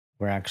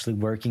 We're actually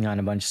working on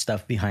a bunch of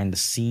stuff behind the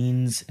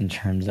scenes in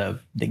terms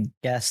of the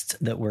guests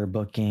that we're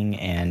booking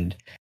and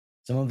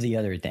some of the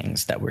other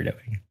things that we're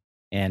doing.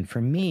 And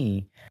for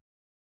me,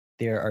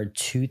 there are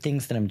two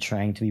things that I'm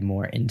trying to be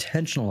more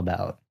intentional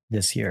about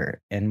this year.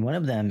 And one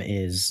of them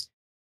is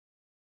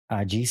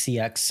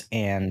GCX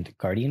and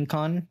Guardian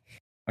Con,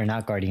 or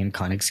not Guardian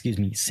Con, excuse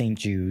me, St.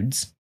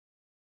 Jude's.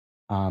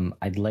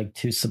 I'd like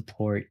to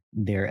support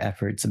their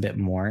efforts a bit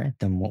more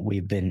than what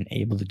we've been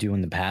able to do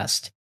in the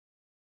past.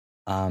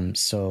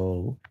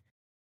 So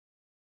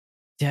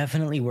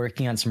definitely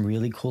working on some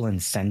really cool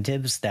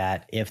incentives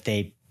that if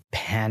they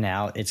pan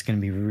out, it's going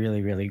to be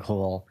really, really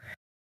cool.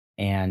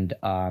 And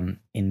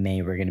in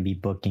May, we're going to be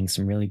booking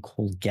some really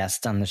cool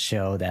guests on the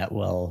show that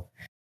will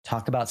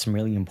talk about some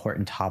really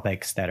important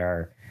topics that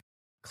are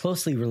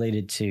closely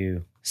related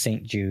to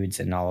St. Jude's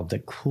and all of the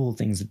cool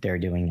things that they're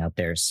doing out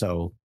there.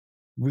 So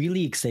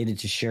really excited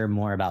to share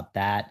more about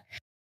that,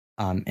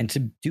 and to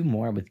do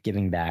more with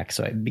giving back.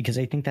 Because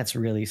I think that's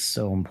really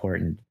so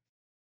important.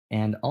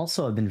 And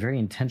also, I've been very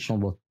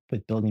intentional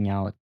with building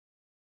out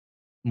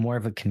more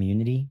of a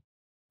community.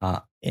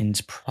 And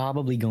it's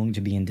probably going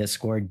to be in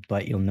Discord,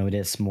 but you'll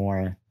notice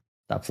more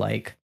stuff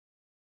like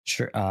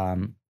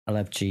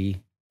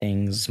LFG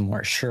things,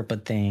 more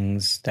Sherpa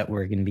things that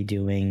we're going to be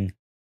doing.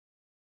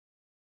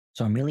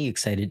 So I'm really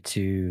excited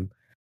to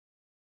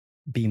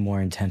be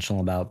more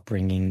intentional about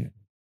bringing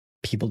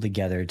people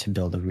together to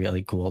build a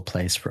really cool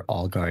place for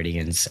all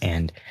Guardians,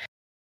 and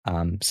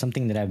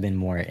something that I've been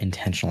more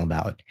intentional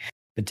about,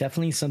 but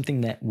definitely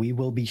something that we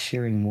will be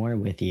sharing more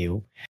with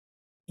you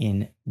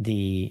in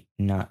the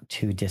not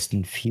too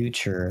distant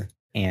future.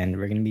 And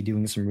we're going to be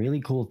doing some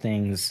really cool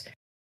things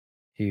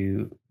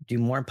to do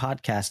more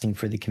podcasting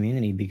for the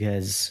community,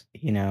 because,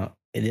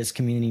 this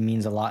community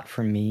means a lot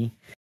for me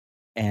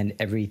and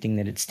everything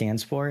that it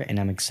stands for. And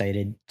I'm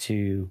excited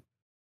to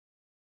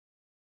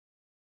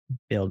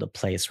build a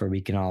place where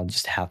we can all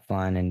just have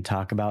fun and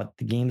talk about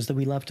the games that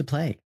we love to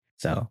play.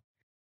 So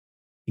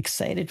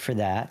excited for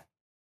that.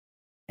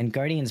 And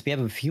Guardians, we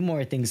have a few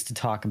more things to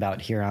talk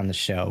about here on the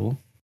show.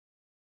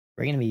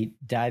 We're going to be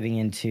diving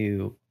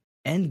into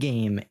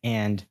Endgame,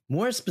 and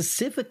more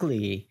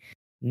specifically,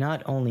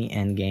 not only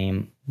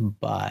Endgame,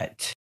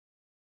 but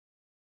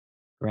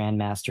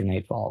Grandmaster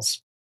Nightfalls.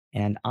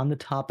 And on the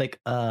topic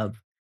of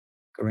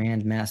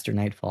Grandmaster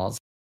Nightfalls,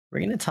 we're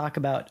going to talk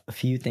about a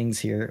few things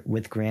here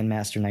with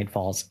Grandmaster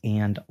Nightfalls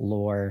and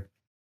lore.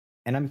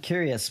 And I'm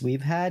curious,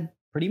 we've had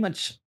pretty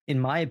much, in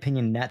my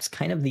opinion, that's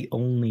kind of the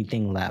only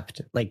thing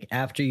left. Like,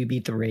 after you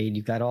beat the raid,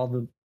 you've got all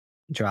the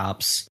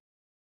drops.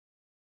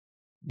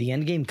 The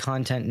endgame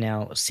content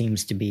now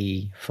seems to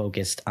be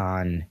focused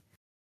on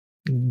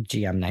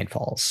GM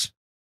Nightfalls.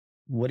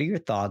 What are your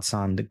thoughts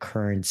on the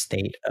current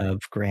state of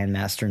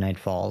Grandmaster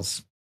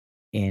Nightfalls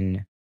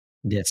in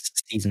this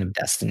season of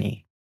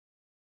Destiny?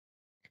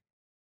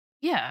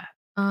 Yeah.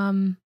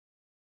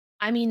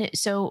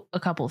 So a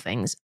couple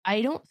things.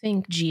 I don't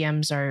think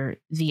GMs are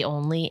the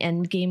only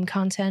end game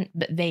content,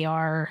 but they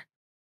are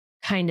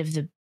kind of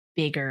the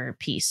bigger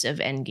piece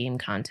of end game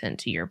content,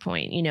 to your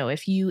point.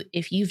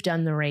 If you've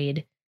done the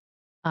raid,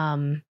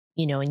 and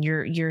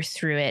you're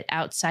through it,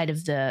 outside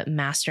of the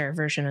master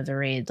version of the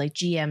raid, like,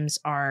 GMs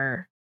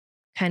are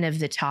kind of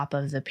the top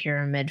of the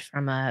pyramid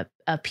from a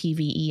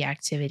PvE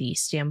activity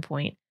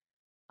standpoint.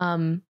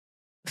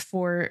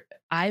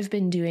 I've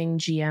been doing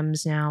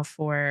GMs now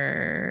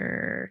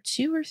for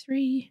 2 or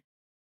 3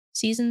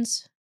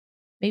 seasons,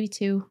 maybe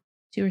 2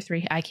 or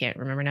 3. I can't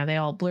remember now. They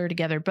all blur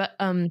together. But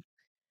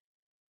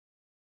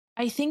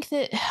I think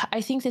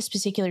this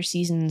particular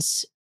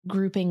season's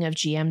grouping of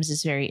GMs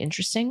is very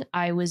interesting.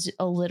 I was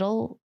a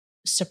little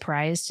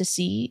surprised to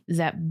see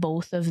that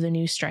both of the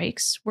new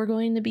strikes were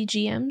going to be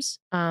GMs.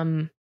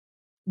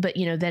 But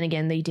then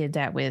again, they did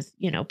that with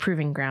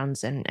Proving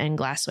Grounds and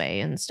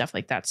Glassway and stuff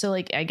like that. So,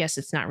 like, I guess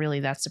it's not really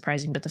that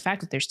surprising, but the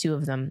fact that there's 2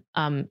 of them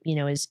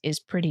is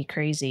pretty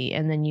crazy.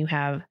 And then you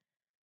have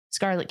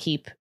Scarlet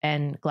Keep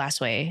and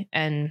Glassway,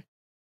 and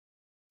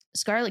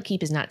Scarlet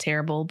Keep is not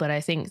terrible, but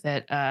I think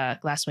that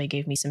Glassway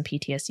gave me some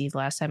PTSD the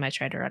last time I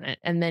tried to run it.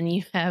 And then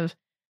you have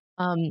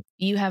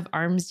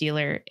Arms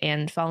Dealer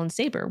and Fallen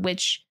Saber,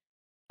 which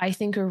I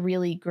think are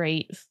really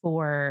great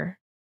for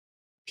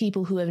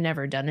people who have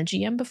never done a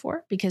GM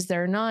before, because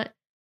they're not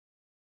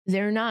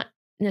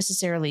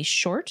necessarily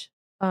short,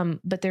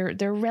 but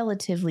they're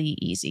relatively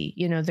easy.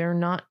 They're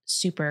not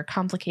super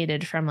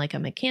complicated from like a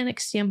mechanic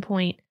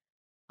standpoint.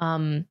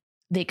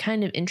 They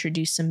kind of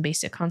introduce some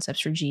basic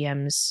concepts for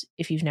GMs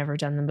if you've never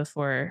done them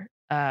before,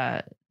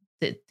 that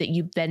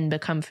you then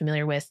become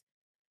familiar with.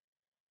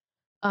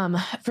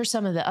 For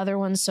some of the other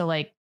ones, so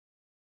like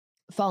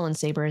Fallen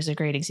Saber is a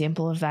great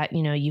example of that.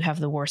 You have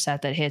the war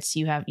set that hits.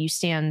 You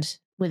stand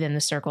within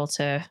the circle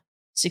to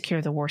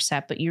secure the war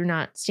set, but you're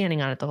not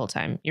standing on it the whole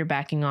time. You're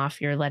backing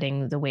off. You're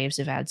letting the waves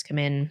of ads come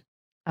in,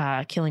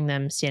 killing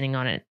them, standing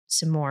on it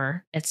some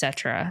more,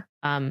 etc.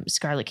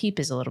 Scarlet Keep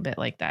is a little bit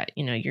like that.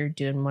 You're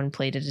doing one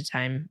plate at a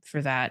time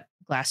for that.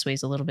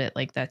 Glassway's a little bit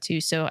like that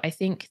too. So I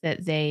think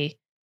that they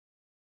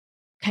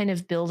kind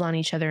of build on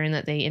each other, and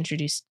that they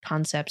introduce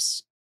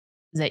concepts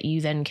that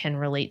you then can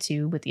relate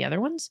to with the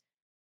other ones.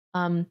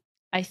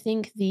 I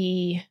think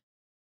the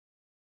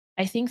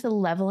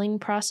leveling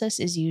process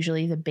is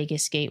usually the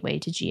biggest gateway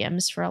to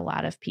GMs for a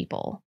lot of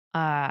people.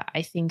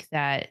 I think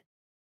that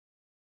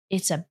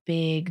it's a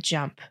big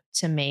jump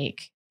to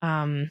make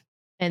And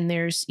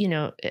there's, you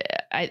know,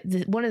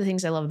 one of the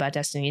things I love about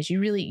Destiny is you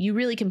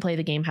really can play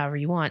the game however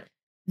you want.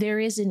 There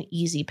is an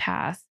easy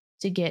path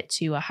to get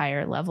to a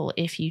higher level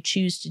if you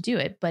choose to do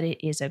it, but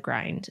it is a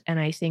grind. And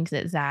I think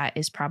that that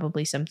is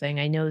probably something,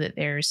 I know that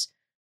there's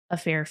a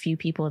fair few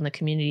people in the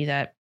community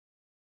that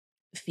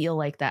feel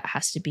like that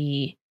has to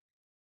be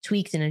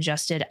tweaked and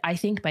adjusted. I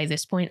think by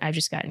this point, I've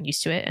just gotten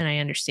used to it and I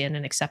understand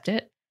and accept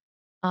it.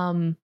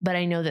 But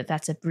I know that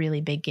that's a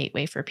really big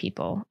gateway for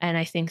people. And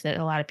I think that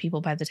a lot of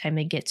people, by the time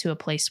they get to a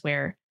place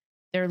where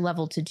they're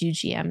leveled to do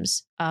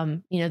GMs,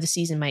 you know, the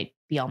season might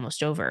be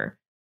almost over.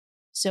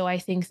 So I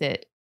think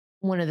that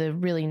one of the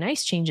really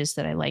nice changes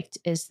that I liked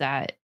is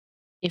that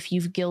if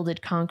you've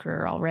gilded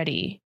Conqueror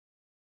already,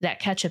 that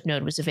catch-up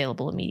node was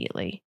available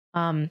immediately.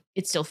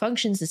 It still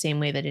functions the same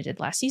way that it did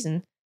last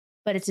season,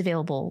 but it's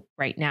available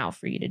right now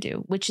for you to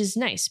do, which is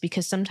nice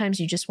because sometimes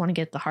you just want to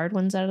get the hard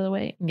ones out of the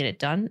way and get it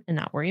done and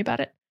not worry about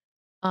it.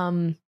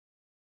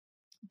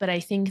 But I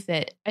think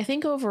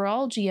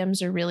overall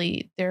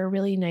GMs they're a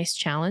really nice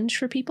challenge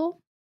for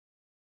people.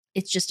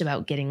 It's just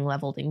about getting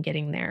leveled and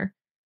getting there.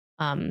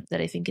 That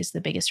I think is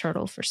the biggest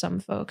hurdle for some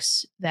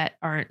folks that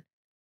aren't,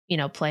 you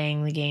know,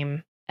 playing the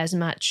game as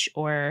much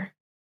or,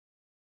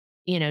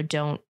 you know,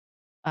 don't,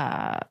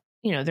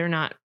 you know, they're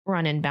not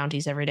running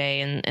bounties every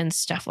day and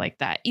stuff like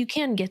that. You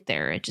can get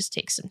there. It just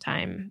takes some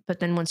time. But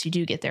then once you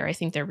do get there, I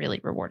think they're really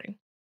rewarding.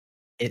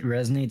 It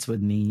resonates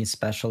with me,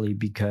 especially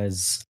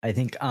because I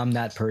think I'm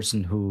that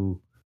person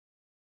who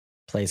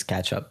plays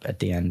catch up at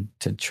the end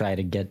to try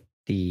to get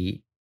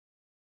the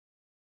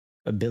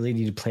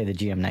ability to play the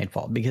GM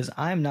Nightfall, because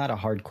I'm not a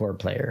hardcore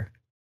player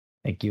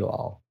like you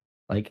all.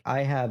 Like,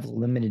 I have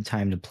limited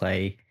time to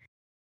play.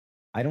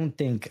 I don't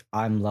think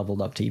I'm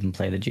leveled up to even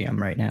play the GM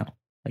right now.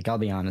 Like, I'll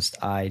be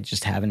honest, I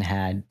just haven't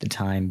had the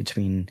time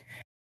between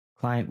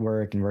client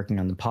work and working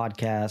on the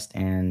podcast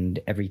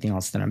and everything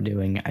else that I'm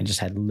doing. I just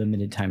had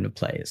limited time to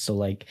play. So,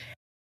 like,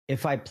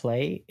 if I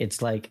play,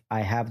 it's like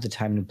I have the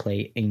time to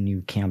play a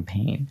new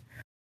campaign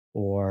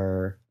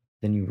or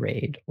the new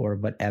raid or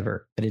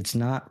whatever, but it's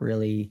not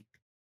really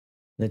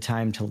the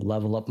time to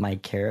level up my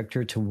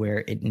character to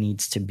where it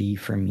needs to be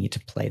for me to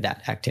play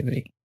that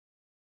activity.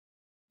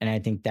 And I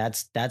think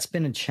that's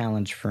been a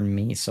challenge for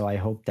me. So I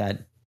hope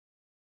that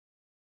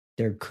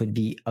there could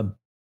be a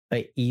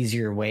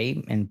easier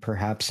way, and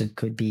perhaps it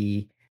could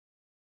be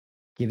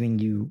giving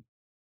you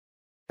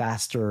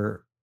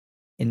faster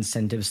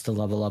incentives to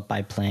level up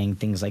by playing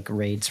things like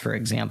raids, for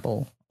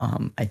example.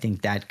 I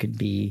think that could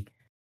be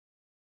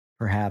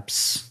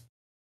perhaps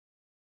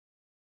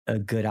a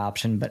good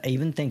option, but I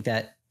even think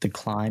that the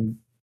climb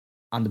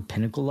on the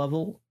pinnacle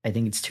level, I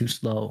think it's too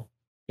slow.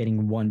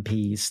 Getting one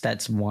piece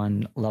that's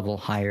one level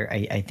higher,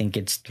 I think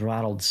it's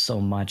throttled so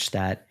much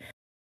that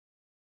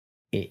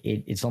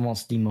it's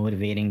almost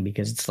demotivating,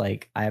 because it's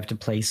like I have to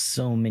play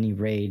so many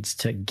raids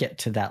to get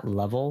to that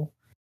level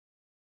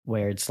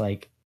where it's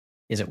like,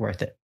 is it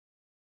worth it?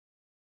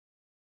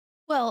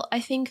 Well, I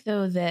think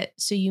though that,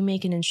 so you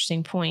make an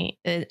interesting point,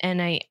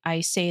 and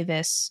I say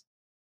this,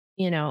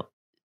 you know,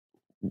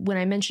 when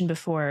I mentioned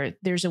before,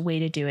 there's a way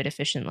to do it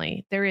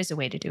efficiently. There is a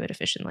way to do it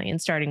efficiently,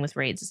 and starting with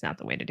raids is not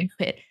the way to do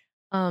it.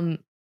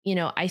 You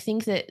know, I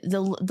think that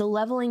the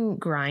leveling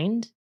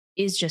grind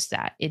is just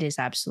that. It is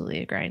absolutely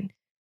a grind,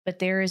 but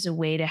there is a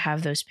way to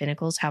have those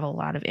pinnacles have a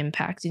lot of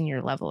impact in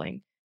your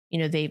leveling. You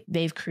know,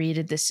 they've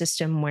created this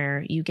system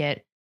where you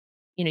get,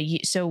 you know,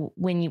 so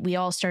when we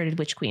all started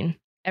Witch Queen,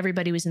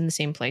 everybody was in the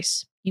same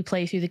place. You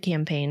play through the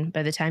campaign.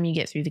 By the time you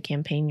get through the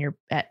campaign, you're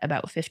at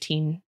about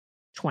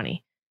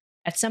 1520.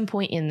 At some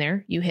point in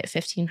there, you hit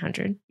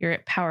 1500. You're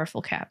at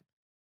powerful cap.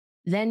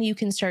 Then you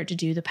can start to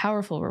do the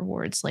powerful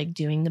rewards, like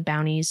doing the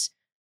bounties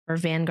for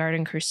Vanguard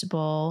and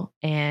Crucible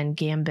and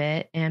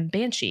Gambit and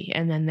Banshee.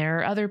 And then there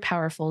are other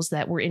powerfuls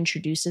that were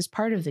introduced as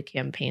part of the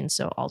campaign.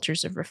 So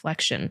Altars of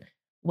Reflection,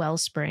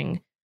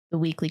 Wellspring, the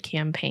weekly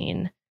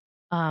campaign,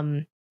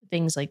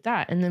 things like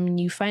that. And then when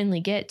you finally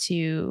get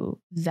to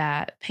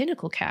that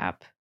pinnacle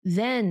cap,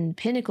 then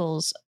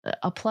pinnacles,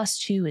 a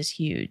 +2 is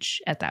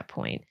huge at that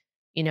point.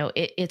 You know,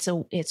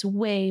 it's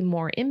way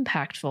more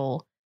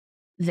impactful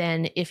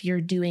than if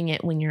you're doing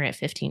it when you're at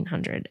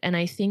 1500. And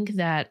I think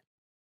that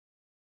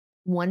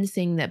one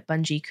thing that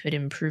Bungie could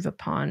improve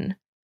upon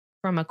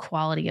from a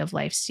quality of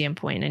life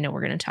standpoint, I know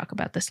we're going to talk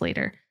about this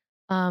later,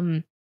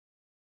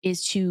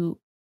 is to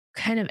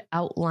kind of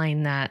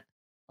outline that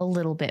a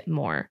little bit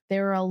more.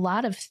 There are a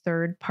lot of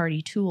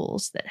third-party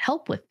tools that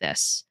help with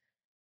this.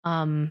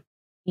 You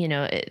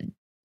know,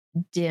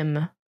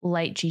 DIM,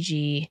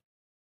 LightGG,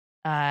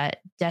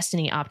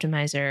 Destiny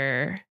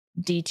Optimizer,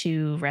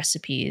 D2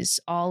 recipes,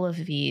 all of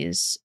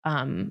these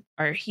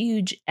are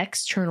huge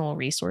external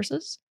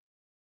resources.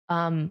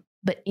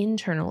 But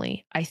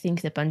internally, I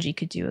think that Bungie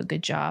could do a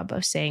good job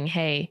of saying,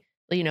 hey,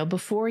 you know,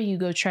 before you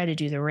go try to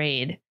do the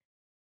raid,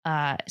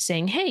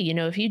 saying, hey, you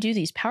know, if you do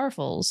these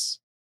powerfuls,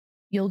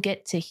 you'll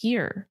get to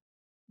here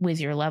with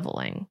your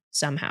leveling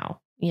somehow,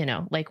 you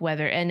know, like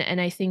whether, and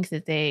I think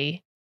that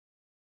they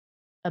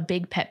a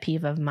big pet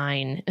peeve of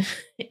mine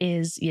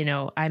is,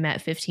 I'm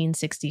at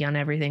 1560 on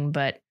everything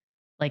but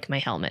like my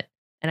helmet.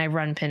 And I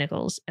run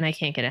pinnacles and I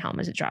can't get a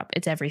helmet to drop.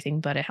 It's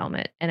everything but a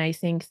helmet. And I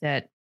think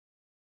that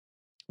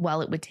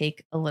while it would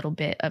take a little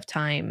bit of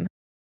time,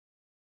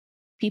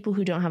 people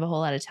who don't have a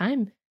whole lot of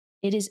time,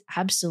 it is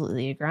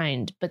absolutely a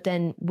grind. But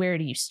then where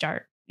do you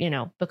start?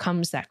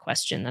 Becomes that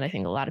question that I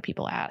think a lot of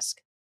people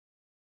ask.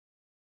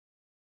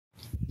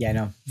 Yeah,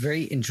 no,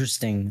 very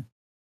interesting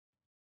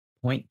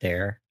point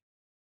there.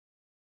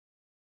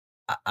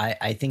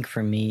 I think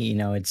for me,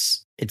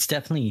 it's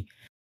definitely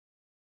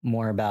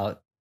more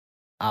about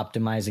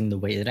optimizing the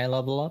way that I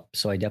level up.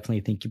 So I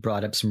definitely think you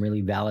brought up some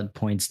really valid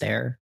points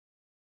there.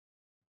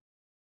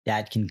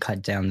 That can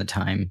cut down the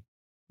time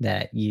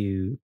that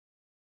you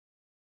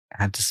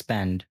have to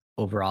spend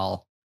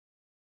overall.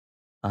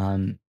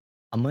 I'm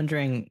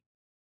wondering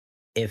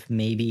if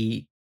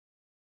maybe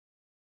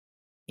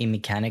a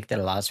mechanic that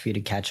allows for you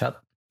to catch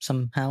up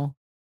somehow.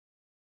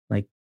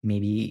 Like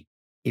maybe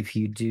if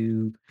you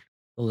do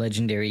a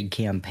legendary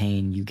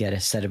campaign, you get a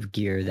set of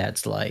gear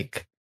that's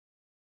like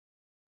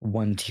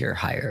one tier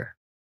higher.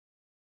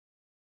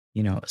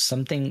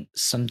 Something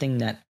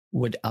that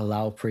would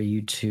allow for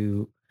you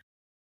to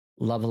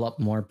level up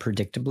more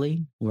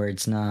predictably, where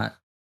it's not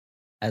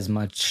as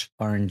much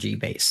RNG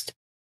based.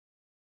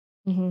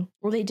 Well,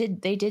 they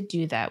did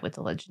do that with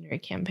the legendary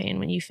campaign.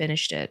 When you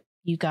finished it,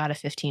 you got a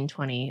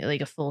 1520,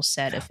 like a full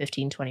set of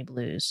 1520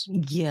 blues.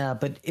 Yeah,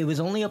 but it was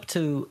only up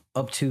to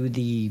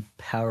the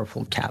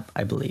powerful cap,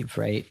 I believe,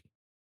 right?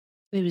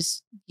 It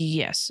was,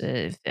 yes,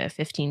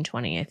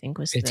 1520, I think,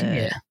 was 15, the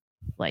yeah.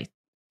 like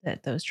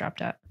that those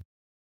dropped up.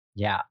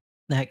 Yeah.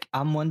 Like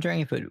I'm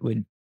wondering if it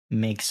would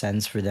make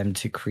sense for them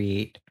to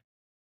create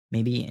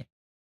maybe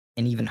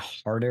an even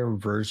harder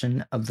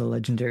version of the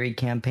legendary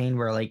campaign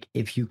where like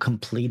if you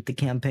complete the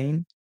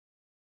campaign,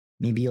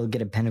 maybe you'll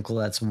get a pinnacle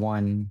that's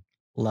one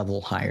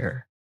level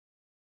higher.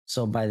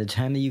 So by the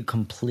time that you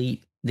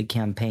complete the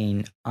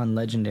campaign on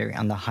legendary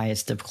on the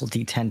highest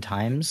difficulty 10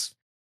 times,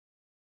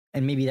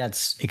 and maybe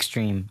that's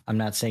extreme. I'm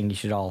not saying you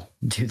should all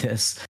do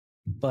this,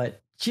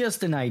 but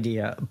just an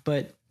idea.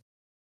 But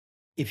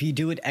if you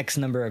do it X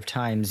number of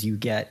times, you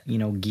get,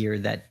 gear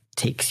that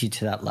takes you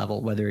to that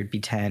level, whether it be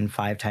 10,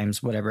 5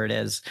 times, whatever it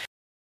is.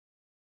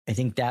 I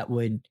think that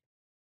would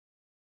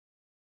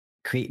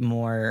create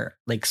more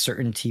like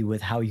certainty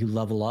with how you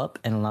level up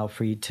and allow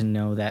for you to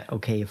know that,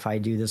 okay, if I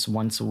do this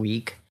once a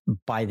week,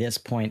 by this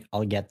point,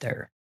 I'll get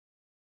there.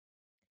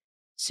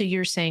 So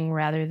you're saying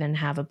rather than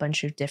have a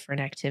bunch of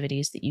different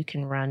activities that you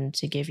can run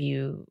to give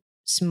you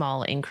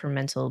small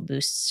incremental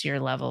boosts to your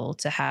level,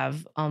 to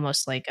have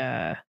almost like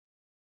an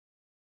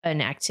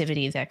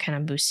activity that kind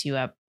of boosts you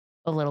up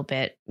a little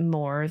bit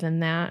more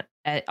than that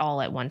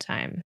all at one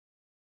time.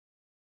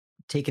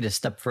 Take it a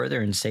step further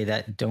and say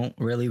that don't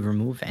really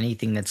remove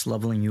anything that's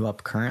leveling you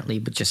up currently,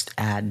 but just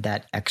add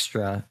that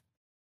extra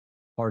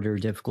harder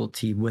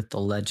difficulty with the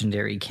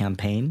legendary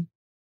campaign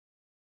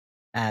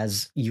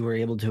as you were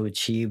able to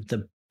achieve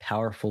the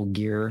powerful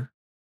gear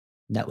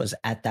that was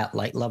at that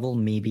light level.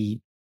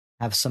 Maybe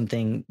have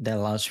something that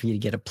allows for you to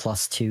get a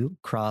 +2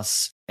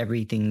 across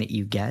everything that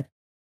you get,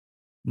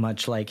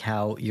 much like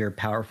how your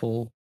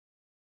powerful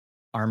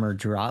armor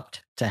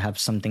dropped to have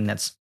something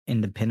that's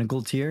in the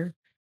pinnacle tier,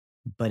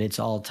 but it's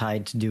all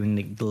tied to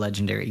doing the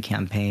legendary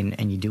campaign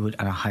and you do it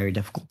on a higher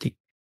difficulty.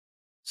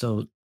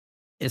 So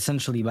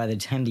essentially, by the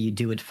time that you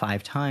do it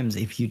 5 times,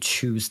 if you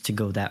choose to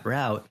go that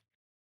route,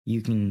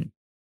 you can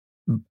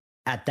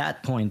at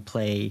that point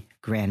play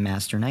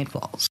Grandmaster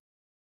Nightfalls.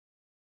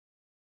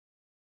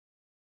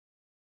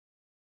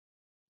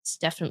 It's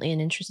definitely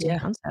an interesting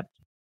concept.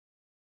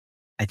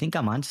 I think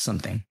I'm onto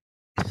something.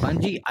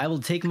 Bungie, I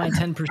will take my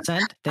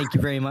 10%. Thank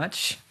you very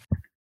much.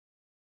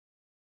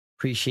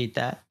 Appreciate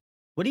that.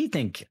 What do you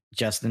think,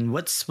 Justin?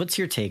 What's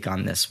your take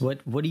on this?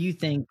 What do you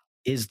think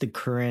is the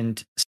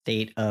current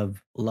state of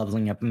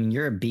leveling up? I mean,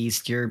 you're a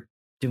beast. You're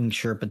doing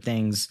Sherpa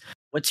things.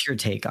 What's your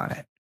take on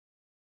it?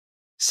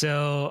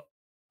 So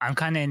I'm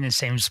kind of in the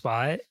same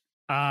spot.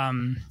 I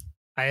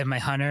have my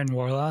Hunter and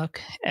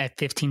Warlock at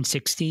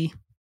 1560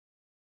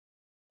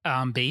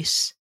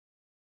 base.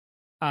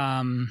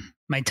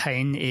 My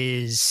Titan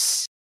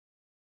is,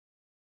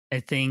 I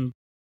think,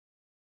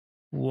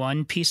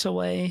 one piece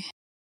away.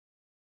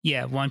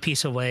 Yeah, one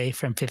piece away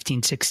from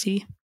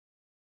 1560.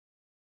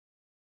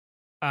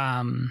 But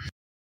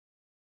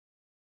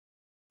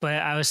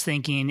I was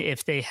thinking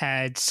if they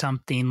had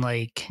something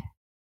like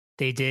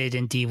they did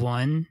in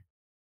D1,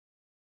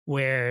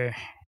 where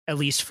at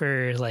least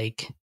for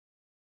like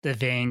the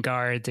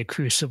Vanguard, the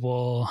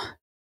Crucible,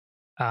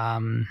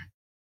 and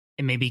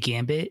maybe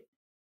Gambit,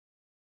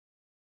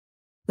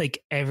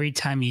 like every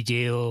time you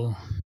do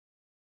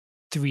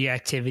 3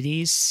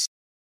 activities,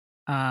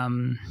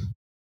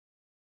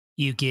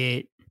 you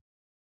get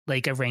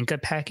like a rank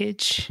up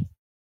package,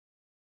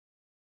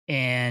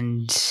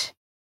 and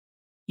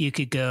you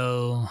could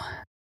go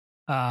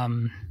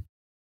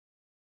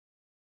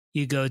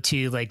you go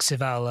to like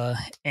Zavala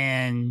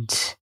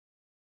and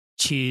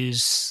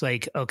choose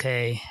like,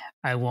 okay,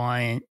 I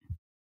want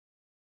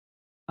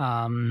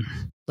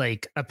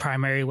like a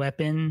primary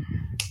weapon,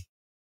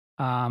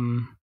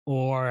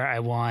 or I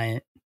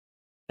want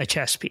a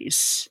chess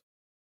piece,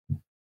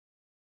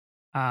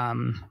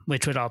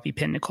 which would all be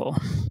pinnacle.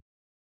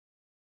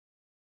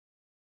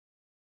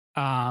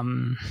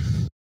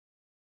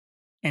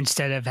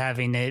 Instead of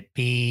having it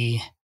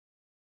be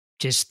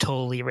just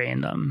totally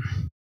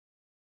random.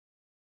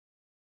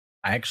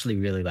 I actually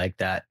really like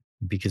that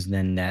because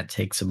then that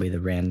takes away the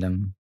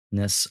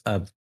randomness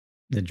of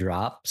the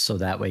drop. So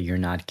that way you're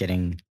not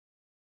getting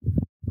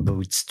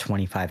boots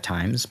 25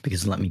 times.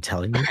 Because let me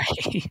tell you,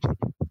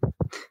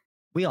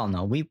 we all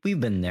know we've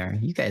been there.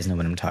 You guys know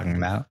what I'm talking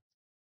about.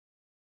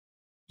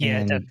 Yeah,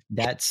 and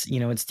that's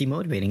it's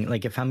demotivating.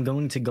 Like if I'm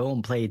going to go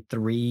and play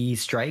 3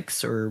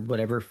 strikes or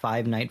whatever,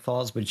 5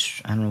 Nightfalls,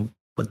 which I don't know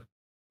what,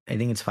 I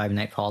think it's 5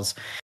 Nightfalls,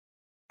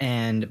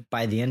 and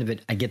by the end of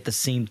it I get the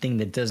same thing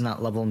that does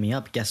not level me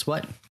up. Guess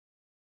what?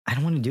 I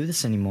don't want to do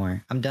this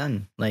anymore. I'm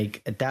done.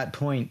 Like at that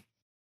point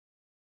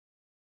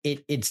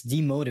it's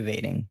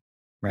demotivating,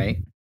 right?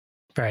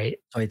 Right.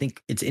 So I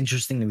think it's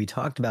interesting that we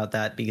talked about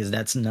that, because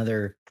that's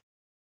another,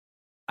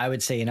 I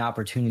would say, an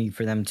opportunity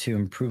for them to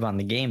improve on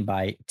the game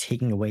by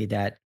taking away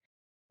that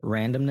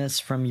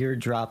randomness from your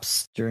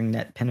drops during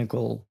that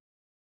pinnacle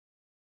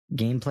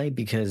gameplay,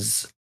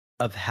 because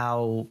of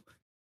how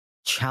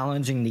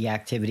challenging the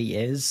activity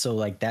is. So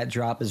like that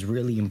drop is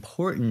really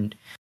important.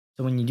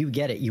 So when you do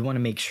get it, you want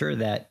to make sure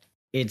that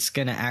it's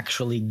going to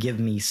actually give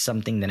me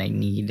something that I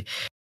need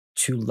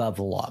to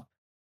level up.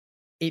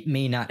 It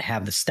may not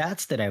have the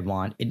stats that I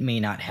want, it may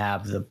not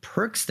have the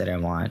perks that I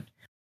want,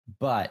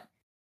 but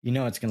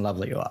it's going to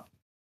level you up.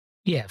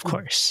 Yeah, of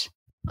course.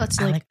 That's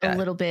I like like a that.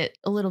 little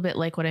bit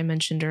like what I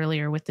mentioned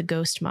earlier with the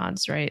ghost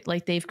mods, right?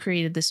 Like they've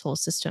created this whole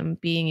system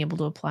being able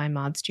to apply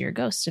mods to your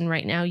ghost. And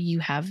right now you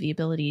have the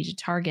ability to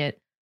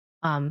target,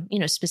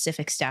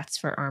 specific stats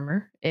for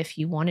armor if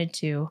you wanted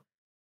to.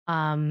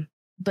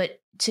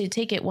 But to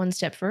take it one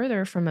step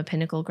further from a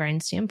pinnacle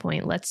grind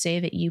standpoint, let's say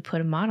that you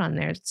put a mod on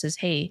there that says,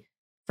 hey,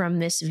 from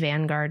this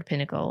Vanguard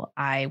pinnacle,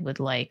 I would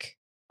like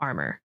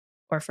armor,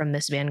 or from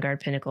this Vanguard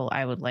pinnacle,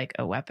 I would like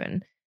a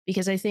weapon.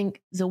 Because I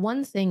think the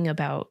one thing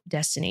about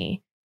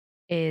Destiny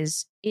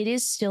is it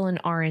is still an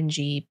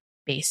RNG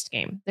based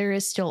game. There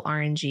is still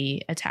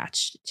RNG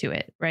attached to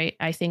it, right?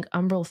 I think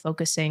Umbral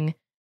focusing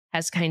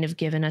has kind of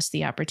given us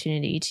the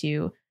opportunity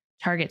to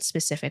target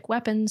specific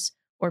weapons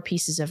or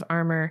pieces of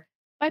armor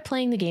by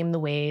playing the game the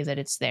way that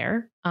it's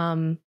there.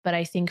 But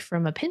I think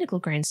from a pinnacle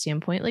grind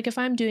standpoint, like if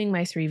I'm doing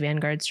my 3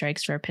 Vanguard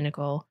strikes for a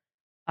pinnacle,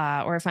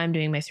 or if I'm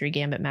doing my 3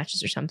 Gambit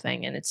matches or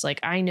something, and it's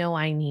like I know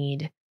I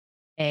need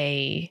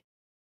a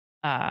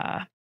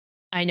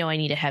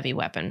heavy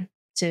weapon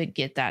to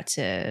get that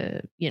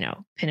to,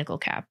 pinnacle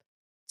cap,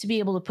 to be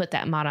able to put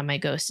that mod on my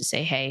ghost to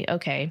say, hey,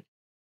 okay,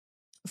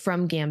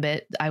 from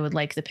Gambit, I would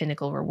like the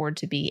pinnacle reward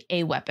to be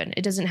a weapon.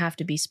 It doesn't have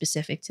to be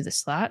specific to the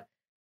slot.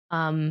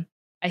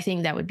 I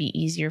think that would be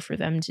easier for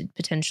them to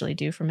potentially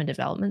do from a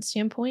development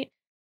standpoint,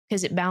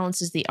 because it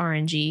balances the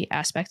RNG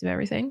aspect of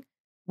everything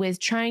with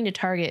trying to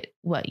target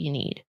what you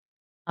need.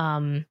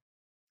 I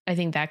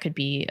think that could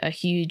be a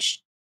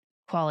huge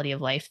quality of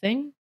life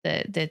thing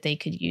that they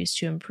could use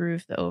to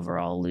improve the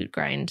overall loot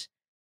grind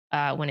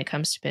when it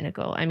comes to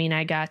pinnacle. I mean,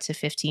 I got to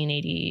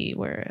 1580,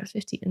 where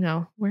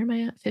am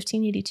I at?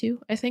 1582,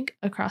 I think,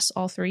 across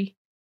all 3.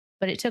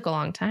 But it took a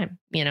long time.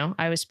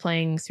 I was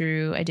playing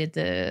through, I did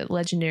the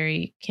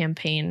legendary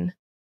campaign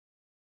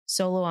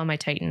solo on my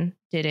Titan,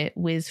 did it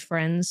with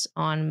friends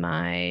on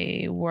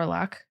my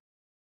Warlock.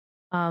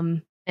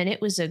 And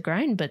it was a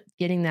grind, but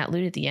getting that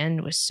loot at the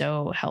end was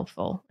so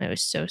helpful. It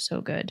was so,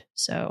 so good.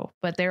 So,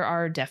 but there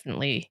are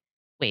definitely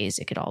ways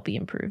it could all be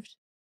improved.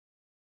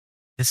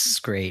 This is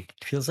great.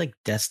 It feels like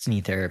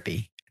Destiny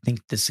Therapy. I think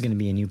this is going to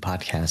be a new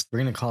podcast. We're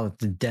going to call it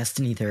the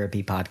Destiny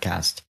Therapy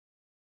Podcast.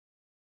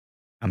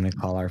 I'm going to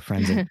call our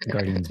friends at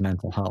Guardians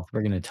Mental Health.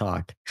 We're going to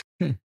talk.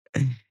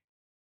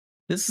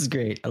 This is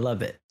great. I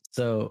love it.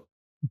 So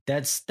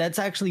that's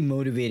actually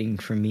motivating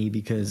for me,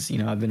 because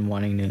I've been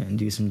wanting to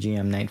do some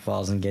GM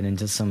Nightfalls and get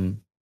into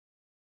some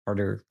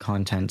harder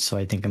content. So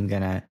I think I'm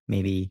going to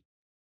maybe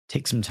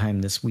take some time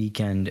this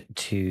weekend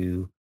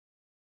to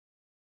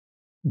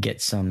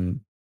get some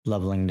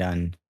leveling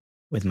done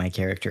with my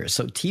character.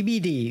 So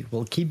TBD,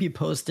 we'll keep you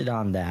posted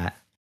on that.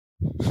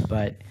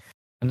 But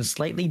on a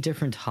slightly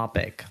different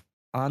topic,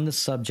 on the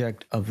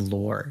subject of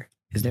lore,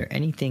 is there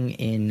anything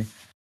in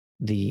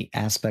the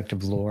aspect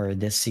of lore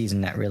this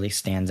season that really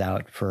stands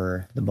out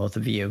for the both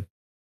of you?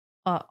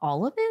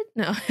 All of it?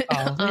 No,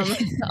 All of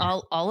it?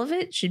 all of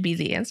it should be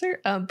the answer.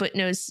 But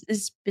no,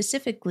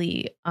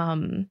 specifically,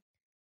 God,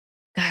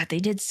 they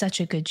did such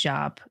a good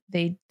job.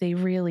 They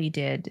really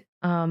did.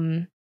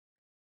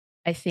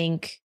 I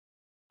think,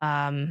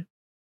 I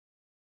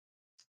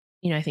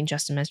think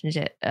Justin mentioned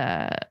it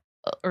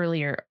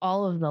earlier.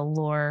 All of the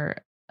lore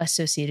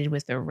associated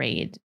with the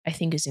raid, I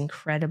think, is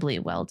incredibly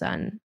well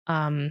done.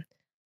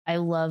 I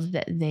love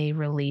that they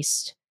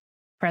released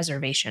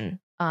preservation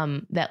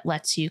that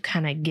lets you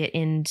kind of get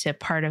into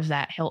part of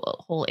that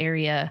whole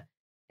area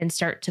and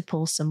start to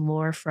pull some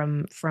lore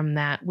from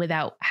that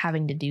without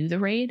having to do the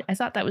raid. I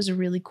thought that was a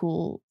really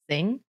cool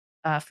thing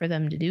for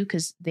them to do,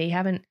 because they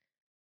haven't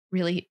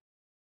really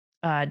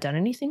done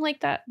anything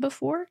like that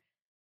before.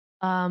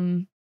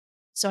 Um,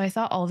 so I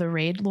thought all the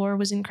raid lore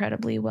was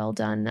incredibly well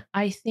done.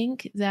 I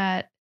think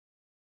that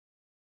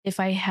if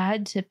I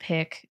had to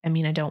pick, I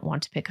mean, I don't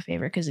want to pick a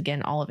favorite because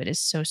again, all of it is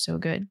so, so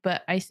good.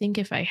 But I think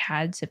if I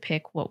had to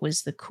pick what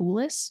was the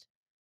coolest,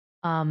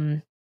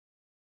 um,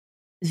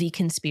 the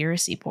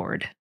conspiracy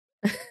board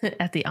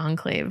at the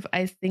Enclave.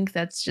 I think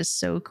that's just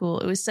so cool.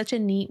 It was such a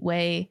neat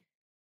way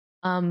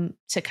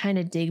to kind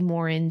of dig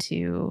more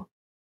into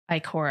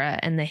Ikora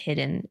and the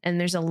hidden. And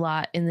there's a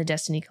lot in the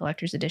Destiny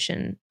Collector's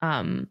Edition,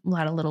 a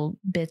lot of little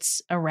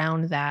bits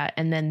around that.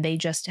 And then they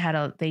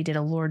did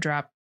a lore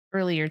drop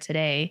earlier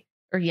today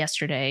or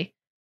yesterday.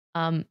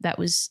 That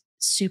was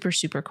super,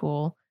 super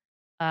cool.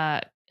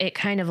 It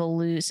kind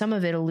of some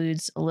of it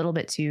alludes a little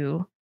bit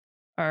to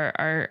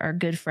our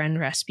good friend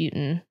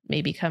Rasputin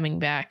maybe coming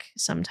back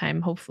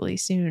sometime, hopefully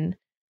soon.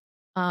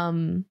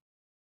 But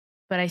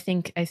I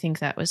think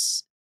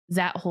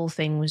that whole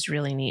thing was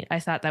really neat. I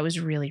thought that was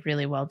really,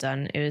 really well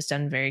done. It was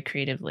done very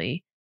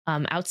creatively.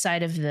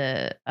 Outside of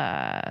the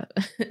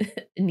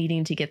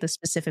needing to get the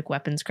specific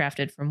weapons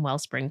crafted from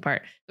Wellspring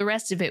part, the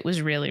rest of it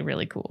was really,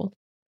 really cool.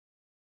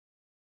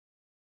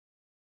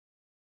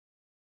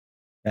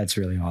 That's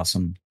really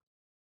awesome.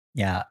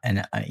 Yeah,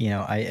 and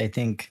I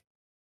think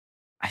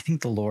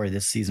the lore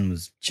this season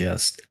was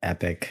just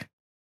epic.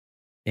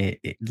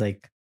 It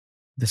like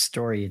the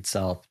story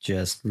itself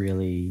just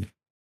really,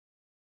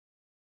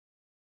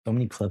 so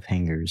many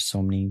cliffhangers,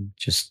 so many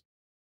just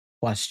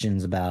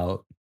questions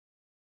about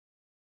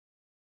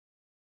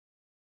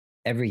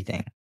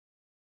everything.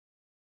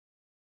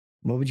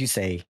 What would you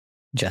say,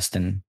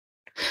 Justin,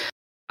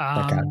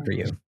 stuck out for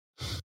you?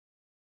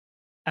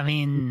 I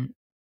mean,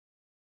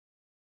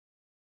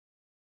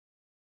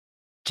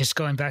 just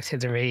going back to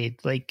the raid,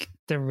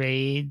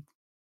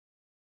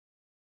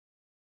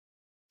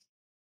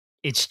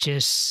 it's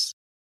just,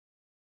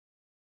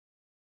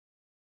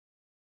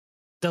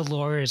 the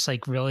lore is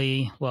like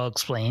really well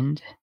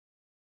explained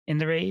in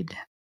the raid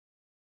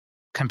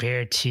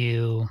compared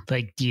to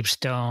like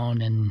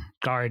Deepstone and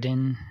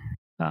Garden,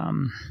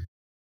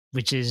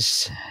 which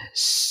is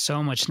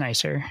so much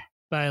nicer.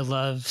 But I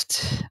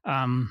loved,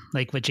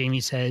 like what Jamie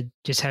said,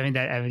 just having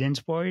that evidence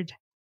board,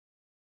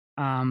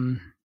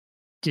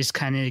 just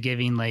kind of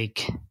giving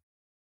like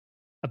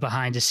a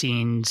behind the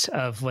scenes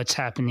of what's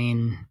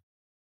happening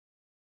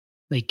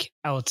like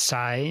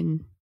outside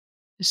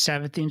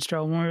Savathun's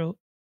throne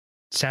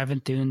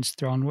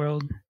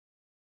world,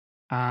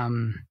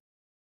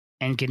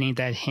 and getting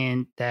that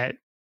hint that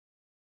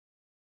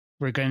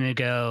we're gonna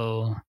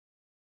go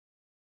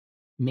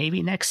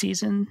maybe next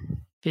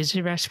season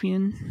visit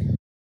Rasputin.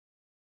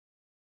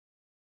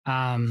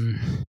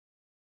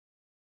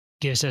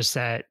 Gives us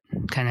that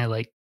kind of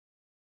like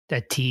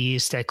that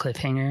tease, that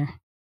cliffhanger.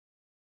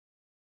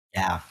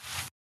 Yeah,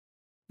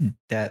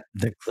 that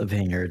the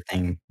cliffhanger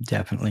thing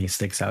definitely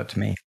sticks out to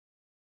me,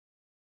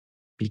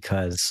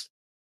 because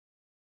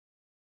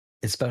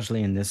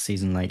especially in this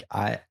season, like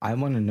I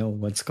want to know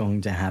what's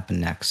going to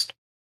happen next.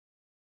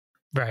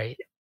 Right.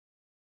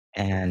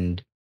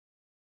 And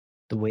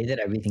the way that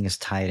everything is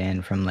tied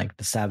in from like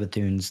the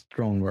Savathun's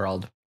throne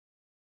world,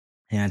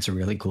 and it's a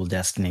really cool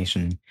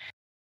destination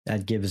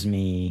that gives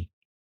me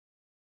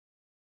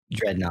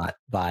Dreadnought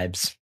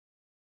vibes.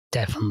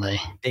 Definitely.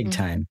 Big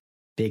time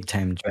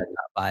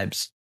Dreadnought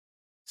vibes.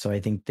 So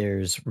I think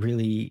there's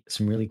really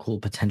some really cool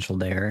potential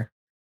there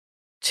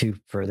to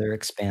further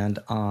expand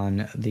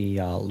on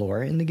the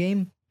lore in the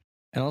game.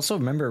 And also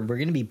remember, we're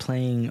going to be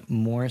playing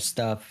more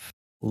stuff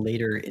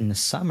later in the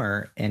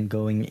summer and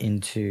going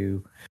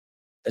into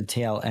the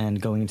tail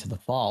end, going into the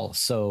fall.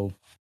 So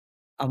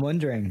I'm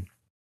wondering,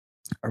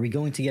 are we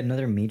going to get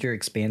another major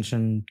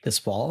expansion this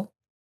fall?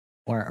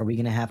 Or are we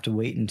going to have to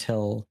wait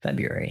until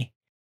February?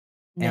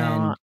 No,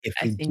 And if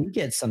I we think do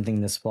get something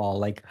this fall,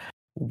 like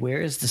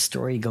where is the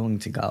story going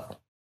to go?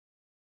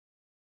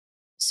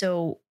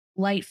 so.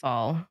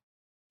 Lightfall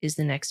is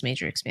the next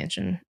major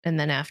expansion, and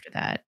then after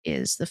that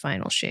is the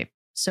final shape.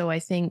 So I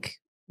think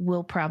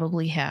we'll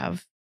probably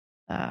have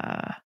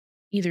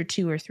either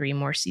 2 or 3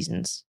 more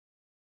seasons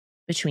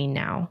between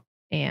now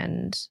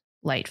and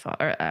Lightfall.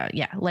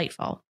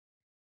 Lightfall.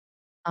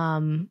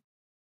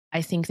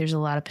 I think there's a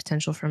lot of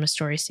potential from a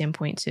story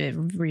standpoint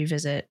to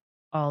revisit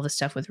all the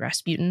stuff with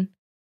Rasputin.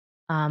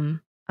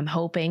 I'm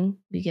hoping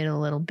we get a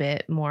little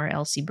bit more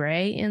Elsie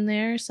Bray in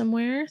there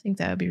somewhere. I think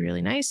that would be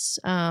really nice.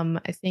 I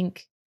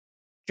think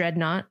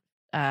Dreadnought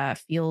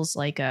feels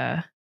like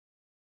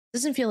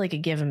doesn't feel like a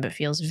given, but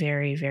feels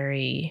very,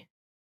 very,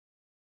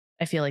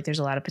 I feel like there's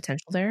a lot of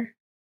potential there.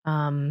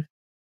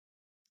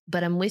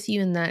 But I'm with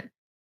you in that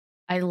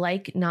I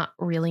like not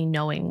really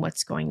knowing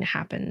what's going to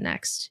happen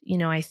next.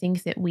 I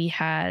think that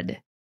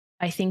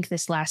I think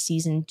this last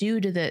season,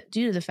 due to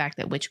the fact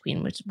that Witch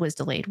Queen was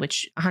delayed,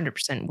 which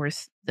 100%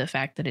 worth the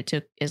fact that it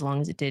took as long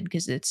as it did,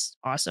 because it's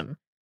awesome.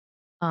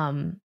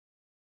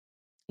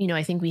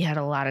 I think we had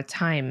a lot of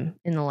time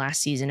in the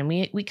last season, and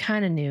we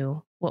kind of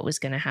knew what was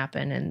going to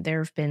happen. And there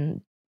have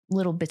been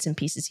little bits and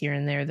pieces here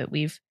and there that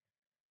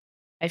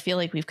I feel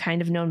like we've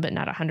kind of known, but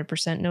not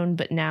 100% known.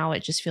 But now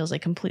it just feels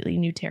like completely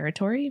new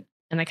territory.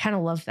 And I kind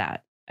of love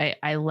that.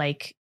 I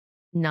like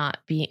not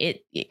being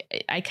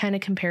I kind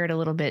of compare it a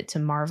little bit to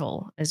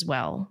Marvel as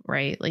well,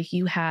 right? Like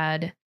you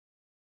had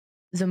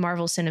the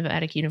Marvel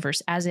Cinematic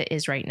Universe as it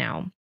is right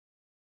now.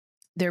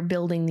 They're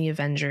building the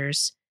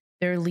Avengers.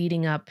 They're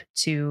leading up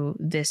to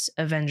this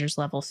Avengers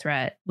level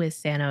threat with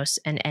Thanos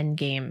and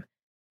Endgame.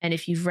 And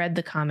if you've read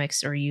the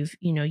comics or you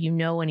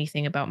know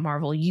anything about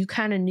Marvel, you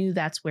kind of knew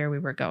that's where we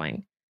were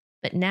going.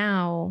 But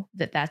now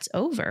that that's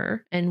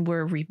over and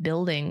we're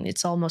rebuilding,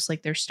 it's almost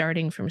like they're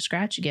starting from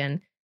scratch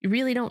again. You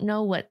really don't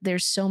know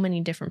there's so many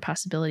different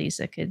possibilities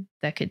that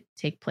could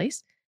take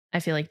place.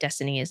 I feel like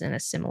Destiny is in a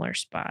similar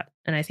spot,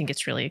 and I think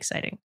it's really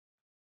exciting.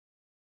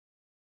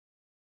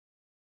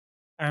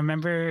 I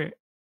remember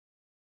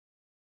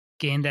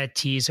getting that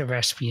tease of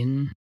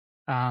Rasputin.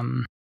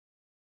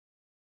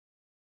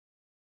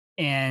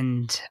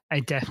 And I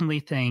definitely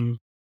think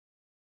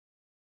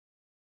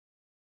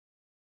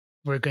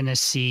we're going to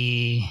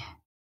see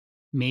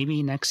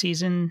maybe next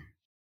season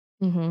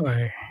Mm-hmm.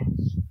 or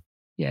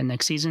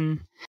next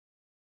season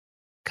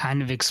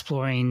kind of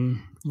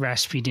exploring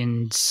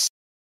Rasputin's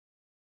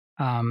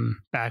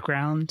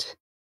background.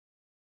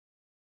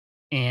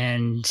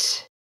 And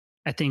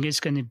I think it's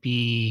going to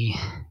be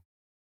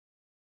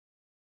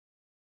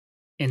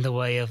in the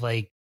way of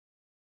like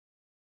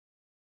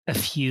a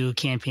few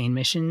campaign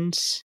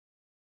missions,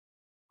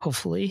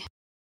 hopefully.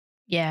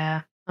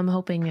 Yeah, I'm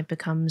hoping it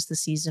becomes the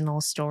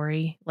seasonal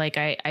story. Like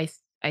I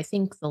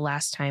think the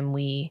last time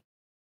we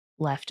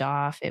left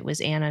off, it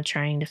was Anna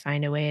trying to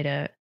find a way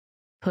to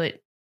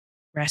put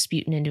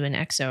Rasputin into an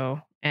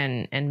exo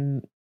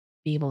and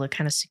be able to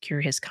kind of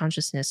secure his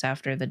consciousness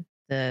after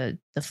the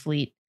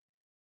fleet,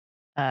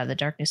 the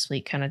darkness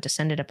fleet kind of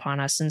descended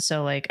upon us. And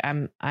so like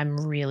I'm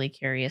really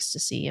curious to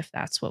see if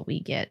that's what we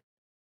get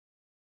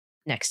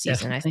next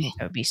season. I Definitely. think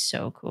that would be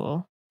so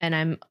cool.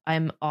 And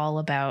I'm all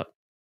about,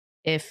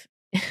 if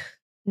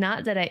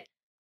not that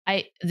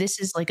I this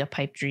is like a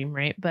pipe dream,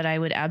 right? But I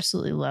would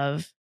absolutely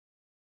love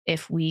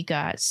if we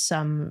got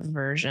some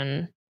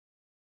version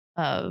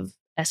of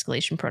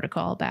Escalation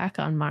Protocol back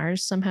on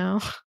Mars somehow.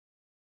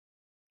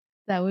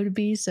 That would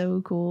be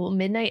so cool. The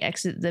Midnight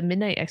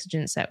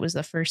Exigent set was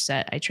the first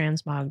set I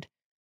transmogged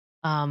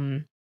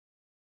um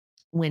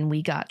when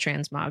we got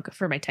transmog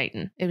for my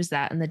Titan. It was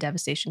that and the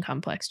Devastation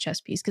Complex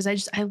chess piece,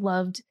 because I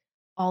loved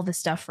all the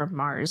stuff from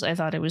Mars. I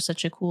thought it was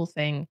such a cool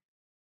thing.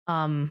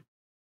 Um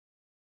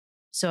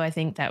So I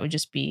think that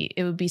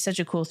it would be such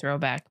a cool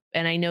throwback.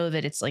 And I know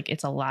that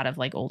it's a lot of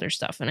like older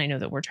stuff. And I know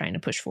that we're trying to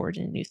push forward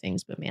into new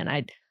things, but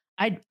man,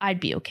 I'd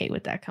be okay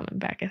with that coming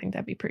back. I think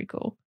that'd be pretty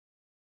cool.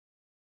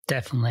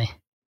 Definitely.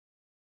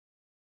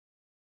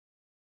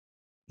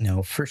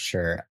 No, for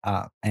sure.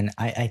 And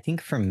I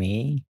think for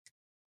me,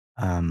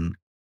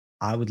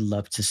 I would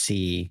love to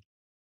see.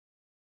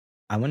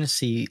 I want to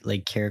see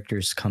like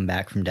characters come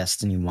back from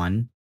Destiny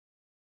 1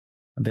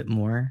 a bit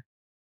more,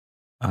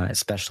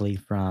 especially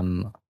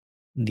from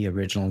the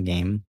original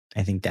game.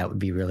 I think that would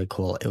be really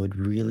cool. It would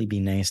really be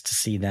nice to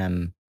see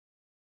them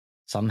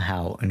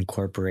somehow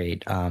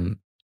incorporate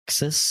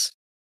Xis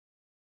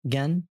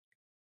again.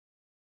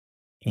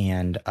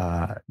 And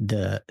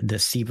the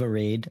Siva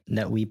raid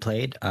that we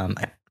played,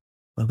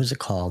 what was it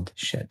called?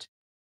 Shit.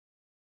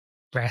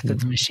 Wrath of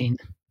the Machine.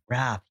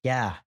 Wrath,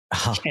 yeah.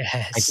 Oh,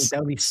 Yes. I think that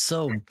would be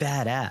so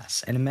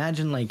badass. And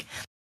imagine like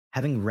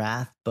having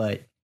Wrath,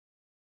 but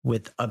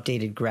with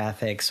updated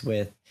graphics,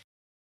 with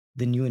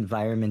the new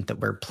environment that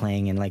we're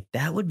playing in. Like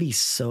that would be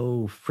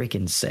so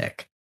freaking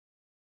sick.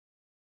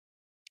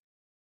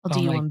 I'll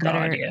do you one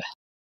better. Yeah.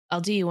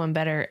 I'll do you one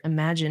better.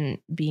 Imagine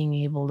being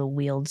able to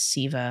wield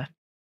Siva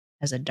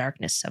as a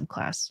darkness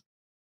subclass.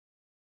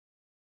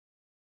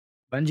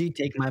 Bungie,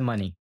 take my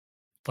money.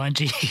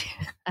 Bungie.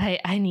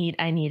 I need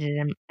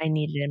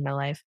it in my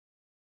life.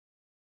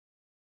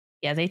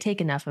 Yeah, they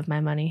take enough of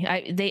my money.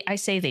 I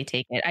say they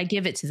take it. I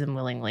give it to them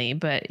willingly,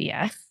 but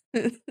yeah.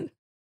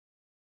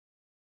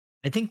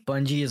 I think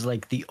Bungie is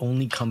like the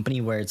only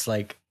company where it's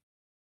like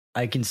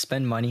I can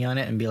spend money on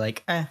it and be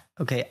like,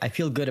 okay, I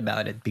feel good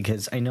about it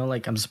because I know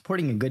like I'm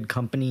supporting a good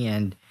company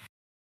and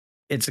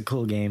it's a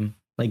cool game.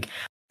 Like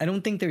I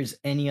don't think there's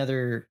any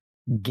other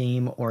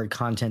game or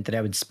content that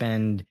I would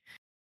spend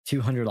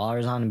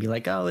 $200 on and be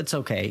like, oh, it's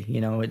okay.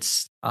 You know,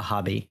 it's a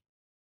hobby.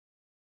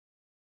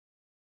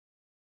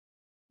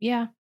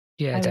 Yeah.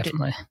 Yeah,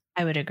 definitely.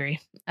 I would agree.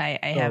 I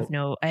have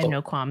no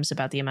qualms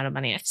about the amount of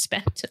money I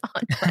spent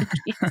on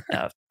Bungie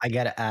stuff. I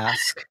gotta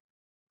ask,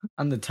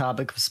 on the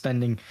topic of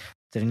spending,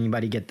 did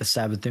anybody get the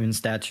Savathun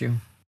statue?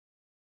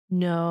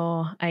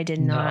 No, I did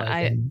not.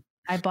 I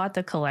bought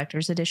the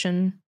collector's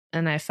edition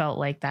and I felt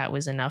like that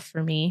was enough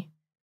for me.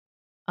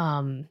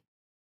 I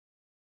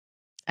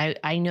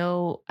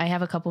know I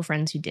have a couple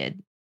friends who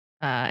did.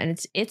 And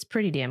it's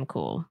pretty damn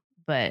cool,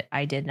 but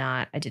I did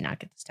not get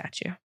the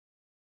statue.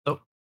 So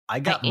I I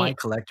got am. my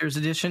collector's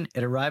edition.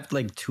 It arrived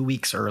like 2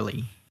 weeks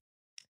early.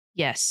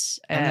 Yes.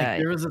 And like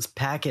there was this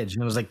package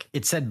and it was like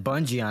it said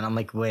Bungie on. I'm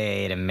like,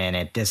 wait a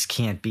minute, this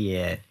can't be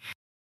it.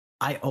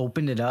 I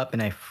opened it up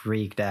and I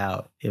freaked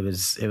out. It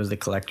was the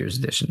collector's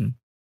edition.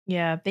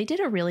 Yeah, they did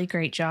a really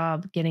great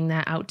job getting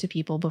that out to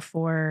people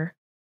before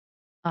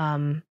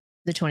um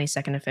the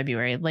 22nd of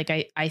February. Like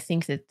I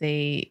think that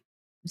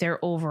their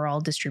overall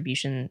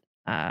distribution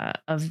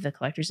of the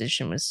collector's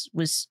edition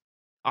was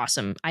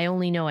awesome. I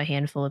only know a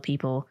handful of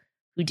people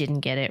who didn't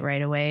get it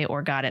right away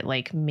or got it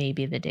like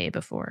maybe the day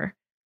before.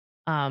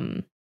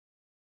 Um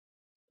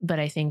but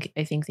I think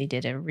they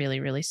did a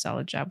really really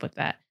solid job with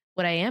that.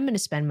 What I am going to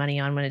spend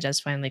money on when it does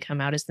finally come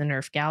out is the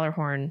Nerf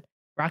Gallarhorn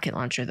rocket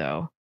launcher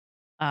though.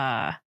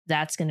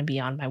 That's going to be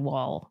on my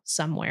wall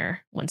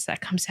somewhere once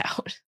that comes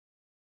out.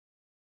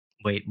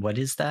 Wait, what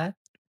is that?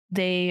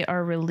 They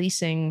are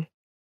releasing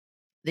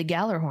the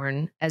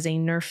Gallarhorn as a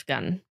Nerf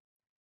gun.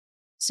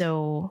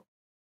 So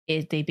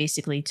they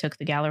basically took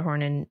the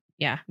Gallarhorn and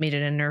yeah, made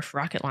it a Nerf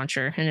rocket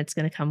launcher, and it's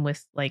going to come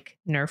with like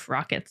Nerf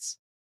rockets.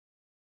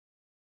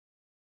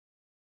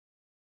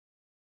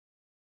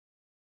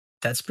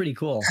 That's pretty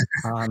cool.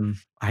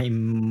 I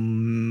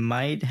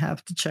might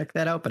have to check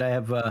that out, but I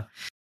have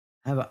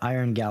an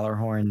Iron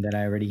Gallarhorn that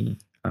I already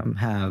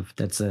have.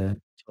 That's a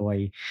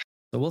toy.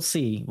 So we'll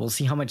see. We'll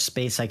see how much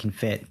space I can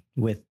fit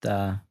with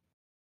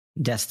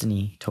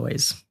Destiny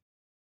toys.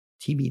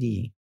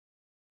 TBD.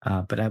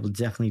 But I will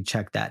definitely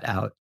check that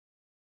out.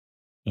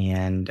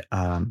 And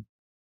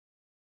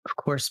of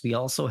course, we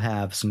also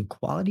have some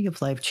quality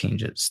of life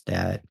changes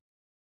that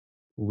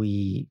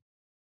we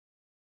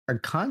are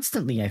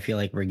constantly, I feel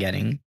like we're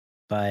getting,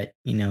 but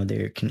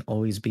there can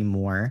always be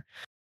more.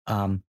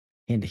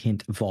 Hint,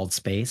 hint, vault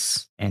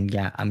space. And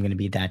yeah, I'm going to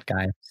be that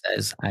guy who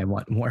says I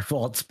want more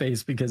vault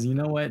space because you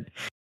know what?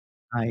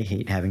 I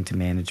hate having to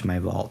manage my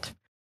vault.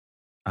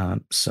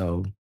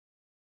 So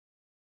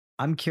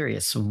I'm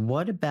curious,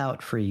 what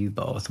about for you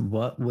both?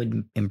 What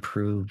would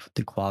improve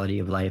the quality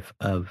of life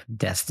of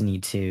Destiny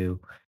 2,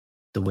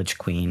 the Witch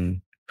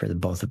Queen, for the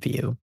both of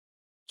you?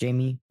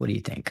 Jamie, what do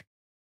you think?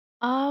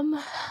 Um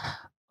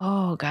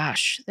oh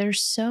gosh,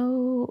 there's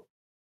so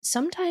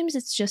sometimes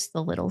it's just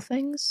the little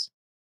things.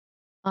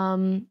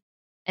 Um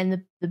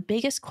and the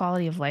biggest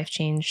quality of life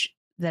change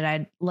that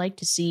I'd like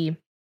to see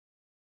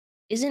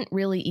isn't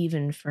really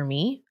even for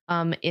me.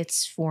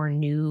 It's for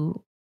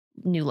new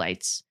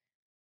lights.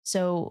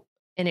 So,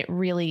 and it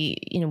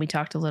really, we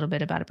talked a little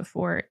bit about it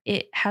before.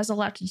 It has a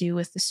lot to do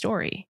with the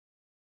story.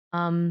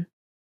 Um,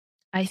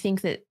 I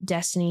think that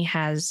Destiny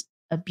has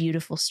a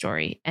beautiful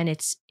story, and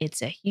it's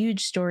a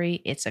huge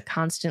story. It's a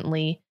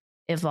constantly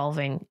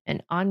evolving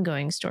and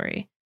ongoing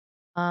story.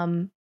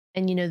 Um,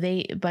 and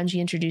they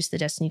Bungie introduced the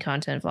Destiny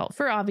content vault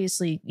for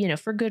obviously,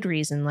 for good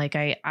reason. Like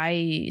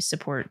I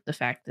support the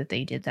fact that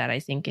they did that. I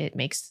think it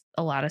makes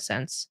a lot of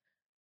sense.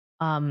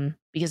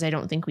 Because I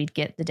don't think we'd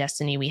get the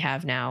Destiny we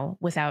have now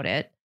without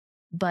it.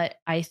 But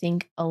I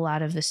think a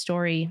lot of the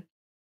story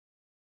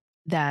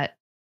that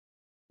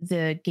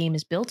the game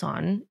is built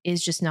on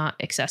is just not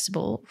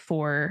accessible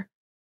for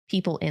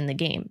people in the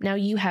game. Now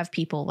you have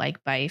people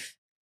like Bife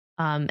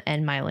and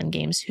Mylan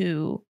Games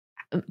who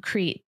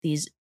create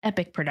these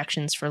epic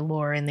productions for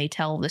lore, and they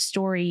tell the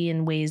story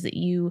in ways that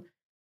you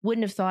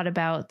wouldn't have thought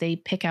about. They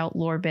pick out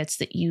lore bits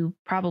that you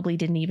probably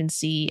didn't even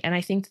see. And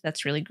I think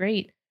that's really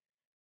great.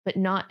 But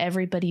not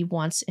everybody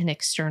wants an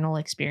external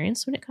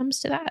experience when it comes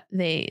to that.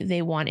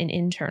 They want an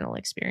internal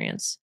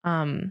experience.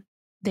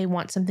 They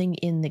want something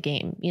in the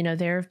game.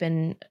 There have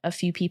been a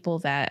few people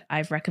that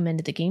I've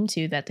recommended the game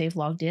to that they've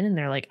logged in and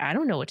they're like, I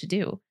don't know what to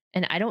do.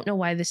 And I don't know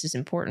why this is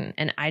important.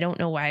 And I don't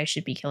know why I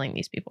should be killing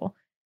these people.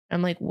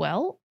 I'm like,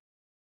 well,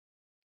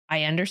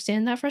 I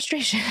understand that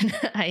frustration.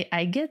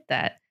 I get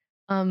that.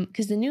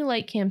 Because the New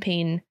Light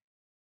campaign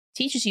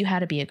teaches you how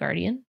to be a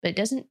guardian, but it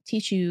doesn't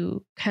teach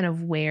you kind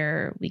of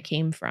where we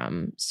came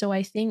from. So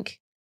I think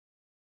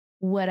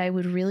what I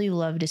would really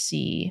love to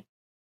see,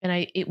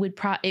 and it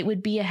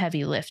would be a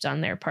heavy lift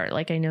on their part.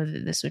 Like I know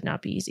that this would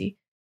not be easy,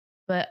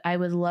 but I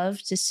would love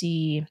to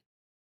see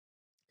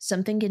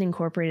something get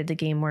incorporated the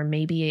game where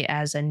maybe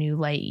as a New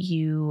Light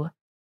you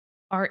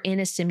are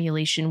in a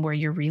simulation where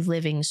you're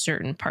reliving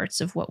certain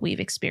parts of what we've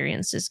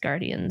experienced as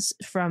guardians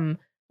from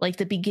like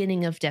the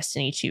beginning of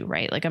Destiny 2,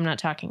 right? Like I'm not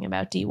talking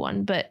about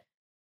D1, but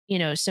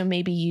so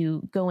maybe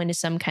you go into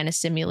some kind of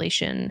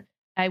simulation.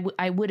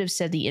 I would have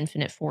said the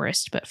Infinite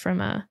Forest, but from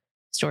a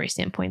story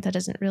standpoint, that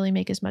doesn't really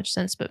make as much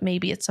sense. But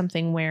maybe it's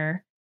something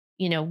where,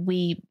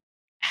 we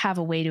have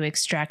a way to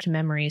extract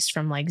memories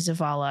from like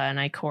Zavala and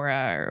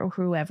Ikora or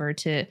whoever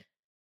to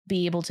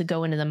be able to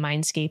go into the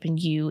mindscape and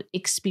you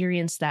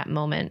experience that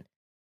moment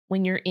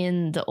when you're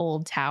in the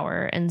old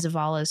tower and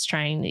Zavala is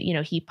trying to,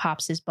 he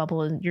pops his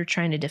bubble and you're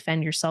trying to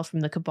defend yourself from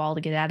the Cabal to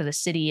get out of the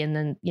city. And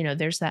then,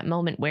 there's that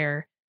moment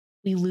where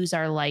we lose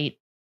our light,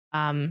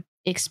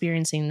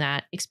 experiencing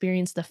that,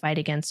 experience the fight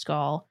against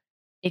Gaul,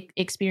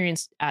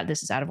 experience,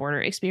 this is out of order,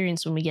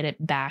 experience when we get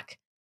it back.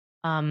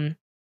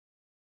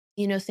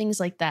 Things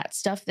like that,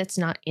 stuff that's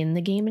not in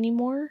the game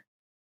anymore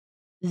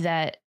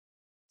that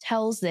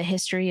tells the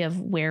history of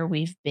where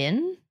we've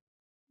been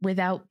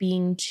without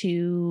being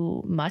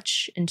too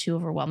much and too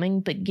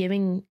overwhelming, but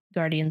giving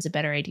Guardians a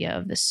better idea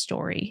of the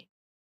story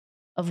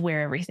of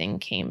where everything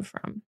came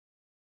from.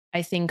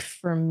 I think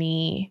for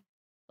me,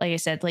 like I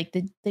said, like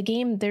the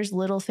game, there's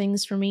little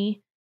things for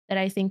me that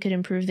I think could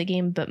improve the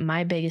game, but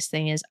my biggest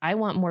thing is I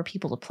want more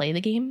people to play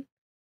the game.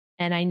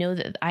 And I know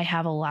that I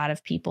have a lot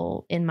of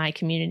people in my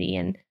community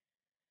and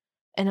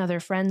other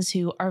friends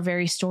who are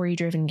very story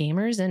driven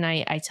gamers. And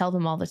I tell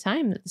them all the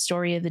time that the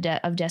story of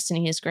of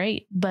Destiny is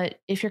great. But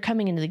if you're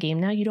coming into the game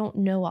now, you don't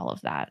know all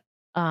of that.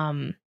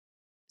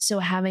 So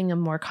having a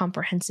more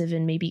comprehensive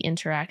and maybe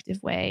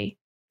interactive way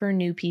for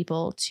new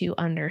people to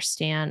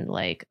understand,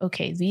 like,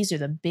 okay, these are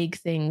the big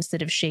things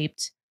that have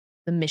shaped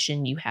the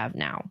mission you have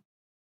now.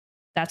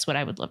 That's what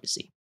I would love to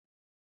see.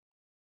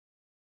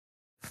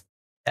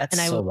 That's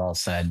And I so would well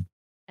said.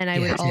 and I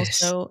would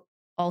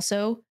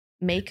also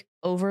make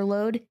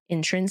overload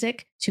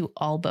intrinsic to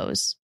all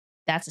bows.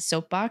 That's a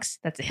soapbox.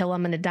 That's a hill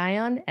I'm going to die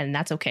on, and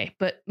that's okay.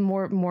 But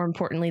more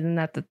importantly than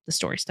that, the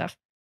story stuff.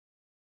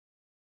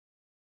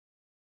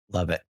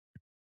 Love it.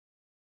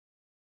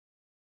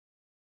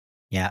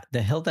 Yeah,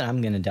 the hill that I'm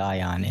going to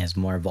die on is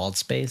more vault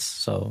space.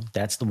 So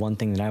that's the one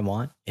thing that I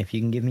want. If you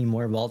can give me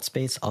more vault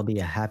space, I'll be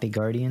a happy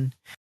guardian.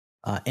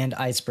 And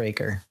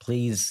icebreaker.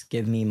 Please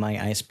give me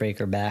my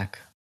icebreaker back.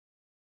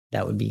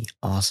 That would be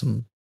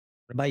awesome.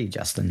 What about you,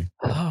 Justin?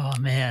 Oh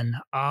man.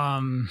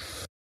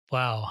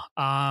 Wow.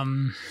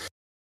 I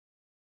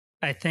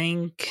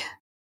think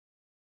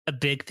a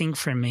big thing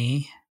for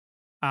me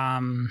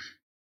has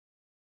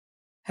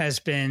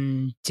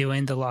been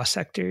doing the lost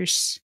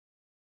sectors.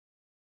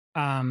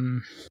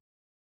 And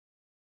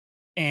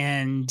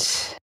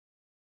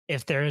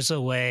if there's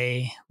a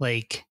way,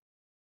 like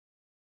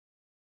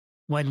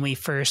when we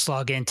first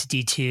log into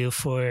D2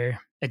 for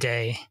a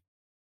day,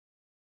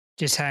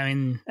 just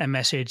having a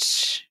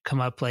message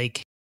come up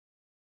like,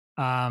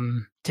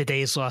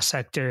 today's lost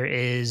sector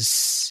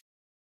is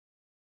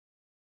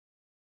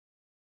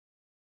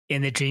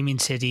in the Dreaming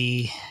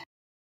City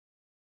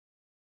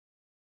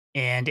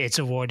and it's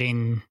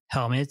awarding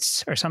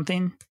helmets or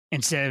something,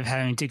 instead of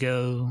having to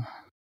go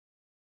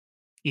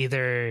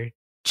either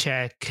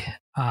check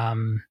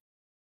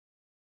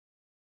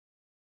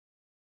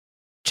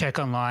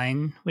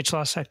online which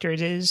lost sector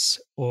it is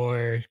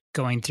or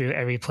going through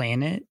every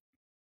planet,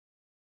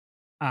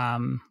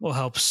 will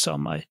help so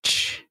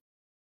much.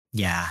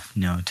 Yeah,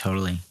 no,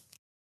 totally.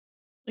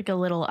 Like a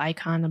little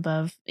icon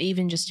above,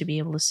 even just to be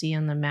able to see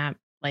on the map,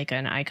 like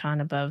an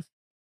icon above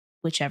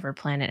whichever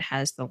planet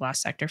has the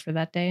lost sector for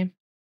that day.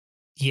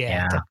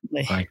 Yeah,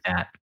 definitely. Like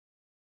that.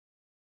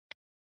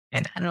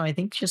 And I don't know, I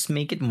think just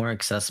make it more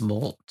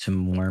accessible to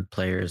more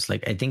players.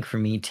 Like I think for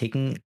me,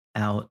 taking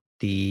out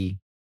the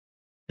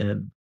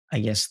I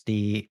guess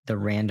the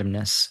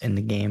randomness in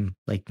the game,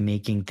 like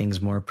making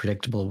things more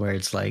predictable where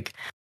it's like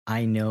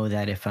I know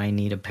that if I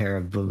need a pair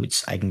of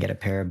boots, I can get a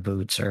pair of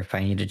boots, or if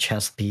I need a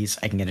chest piece,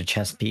 I can get a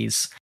chest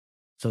piece,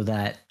 so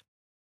that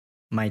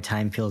my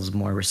time feels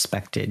more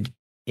respected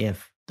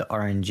if the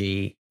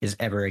RNG is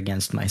ever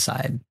against my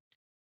side.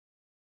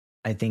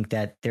 I think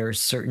that there are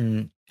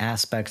certain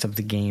aspects of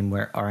the game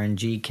where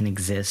RNG can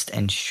exist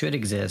and should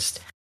exist,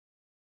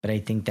 but I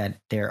think that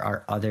there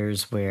are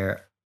others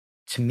where,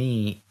 to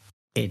me,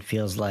 it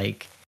feels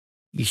like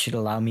you should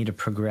allow me to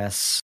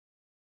progress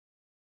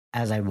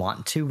as I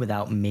want to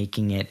without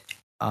making it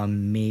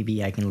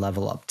maybe I can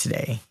level up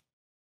today.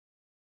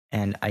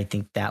 And I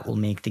think that will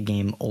make the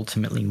game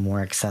ultimately more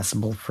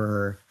accessible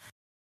for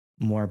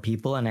more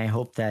people. And I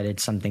hope that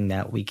it's something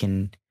that we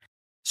can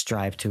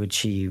strive to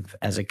achieve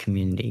as a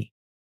community.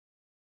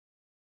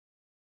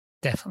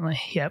 Definitely.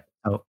 Yep.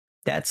 Oh,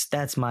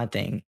 that's my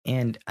thing.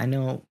 And I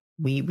know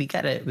we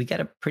got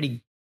a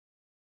pretty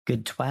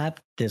good twab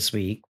this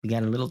week. We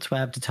got a little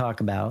twab to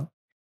talk about.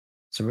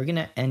 So we're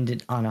gonna end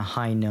it on a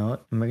high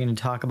note, and we're gonna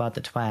talk about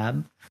the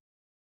twab.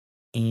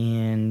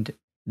 And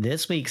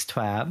this week's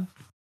twab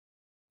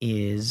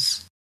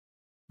is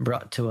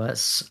brought to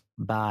us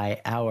by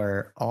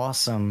our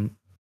awesome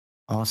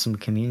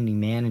community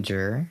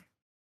manager,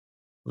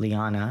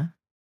 Liana.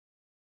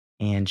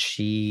 And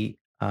she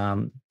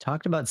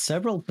talked about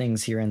several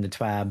things here in the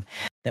twab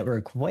that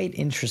were quite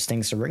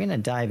interesting. So we're going to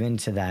dive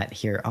into that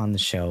here on the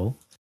show.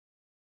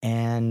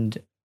 And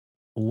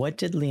what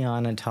did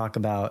Liana talk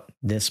about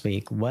this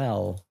week?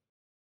 Well,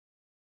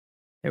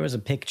 there was a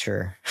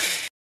picture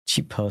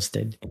she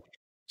posted.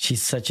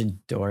 She's such a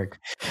dork.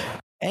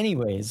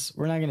 Anyways,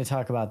 we're not going to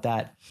talk about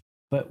that,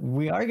 but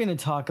we are going to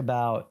talk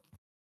about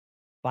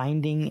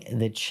finding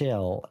the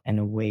chill and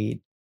a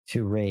way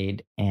to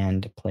raid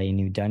and play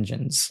new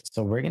dungeons.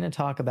 So we're going to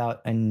talk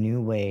about a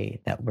new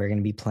way that we're going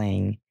to be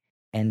playing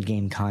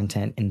endgame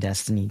content in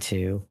Destiny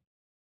 2.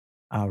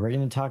 We're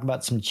going to talk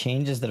about some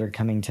changes that are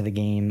coming to the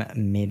game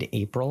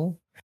mid-April,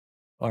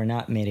 or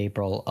not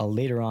mid-April,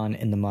 later on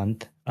in the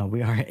month.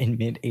 We are in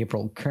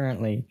mid-April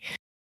currently.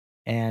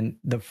 And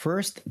the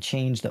first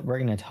change that we're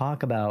going to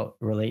talk about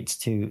relates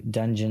to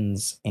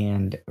dungeons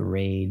and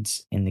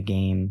raids in the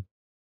game.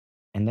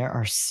 And there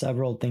are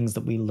several things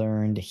that we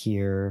learned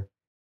here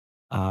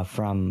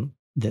from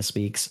this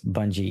week's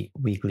Bungie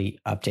weekly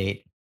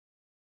update.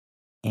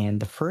 And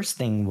the first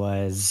thing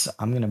was,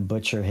 I'm going to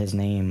butcher his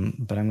name,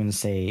 but I'm going to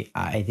say,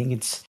 I think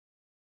it's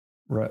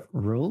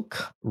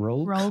Rolk.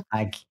 Rolk.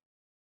 I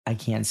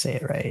can't say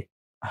it right.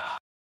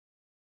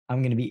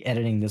 I'm going to be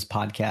editing this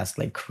podcast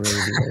like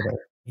crazy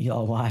later.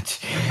 Y'all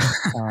watch.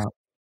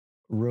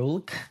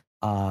 Rolk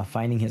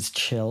finding his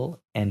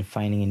chill and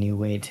finding a new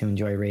way to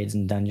enjoy raids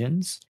and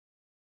dungeons.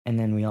 And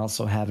then we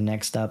also have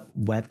next up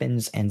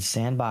weapons and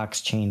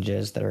sandbox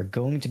changes that are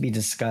going to be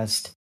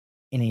discussed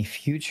in a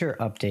future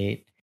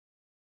update.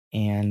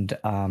 And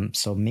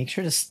so make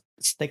sure to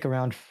stick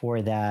around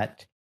for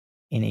that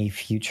in a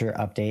future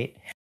update.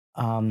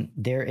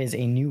 There is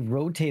a new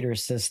rotator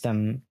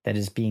system that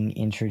is being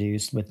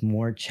introduced with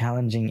more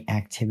challenging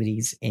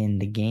activities in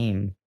the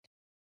game.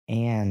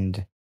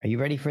 And are you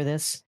ready for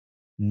this?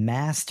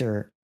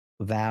 Master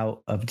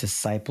Vow of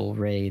Disciple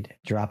raid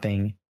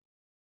dropping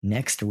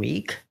next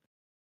week.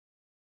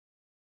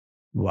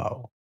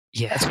 Whoa.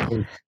 Yeah.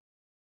 Cool.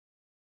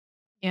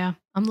 Yeah,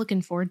 I'm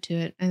looking forward to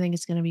it. I think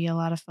it's going to be a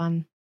lot of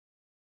fun.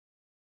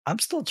 I'm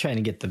still trying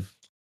to get the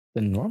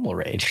normal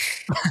raid.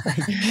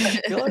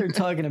 Like, y'all are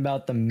talking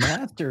about the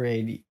master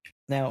raid.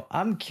 Now,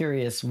 I'm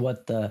curious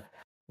what the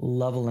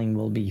leveling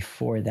will be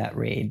for that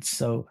raid.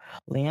 So,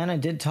 Leanna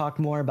did talk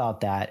more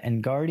about that,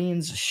 and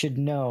Guardians should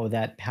know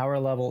that power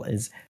level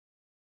is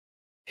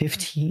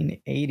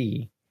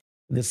 1580,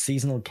 the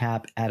seasonal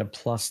cap at a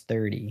plus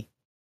 30.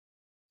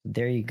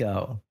 There you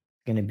go.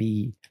 Going to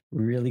be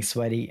really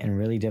sweaty and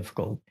really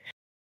difficult.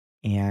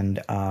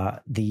 And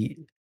the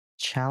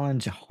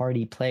challenge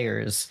hardy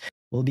players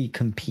will be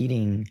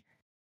competing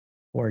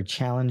for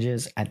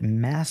challenges at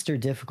master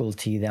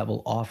difficulty that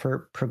will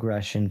offer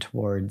progression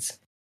towards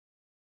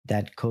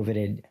that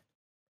coveted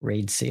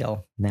raid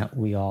seal that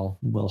we all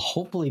will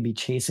hopefully be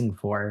chasing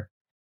for.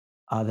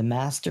 The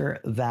Master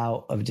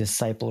Vow of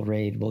Disciple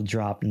raid will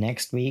drop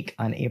next week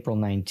on April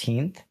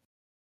 19th.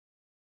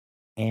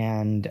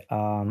 And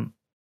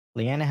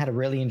Leanna had a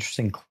really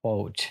interesting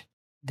quote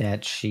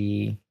that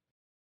she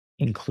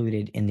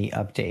included in the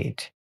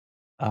update.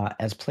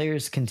 As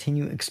players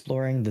continue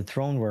exploring the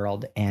throne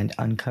world and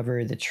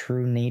uncover the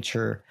true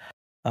nature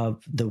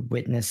of the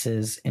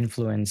witnesses'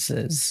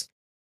 influences,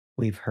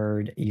 we've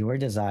heard your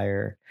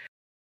desire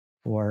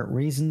for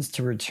reasons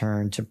to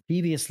return to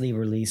previously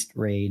released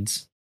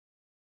raids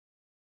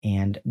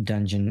and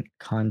dungeon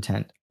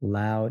content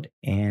loud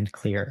and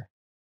clear.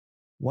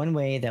 One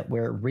way that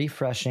we're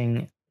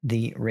refreshing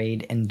the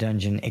raid and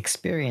dungeon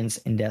experience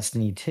in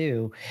Destiny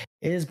 2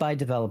 is by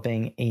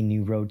developing a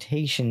new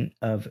rotation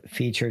of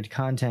featured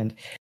content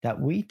that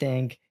we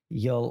think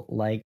you'll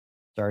like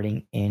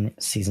starting in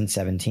Season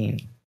 17.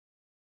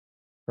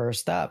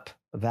 First up,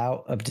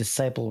 Vow of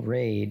Disciple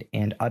raid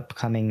and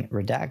upcoming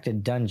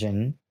Redacted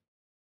dungeon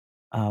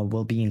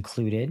will be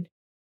included,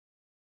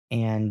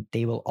 and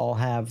they will all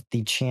have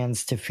the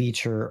chance to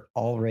feature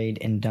all raid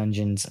and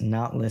dungeons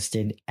not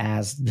listed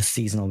as the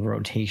seasonal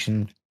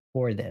rotation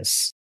for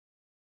this.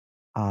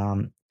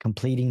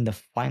 Completing the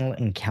final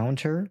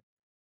encounter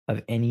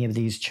of any of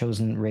these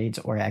chosen raids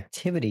or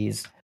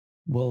activities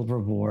will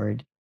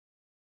reward,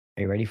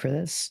 are you ready for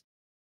this?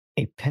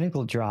 A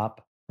pinnacle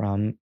drop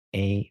from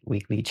a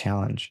weekly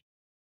challenge.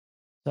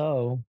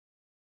 So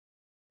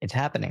it's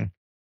happening.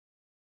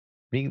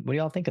 What do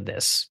y'all think of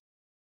this?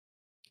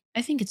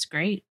 I think it's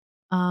great.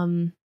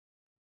 When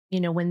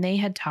they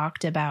had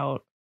talked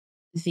about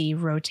the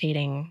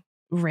rotating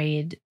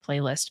raid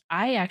playlist,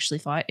 I actually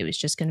thought it was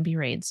just going to be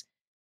raids.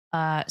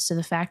 So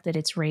the fact that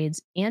it's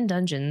raids and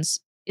dungeons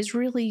is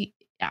really,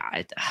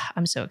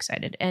 I'm so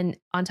excited. And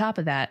on top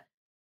of that,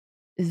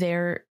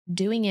 they're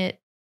doing it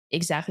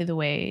exactly the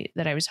way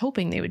that I was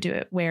hoping they would do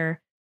it,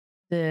 where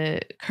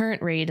the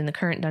current raid and the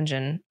current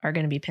dungeon are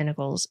going to be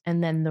pinnacles,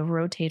 and then the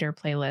rotator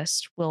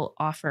playlist will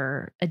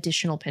offer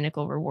additional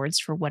pinnacle rewards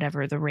for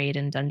whatever the raid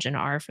and dungeon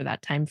are for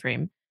that time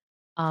frame,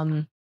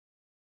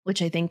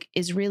 which I think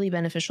is really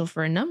beneficial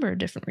for a number of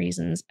different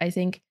reasons. I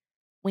think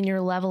when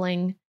you're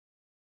leveling,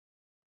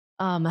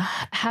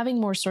 having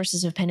more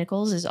sources of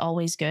pinnacles is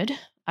always good.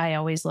 I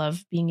always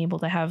love being able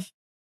to have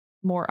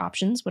more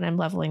options when I'm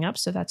leveling up,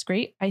 so that's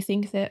great. I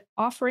think that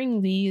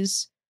offering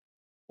these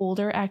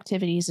older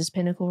activities as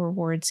pinnacle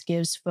rewards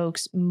gives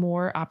folks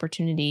more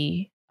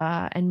opportunity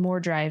and more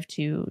drive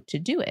to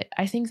do it.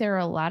 I think there are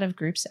a lot of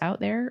groups out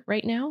there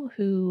right now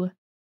who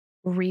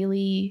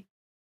really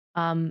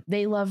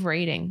they love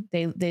raiding.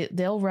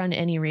 They'll run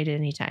any raid at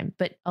any time,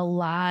 but a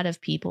lot of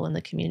people in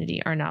the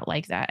community are not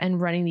like that. And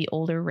running the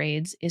older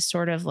raids is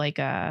sort of like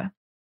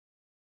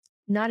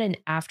not an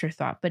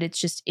afterthought, but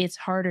it's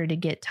harder to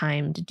get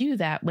time to do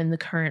that when the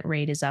current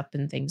raid is up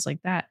and things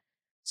like that.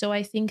 So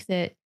I think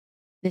that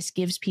this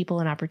gives people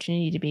an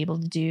opportunity to be able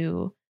to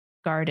do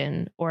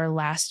Garden or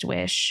Last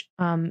Wish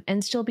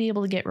and still be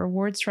able to get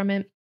rewards from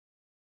it.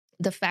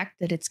 The fact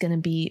that it's going to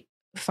be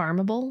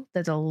farmable,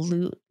 that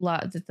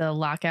the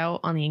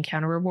lockout on the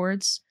encounter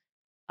rewards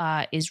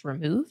is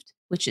removed,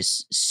 which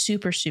is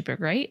super, super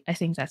great. I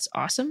think that's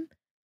awesome.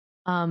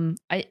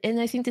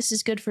 I think this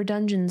is good for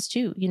dungeons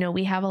too. You know,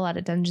 we have a lot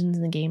of dungeons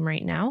in the game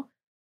right now.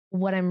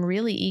 What I'm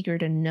really eager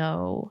to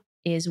know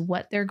is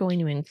what they're going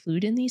to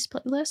include in these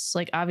playlists.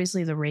 Like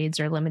obviously the raids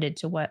are limited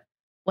to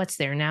what's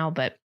there now,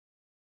 but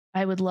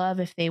I would love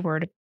if they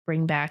were to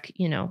bring back,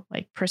 you know,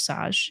 like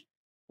Presage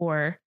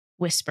or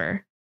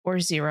Whisper or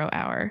 0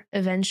 Hour.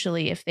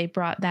 Eventually, if they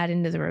brought that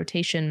into the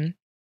rotation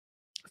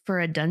for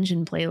a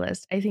dungeon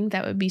playlist, I think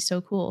that would be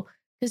so cool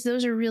because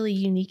those are really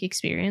unique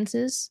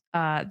experiences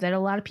that a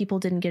lot of people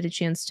didn't get a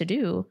chance to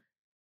do.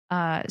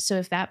 So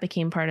if that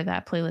became part of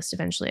that playlist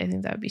eventually, I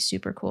think that would be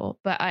super cool.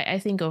 But I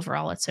think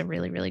overall, it's a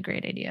really, really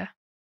great idea.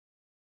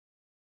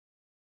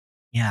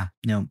 Yeah,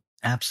 no,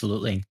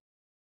 absolutely.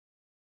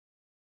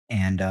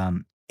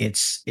 And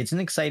it's an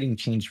exciting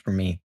change for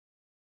me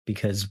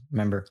because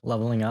remember,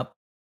 leveling up,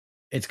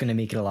 it's going to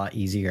make it a lot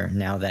easier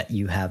now that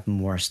you have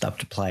more stuff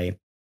to play.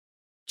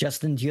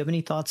 Justin, do you have any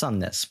thoughts on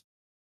this?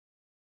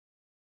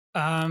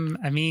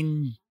 I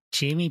mean,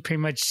 Jamie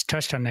pretty much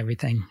touched on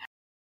everything.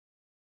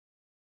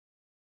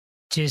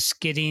 Just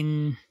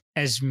getting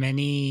as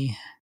many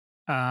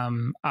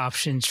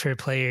options for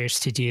players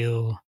to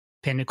do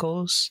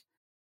pinnacles.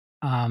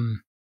 The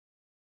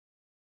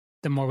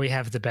more we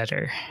have, the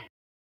better.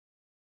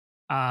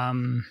 There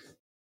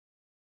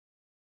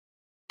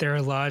are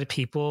a lot of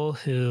people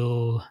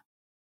who,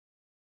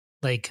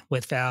 like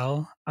with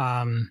Val,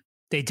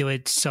 they do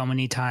it so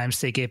many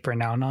times they get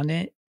burnt out on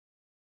it.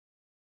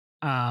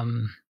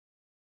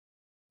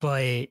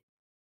 But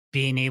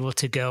being able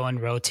to go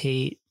and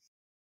rotate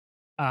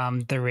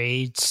the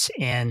raids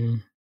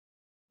and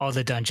all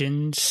the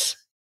dungeons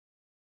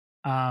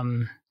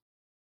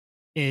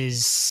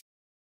is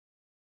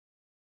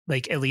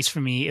like, at least for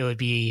me, it would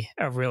be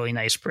a really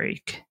nice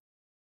break.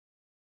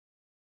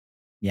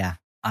 Yeah,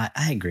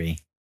 I agree.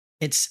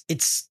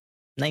 It's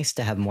nice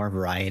to have more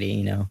variety,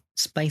 you know,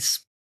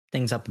 spice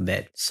things up a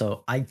bit.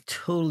 So I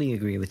totally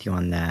agree with you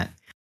on that.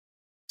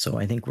 So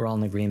I think we're all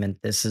in agreement.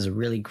 This is a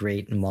really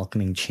great and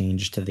welcoming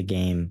change to the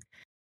game.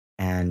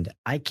 And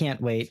I can't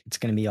wait. It's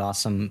going to be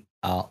awesome.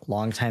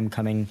 Long time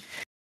coming.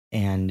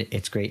 And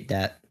it's great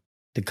that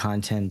the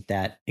content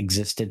that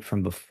existed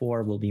from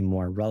before will be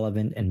more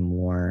relevant and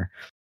more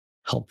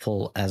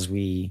helpful as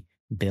we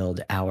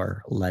build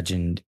our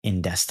legend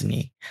in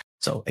Destiny.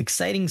 So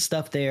exciting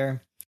stuff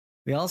there.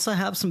 We also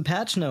have some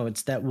patch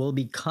notes that will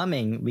be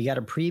coming. We got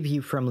a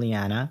preview from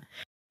Liana,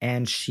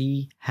 and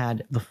she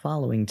had the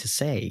following to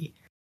say.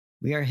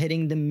 We are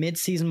hitting the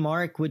mid-season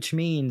mark, which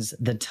means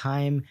the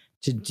time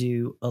to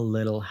do a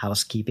little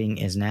housekeeping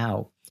is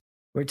now.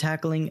 We're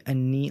tackling a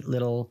neat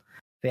little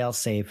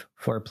failsafe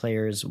for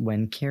players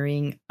when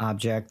carrying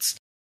objects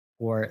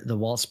for the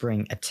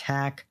Wellspring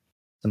attack,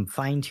 some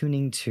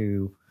fine-tuning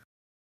to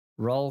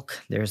Rulk,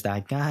 there's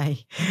that guy,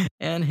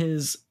 and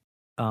his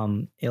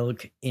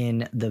ilk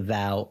in the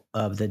vow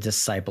of the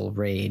Disciple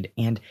raid,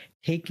 and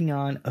taking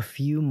on a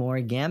few more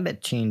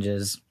Gambit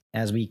changes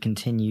as we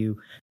continue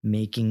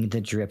making the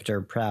Drifter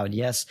proud.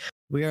 Yes,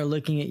 we are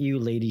looking at you,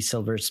 Lady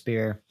Silver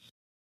Spear.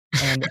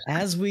 And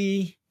as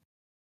we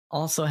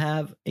also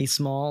have a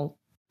small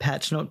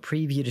patch note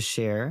preview to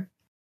share,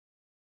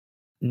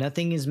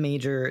 nothing is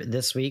major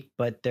this week,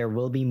 but there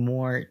will be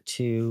more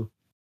to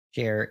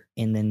share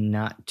in the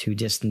not too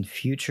distant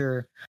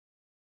future.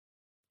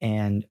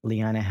 And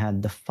Liana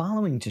had the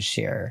following to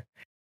share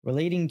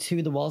relating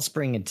to the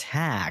Wellspring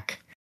attack.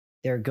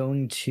 They're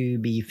going to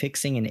be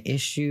fixing an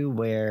issue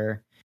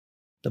where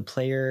the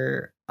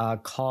player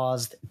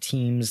caused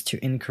teams to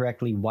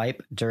incorrectly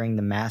wipe during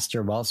the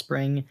Master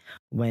Wellspring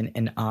when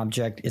an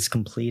object is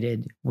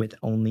completed with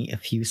only a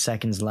few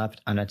seconds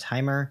left on a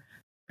timer.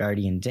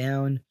 Guardian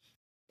down.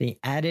 They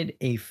added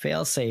a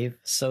failsafe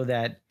so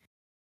that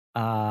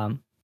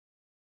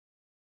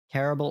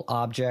terrible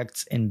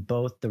objects in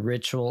both the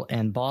ritual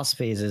and boss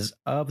phases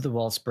of the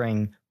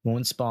Wellspring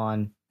won't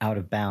spawn out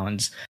of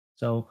bounds.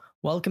 So,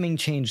 welcoming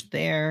change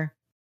there.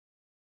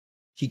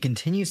 She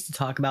continues to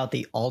talk about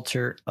the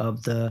altar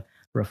of the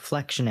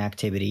reflection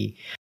activity.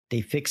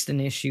 They fixed an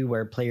issue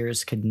where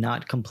players could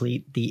not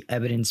complete the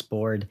evidence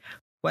board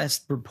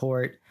quest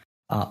report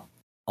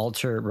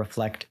altar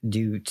reflect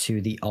due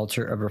to the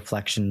altar of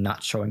reflection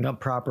not showing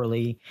up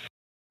properly.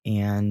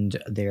 And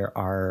there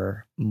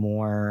are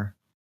more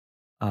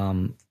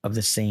of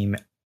the same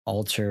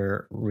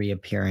altar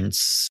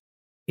reappearance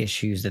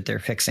issues that they're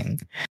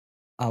fixing.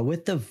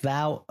 With the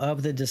vow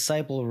of the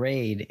Disciple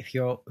raid, if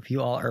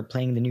you all are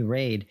playing the new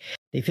raid,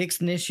 they fixed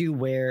an issue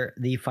where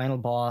the final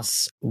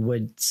boss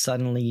would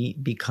suddenly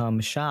become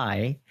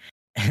shy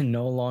and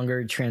no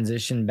longer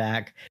transition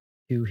back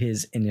to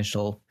his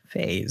initial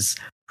phase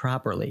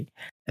properly,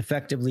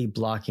 effectively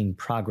blocking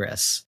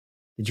progress.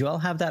 Did you all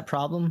have that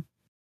problem?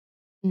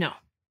 No.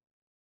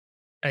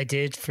 I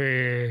did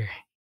for,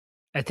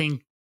 I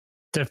think,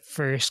 the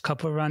first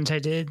couple of runs I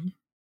did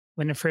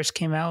when it first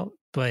came out,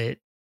 but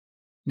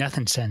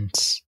nothing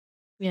since.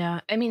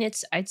 Yeah. I mean,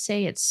 I'd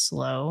say it's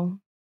slow,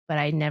 but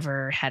I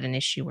never had an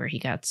issue where he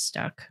got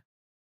stuck.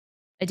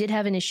 I did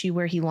have an issue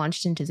where he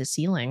launched into the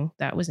ceiling.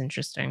 That was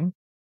interesting.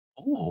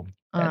 Oh,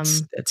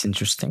 that's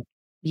interesting.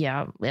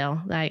 Yeah,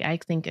 well, I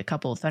think a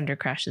couple of thunder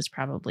crashes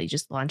probably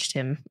just launched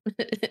him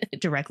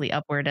directly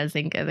upward. I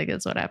think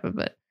that's what happened,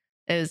 but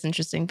it was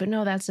interesting. But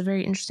no, that's a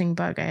very interesting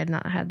bug. I had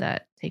not had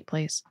that take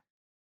place.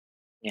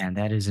 Yeah,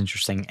 that is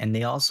interesting. And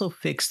they also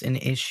fixed an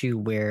issue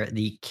where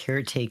the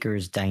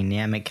caretaker's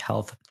dynamic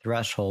health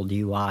threshold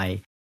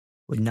UI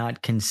would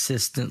not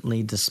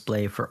consistently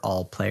display for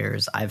all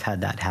players. I've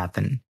had that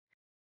happen.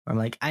 I'm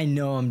like, I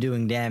know I'm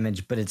doing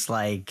damage, but it's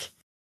like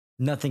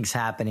nothing's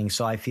happening.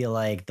 So I feel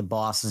like the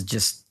boss is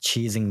just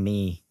cheesing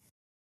me.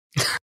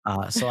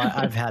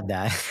 I've had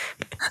that.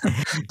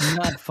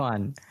 Not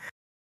fun.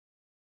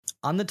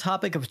 On the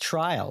topic of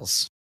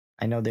trials,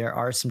 I know there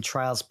are some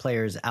trials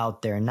players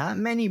out there. Not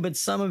many, but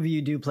some of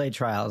you do play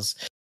trials.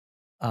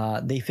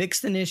 They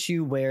fixed an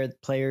issue where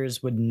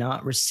players would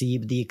not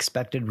receive the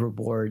expected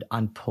reward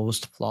on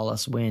post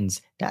flawless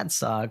wins. That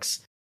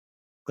sucks.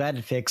 Glad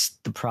it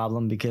fixed the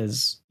problem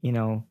because,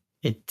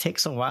 it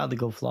takes a while to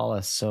go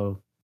flawless.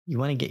 So you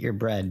want to get your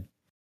bread.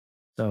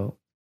 So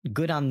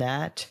good on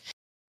that.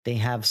 They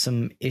have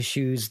some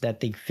issues that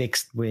they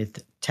fixed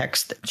with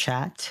text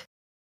chat.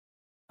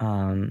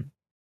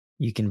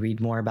 You can read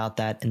more about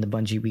that in the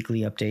Bungie weekly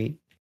update,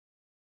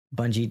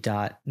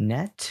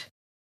 bungie.net.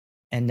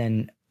 And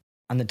then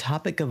on the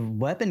topic of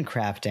weapon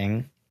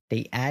crafting,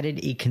 they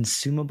added a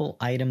consumable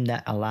item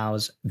that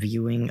allows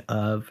viewing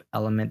of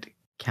element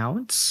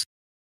counts.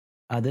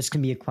 This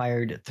can be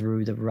acquired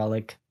through the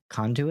relic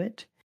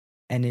conduit,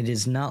 and it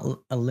is not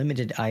a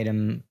limited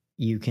item.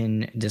 You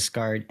can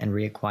discard and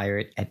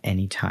reacquire it at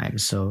any time.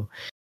 So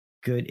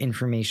good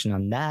information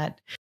on that.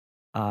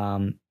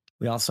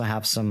 We also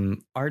have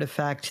some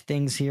artifact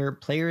things here.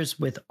 Players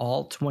with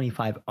all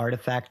 25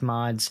 artifact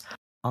mods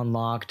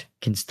unlocked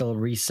can still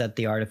reset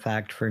the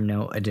artifact for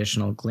no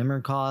additional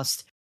glimmer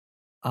cost.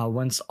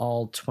 Once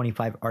all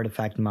 25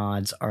 artifact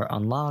mods are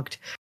unlocked,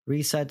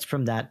 resets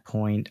from that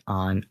point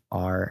on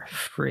are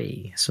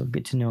free. So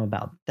good to know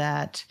about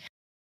that.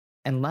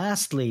 And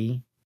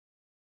lastly,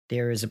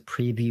 there is a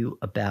preview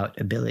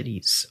about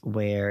abilities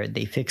where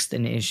they fixed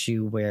an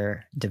issue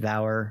where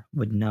Devour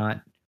would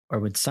not or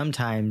would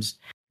sometimes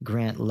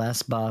grant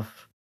less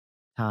buff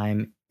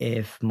time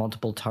if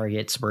multiple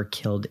targets were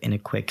killed in a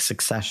quick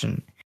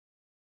succession.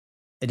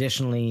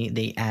 Additionally,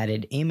 they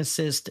added aim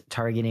assist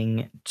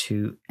targeting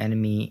to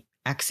enemy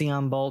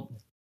Axion Bolt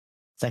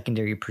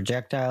secondary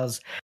projectiles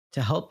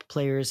to help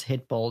players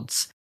hit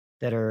bolts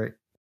that are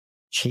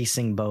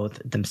chasing both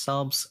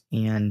themselves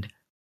and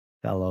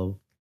fellow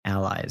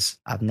allies.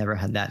 I've never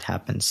had that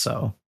happen,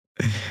 so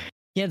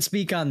can't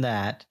speak on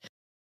that.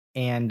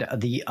 And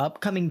the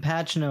upcoming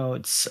patch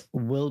notes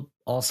will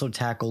also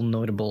tackle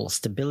notable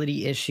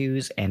stability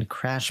issues and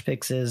crash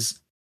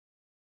fixes.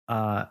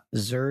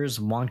 Zer's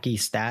wonky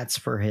stats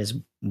for his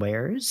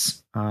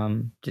wares.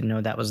 Didn't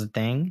know that was a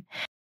thing.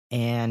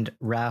 And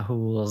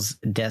Rahul's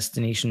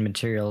destination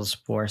materials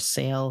for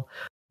sale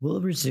will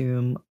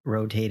resume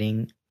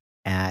rotating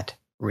at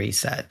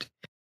reset.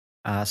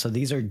 So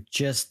these are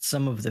just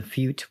some of the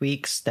few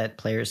tweaks that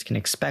players can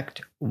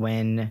expect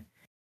when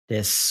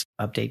this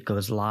update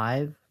goes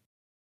live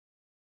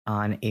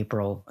on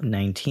April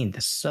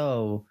 19th.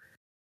 So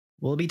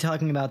we'll be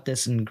talking about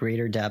this in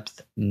greater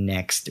depth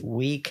next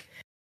week.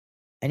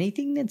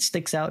 Anything that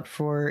sticks out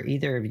for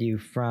either of you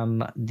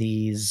from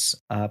these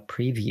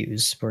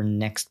previews for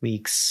next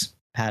week's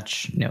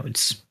patch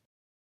notes?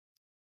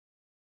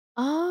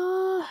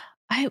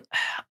 I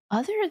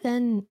other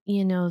than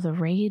the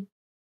raid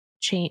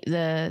change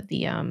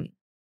the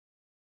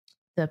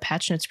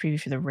patch notes preview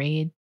for the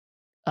raid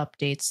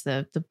updates,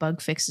 the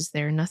bug fixes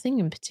there, nothing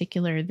in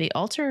particular. The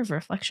Altar of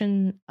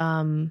Reflection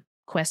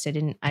quest, I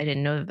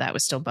didn't know that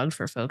was still bugged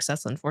for folks.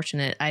 That's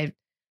unfortunate.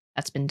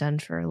 That's been done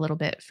for a little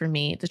bit for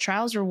me. The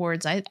trials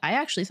rewards, I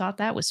actually thought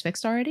that was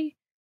fixed already.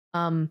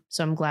 So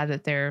I'm glad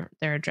that they're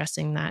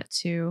addressing that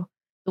too.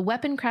 The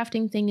weapon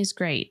crafting thing is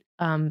great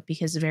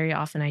because very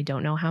often I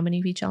don't know how many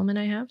of each element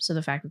I have. So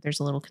the fact that there's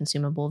a little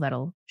consumable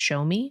that'll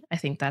show me, I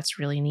think that's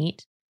really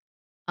neat.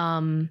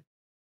 But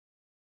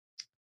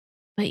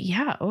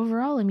yeah,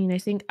 overall, I mean, I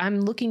think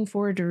I'm looking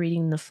forward to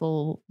reading the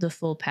full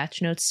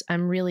patch notes.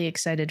 I'm really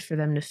excited for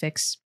them to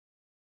fix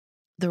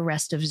the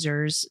rest of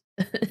Zer's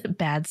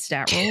bad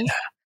stat rolls.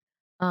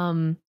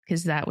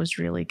 Because that was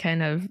really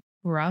kind of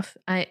rough.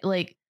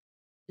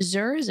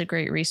 Zur is a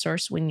great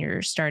resource when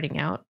you're starting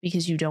out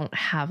because you don't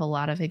have a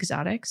lot of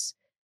exotics.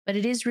 But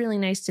it is really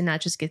nice to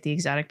not just get the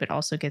exotic, but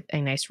also get a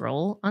nice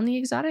roll on the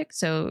exotic.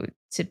 So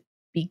to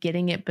be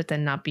getting it, but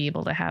then not be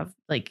able to have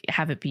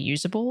it be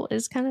usable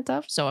is kind of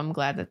tough. So I'm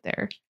glad that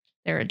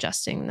they're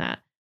adjusting that.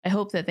 I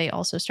hope that they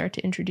also start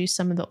to introduce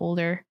some of the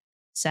older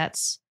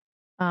sets.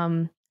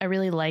 I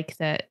really like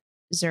that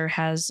Zur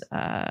has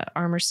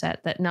armor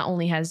set that not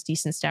only has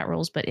decent stat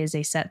rolls, but is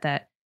a set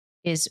that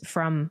is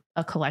from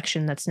a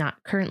collection that's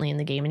not currently in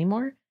the game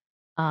anymore.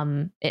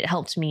 It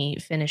helped me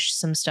finish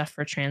some stuff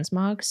for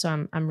transmog,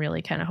 so I'm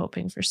really kind of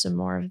hoping for some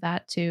more of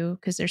that too,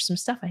 because there's some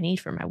stuff I need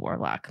for my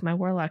warlock. My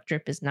warlock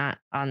drip is not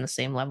on the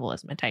same level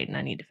as my titan.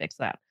 I need to fix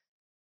that.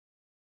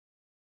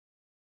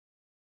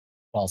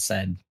 Well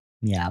said.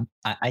 Yeah,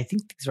 I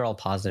think these are all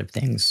positive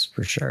things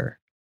for sure.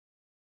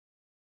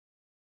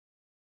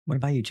 What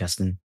about you,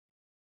 Justin?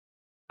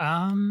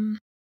 Um,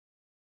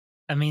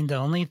 I mean, the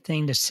only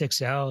thing that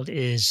sticks out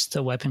is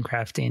the weapon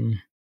crafting.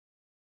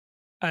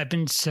 I've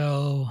been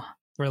so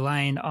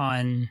reliant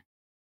on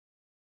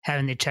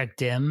having to check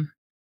dim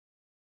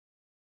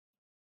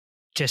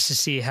just to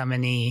see how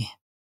many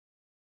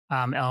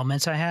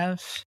elements I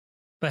have,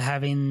 but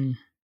having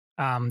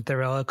the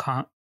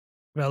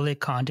relic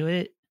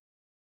conduit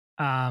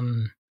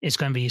is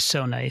going to be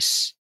so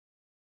nice.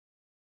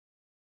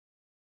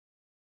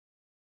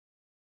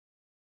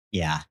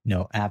 Yeah,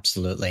 no,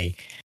 absolutely.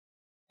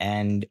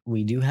 And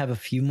we do have a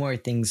few more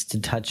things to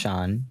touch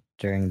on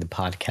during the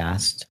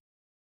podcast.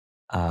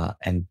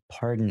 And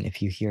pardon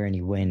if you hear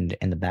any wind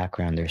in the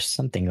background, there's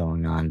something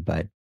going on,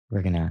 but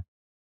we're going to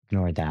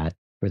ignore that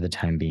for the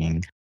time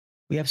being.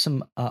 We have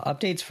some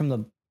updates from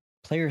the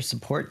player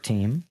support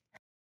team.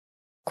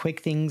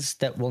 Quick things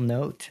that we'll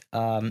note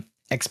Xbox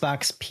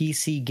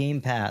PC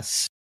Game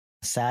Pass.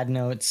 Sad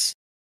notes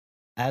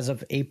as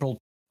of April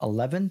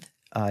 11th,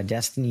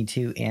 Destiny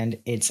 2 and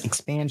its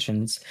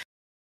expansions,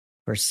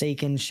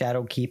 Forsaken,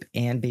 Shadowkeep,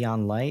 and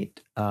Beyond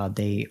Light,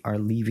 they are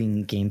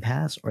leaving Game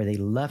Pass, or they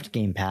left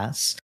Game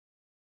Pass,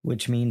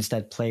 which means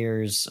that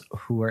players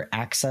who are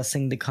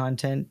accessing the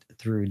content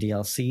through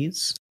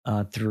DLCs,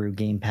 through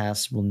Game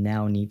Pass, will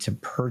now need to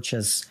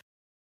purchase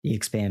the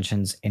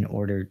expansions in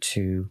order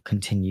to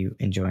continue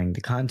enjoying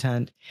the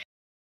content.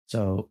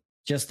 So,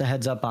 just a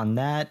heads up on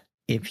that.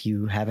 If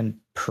you haven't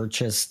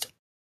purchased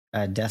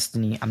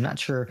Destiny, I'm not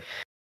sure.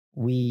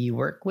 We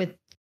work with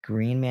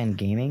Greenman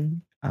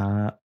Gaming,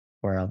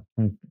 or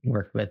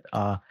work with.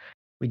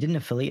 We did an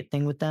affiliate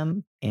thing with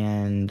them,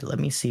 and let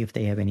me see if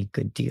they have any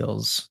good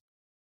deals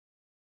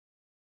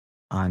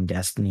on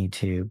Destiny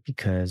 2,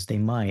 because they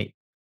might.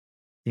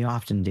 They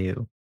often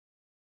do.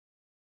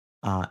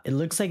 It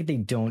looks like they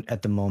don't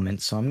at the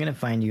moment, so I'm going to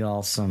find you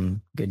all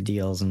some good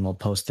deals and we'll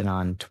post it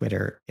on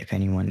Twitter if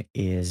anyone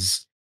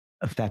is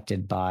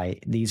affected by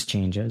these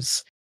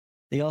changes.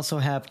 They also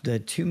have the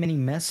too many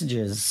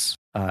messages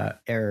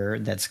error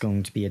that's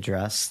going to be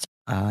addressed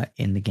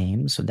in the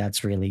game, so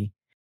that's really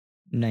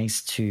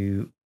nice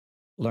to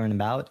learn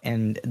about.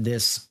 And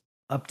this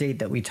update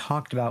that we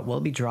talked about will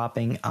be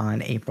dropping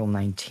on April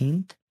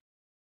 19th.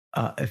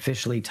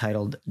 Officially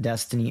titled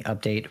Destiny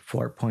Update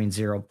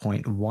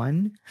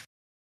 4.0.1.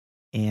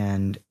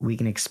 And we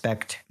can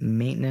expect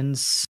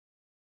maintenance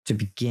to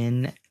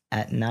begin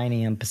at 9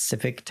 a.m.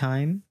 Pacific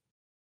time.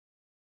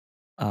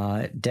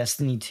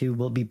 Destiny 2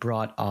 will be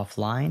brought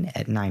offline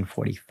at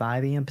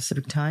 9:45 a.m.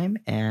 Pacific time.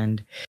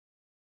 And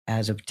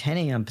as of 10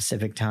 a.m.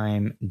 Pacific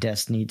time,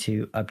 Destiny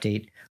 2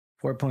 Update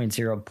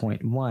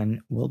 4.0.1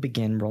 will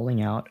begin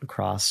rolling out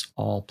across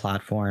all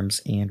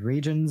platforms and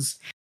regions.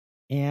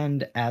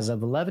 And as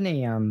of 11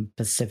 a.m.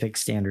 Pacific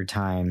Standard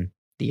Time,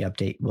 the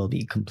update will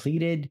be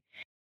completed,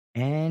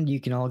 and you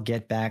can all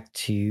get back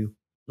to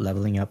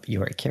leveling up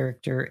your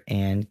character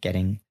and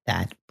getting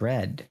that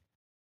bread.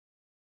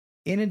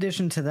 In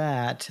addition to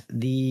that,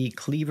 the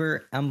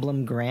Cleaver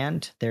Emblem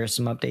Grant, there are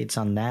some updates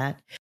on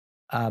that.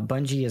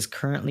 Bungie is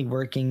currently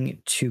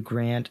working to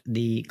grant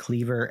the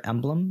Cleaver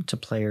Emblem to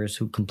players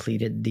who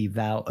completed the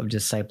Vow of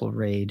Disciple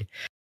raid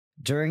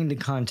during the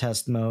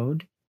contest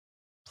mode.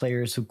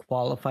 Players who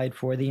qualified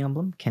for the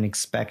emblem can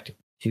expect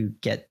to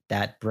get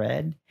that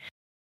bread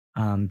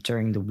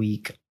during the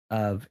week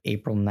of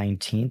April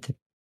 19th.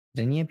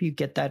 Did any of you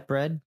get that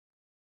bread?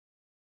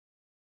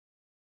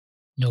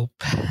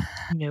 Nope.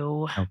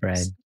 No, No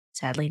bread.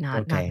 sadly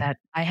not. Okay. Not that.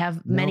 I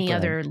have No many bread.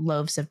 other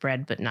loaves of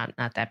bread, but not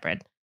that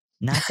bread.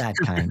 Not that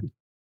kind.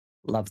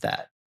 Love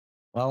that.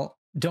 Well,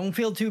 don't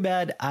feel too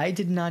bad. I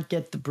did not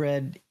get the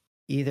bread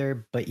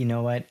either, but you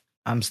know what?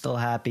 I'm still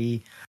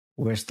happy.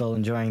 We're still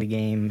enjoying the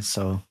game,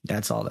 so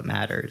that's all that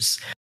matters.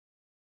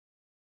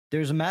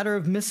 There's a matter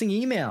of missing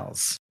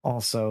emails.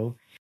 Also,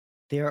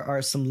 there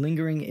are some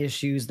lingering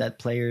issues that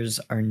players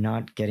are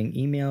not getting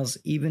emails,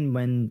 even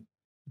when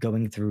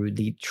going through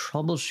the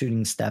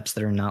troubleshooting steps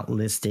that are not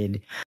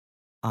listed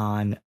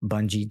on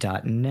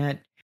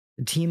Bungie.net.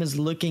 The team is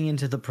looking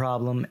into the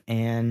problem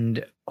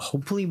and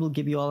hopefully we'll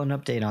give you all an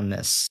update on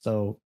this.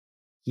 So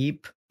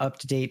keep up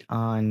to date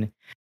on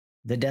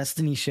the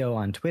Destiny Show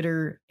on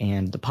Twitter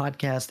and the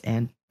podcast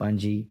and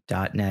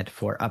Bungie.net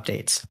for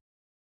updates.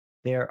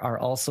 There are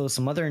also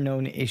some other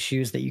known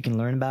issues that you can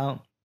learn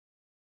about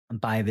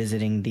by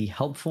visiting the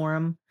help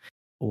forum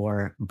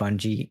or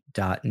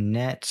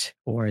Bungie.net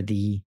or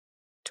the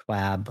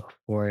TWAB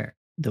for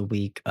the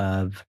week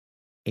of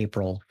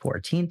April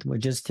 14th,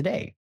 which is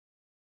today.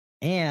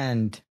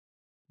 And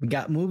we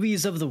got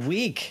movies of the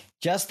week.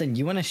 Justin,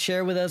 you want to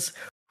share with us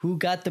who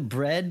got the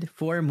bread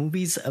for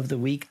movies of the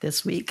week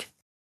this week?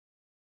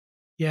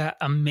 Yeah,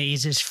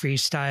 Amaze's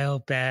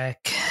freestyle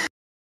back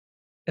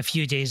a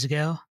few days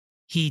ago.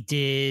 He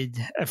did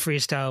a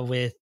freestyle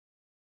with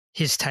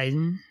his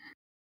Titan,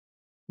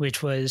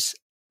 which was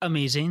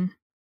amazing.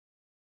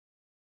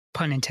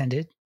 Pun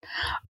intended.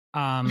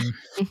 Well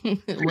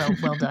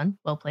done.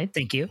 Well played.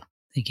 Thank you.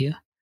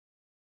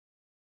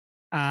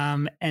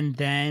 And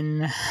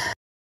then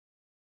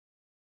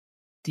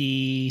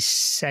the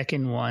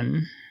second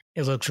one,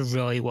 it looks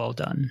really well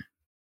done.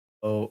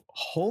 Oh,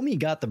 Homie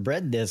got the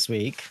bread this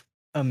week.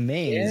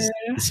 Amaze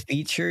is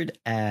featured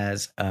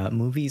as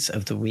Movies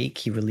of the Week.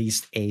 He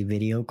released a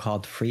video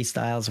called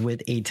Freestyles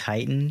with a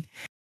Titan.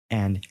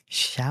 And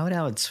shout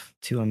outs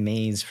to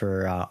Amaze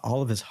for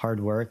all of his hard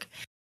work.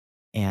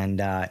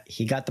 And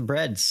he got the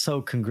bread.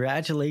 So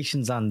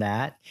congratulations on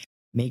that.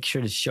 Make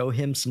sure to show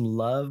him some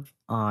love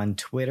on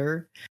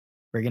Twitter.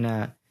 We're going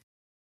to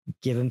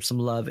give him some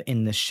love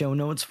in the show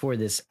notes for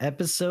this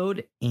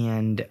episode.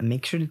 And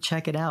make sure to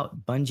check it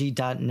out.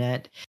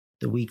 Bungie.net,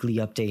 the weekly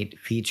update,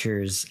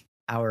 features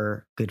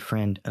our good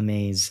friend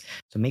Amaze.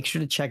 So make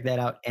sure to check that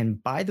out.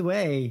 And by the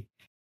way,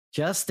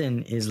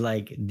 Justin is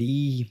like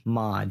the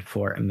mod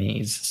for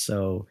Amaze.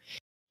 So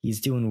he's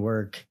doing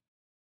work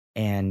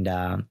and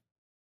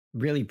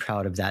really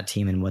proud of that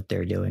team and what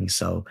they're doing.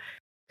 So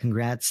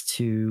congrats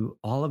to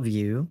all of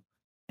you.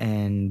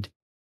 And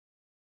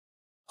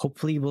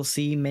hopefully we'll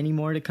see many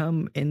more to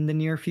come in the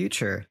near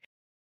future.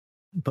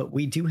 But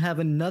we do have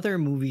another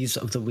Movies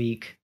of the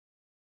Week.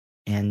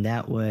 And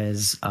that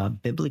was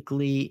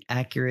Biblically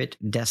Accurate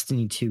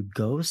Destiny 2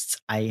 Ghosts.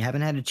 I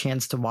haven't had a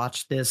chance to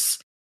watch this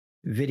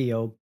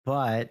video,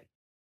 but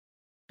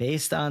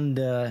based on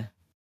the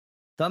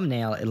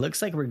thumbnail, it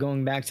looks like we're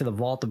going back to the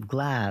Vault of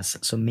Glass.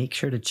 So make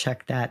sure to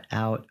check that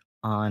out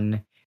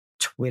on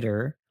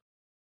Twitter.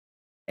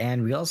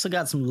 And we also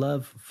got some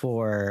love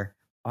for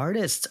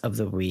Artists of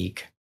the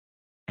Week.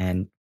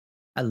 And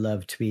I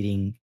love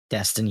tweeting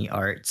Destiny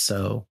art.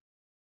 So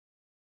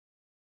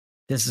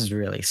this is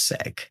really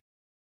sick.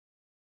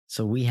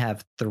 So we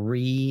have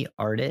 3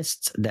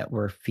 artists that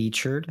were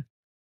featured.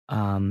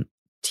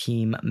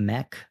 Team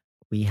Mech.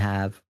 We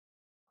have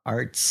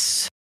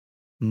Arts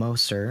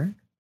Moser,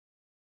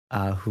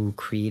 who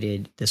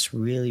created this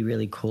really,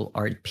 really cool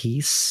art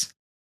piece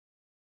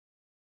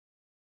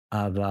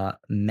of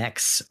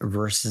mechs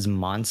versus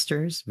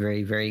monsters.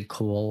 Very, very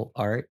cool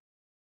art.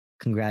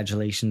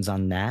 Congratulations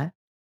on that.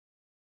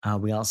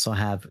 We also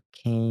have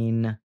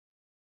Kane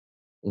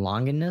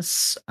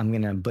Longinus. I'm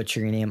going to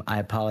butcher your name. I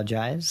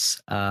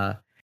apologize.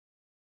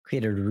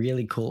 Created a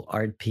really cool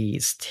art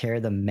piece. Tear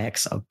the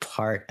mechs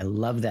apart. I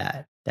love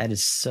that. That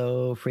is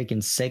so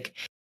freaking sick.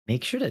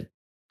 Make sure to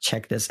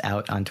check this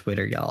out on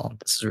Twitter, y'all.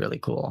 This is really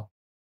cool.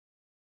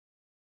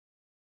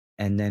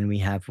 And then we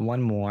have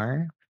one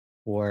more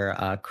for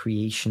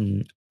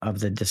creation of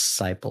the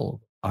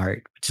disciple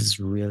art, which is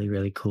really,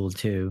 really cool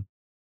too.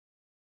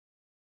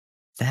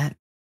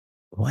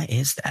 What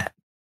is that?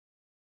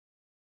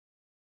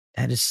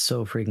 That is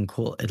so freaking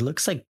cool. It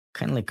looks like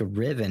kind of like a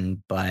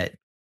ribbon, but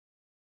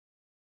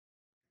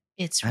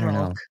It's I don't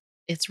know. Rulk.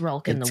 It's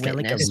Rulk and the It's got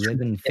like a Witness.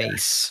 ribbon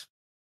face.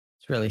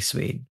 It's really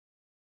sweet.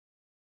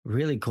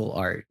 Really cool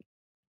art.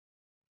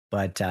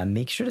 But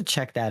make sure to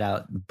check that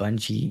out,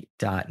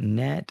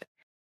 bungie.net.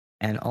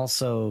 And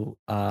also,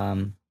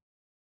 the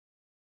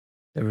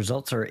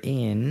results are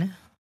in.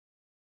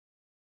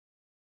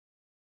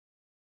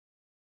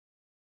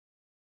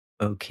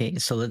 Okay,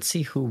 so let's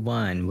see who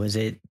won. Was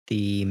it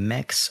the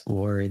mechs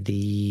or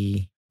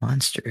the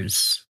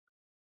monsters?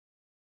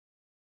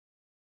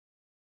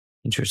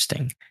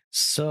 Interesting.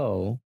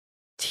 So,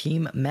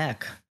 Team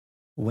Mech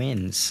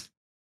wins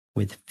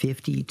with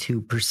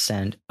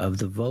 52% of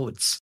the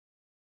votes.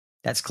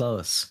 That's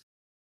close.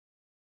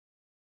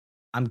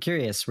 I'm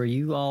curious, were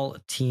you all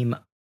Team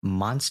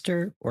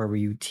Monster or were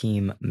you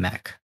Team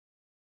Mech?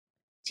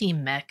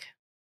 Team Mech.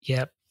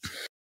 Yep,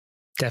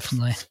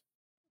 definitely.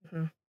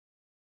 Mm-hmm.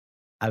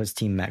 I was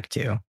Team Mech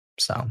too,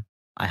 so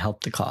I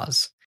helped the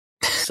cause.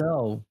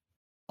 So,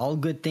 all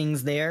good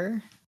things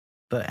there,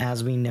 but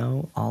as we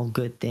know, all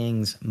good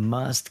things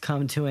must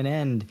come to an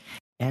end.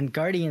 And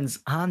Guardians,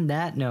 on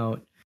that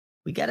note,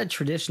 we got a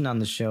tradition on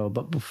the show,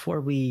 but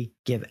before we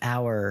give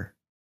our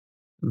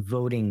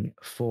voting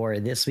for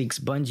this week's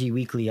Bungie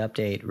Weekly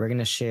Update, we're going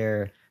to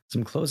share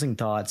some closing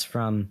thoughts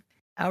from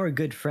our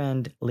good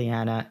friend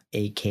Liana,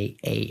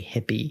 aka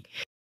Hippie.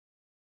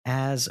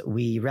 As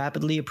we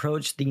rapidly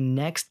approach the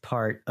next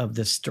part of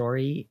the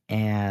story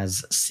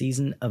as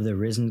Season of the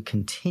Risen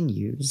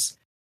continues,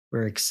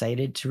 we're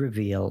excited to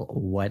reveal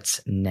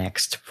what's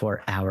next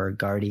for our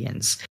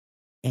Guardians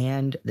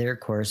and their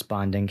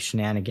corresponding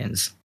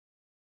shenanigans.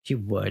 If you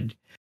would,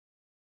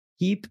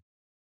 keep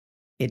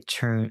it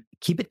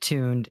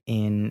tuned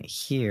in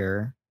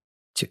here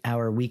to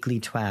our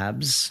weekly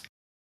twabs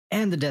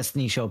and the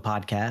Destiny Show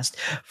podcast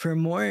for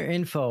more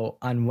info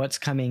on what's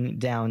coming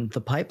down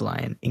the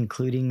pipeline,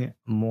 including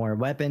more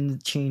weapon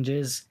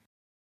changes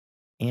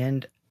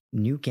and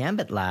new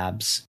Gambit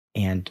labs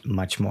and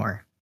much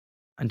more.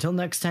 Until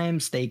next time,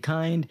 stay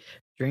kind,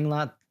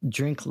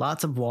 drink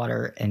lots of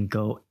water, and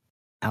go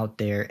out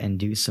there and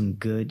do some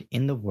good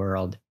in the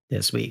world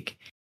this week.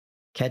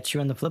 Catch you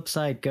on the flip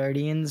side,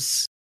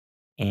 Guardians.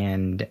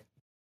 And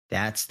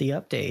that's the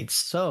updates.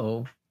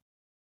 So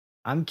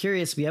I'm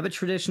curious, we have a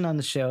tradition on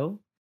the show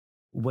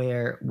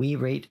where we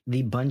rate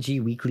the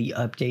Bungie Weekly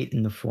Update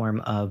in the form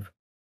of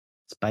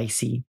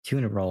spicy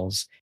tuna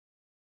rolls.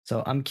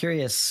 So I'm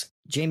curious,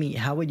 Jamie,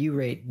 how would you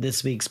rate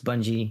this week's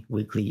Bungie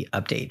weekly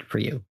update for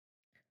you?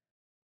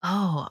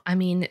 Oh, I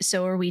mean,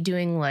 so are we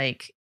doing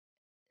like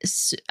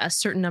a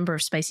certain number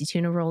of spicy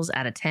tuna rolls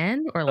out of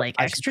 10 or like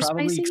I should extra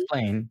probably spicy?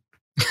 explain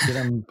because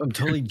I'm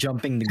totally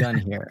jumping the gun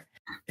here.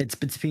 It's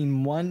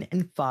between 1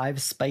 and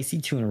 5 spicy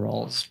tuna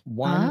rolls.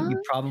 One, you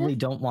Okay. probably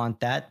don't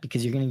want that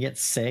because you're gonna get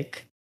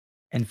sick.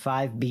 And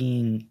 5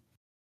 being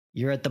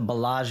you're at the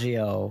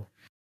Bellagio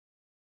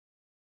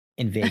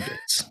in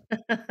Vegas.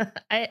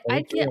 I So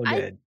I'd it's get real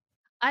good.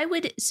 I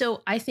would,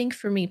 so I think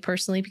for me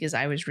personally, because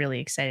I was really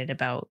excited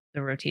about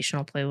the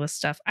rotational playlist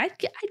stuff, I'd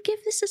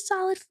give this a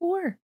solid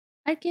 4.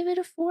 I'd give it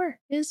a 4.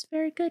 It's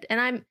very good. And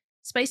I'm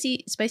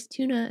spicy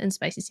tuna and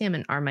spicy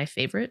salmon are my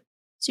favorite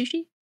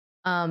sushi.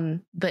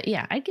 But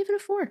yeah, I'd give it a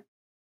 4.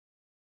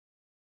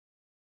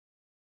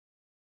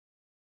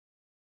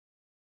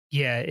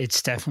 Yeah,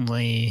 it's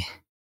definitely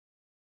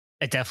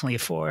a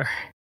 4.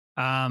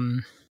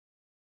 Um,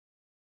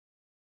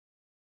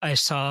 I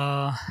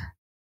saw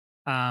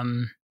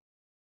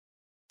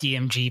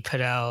DMG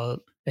put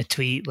out a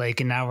tweet like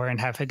an hour and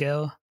a half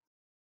ago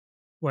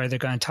where they're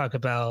going to talk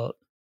about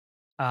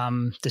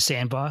the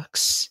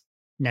sandbox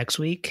next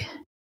week,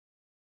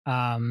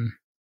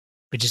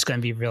 which is going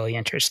to be really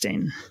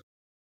interesting.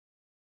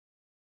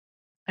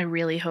 I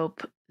really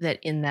hope that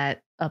in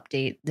that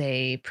update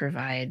they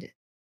provide.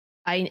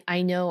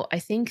 I know. I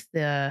think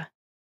the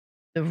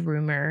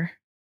rumor,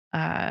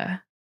 the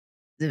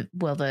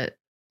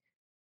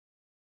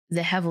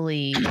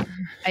heavily.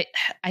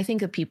 I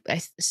think the people.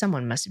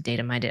 Someone must have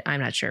data mined it. I'm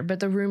not sure, but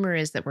the rumor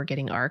is that we're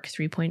getting Arc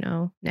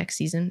 3.0 next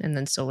season, and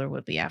then Solar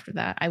would be after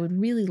that. I would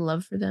really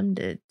love for them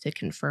to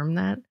confirm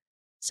that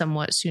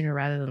somewhat sooner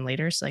rather than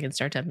later, so I can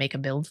start to make a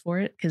build for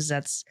it because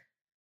that's.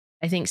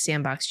 I think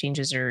sandbox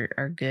changes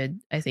are good.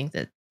 I think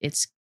that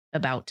it's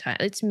about time.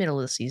 It's middle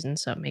of the season,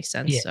 so it makes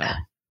sense. Yeah, So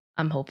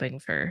I'm hoping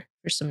for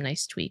some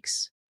nice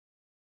tweaks.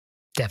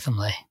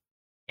 definitely.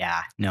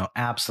 Yeah, no,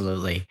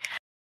 absolutely.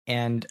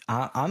 And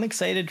I'm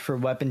excited for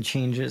weapon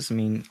changes. I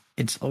mean,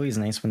 it's always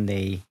nice when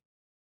they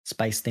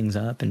spice things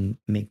up and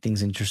make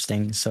things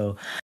interesting. So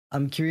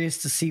I'm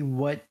curious to see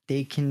what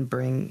they can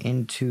bring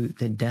into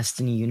the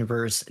Destiny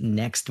universe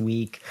next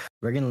week.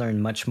 We're going to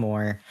learn much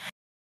more.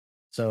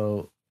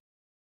 So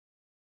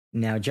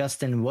now,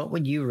 Justin, what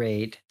would you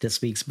rate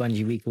this week's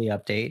Bungie Weekly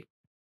update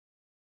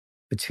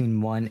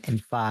between 1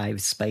 and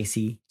 5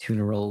 spicy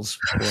tuna rolls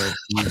for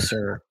you,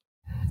 sir?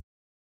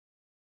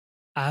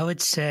 I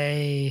would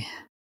say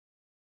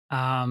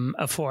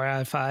a 4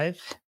 out of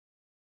 5.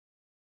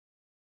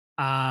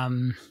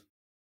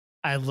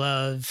 I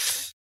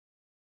love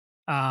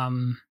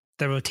the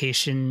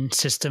rotation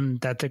system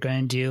that they're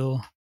going to do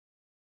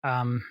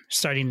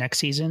starting next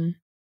season.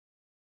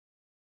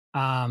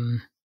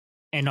 And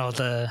all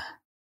the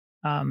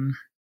and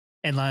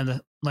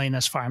letting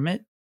us farm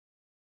it.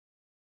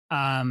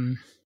 I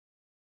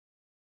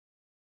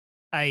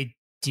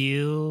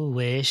do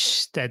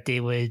wish that they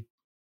would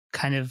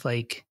kind of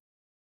like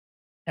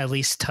at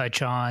least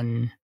touch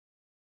on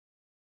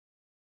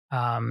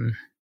Iron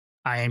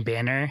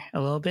Banner a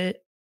little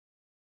bit.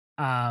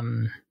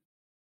 In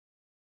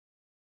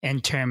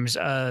terms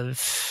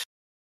of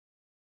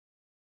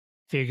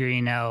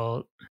figuring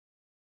out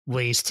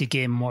ways to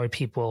get more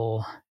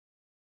people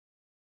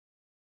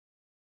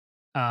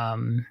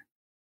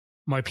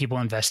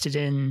invested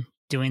in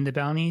doing the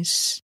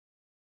bounties,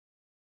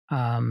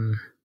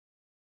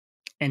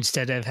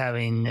 instead of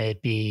having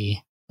it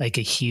be like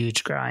a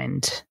huge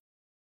grind.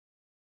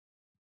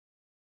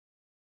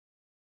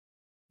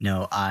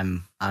 No,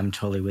 I'm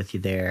totally with you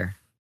there.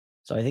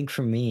 So I think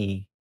for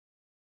me,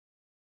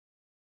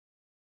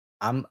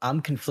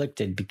 I'm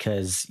conflicted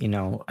because, I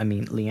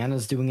mean,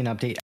 Leanna's doing an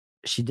update.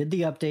 She did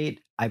the update.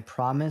 I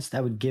promised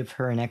I would give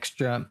her an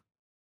extra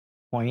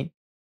point.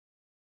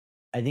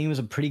 I think it was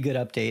a pretty good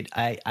update.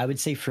 I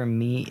would say for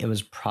me, it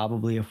was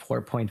probably a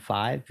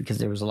 4.5 because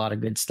there was a lot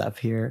of good stuff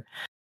here,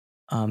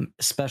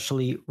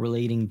 especially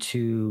relating to,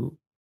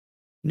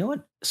 you know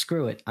what?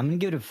 Screw it. I'm going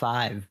to give it a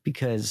 5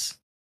 because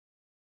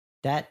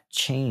that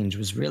change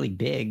was really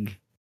big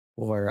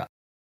for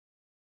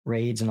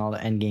raids and all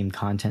the end game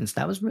contents.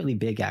 That was really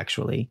big,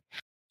 actually.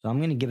 So I'm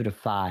going to give it a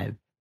 5.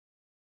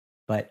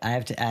 But I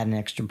have to add an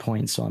extra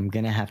point, so I'm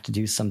going to have to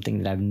do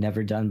something that I've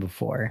never done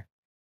before.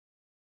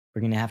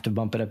 We're going to have to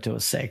bump it up to a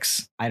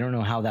 6. I don't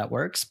know how that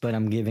works, but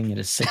I'm giving it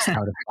a 6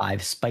 out of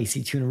 5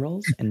 spicy tuna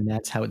rolls. And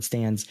that's how it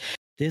stands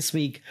this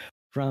week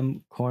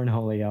from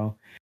Cornholio.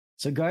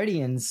 So,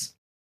 Guardians,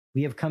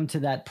 we have come to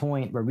that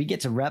point where we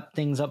get to wrap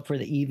things up for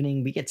the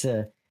evening. We get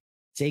to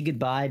say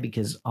goodbye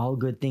because all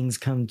good things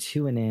come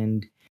to an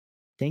end.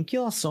 Thank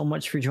you all so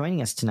much for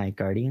joining us tonight,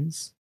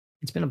 Guardians.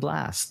 It's been a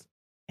blast.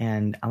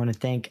 And I want to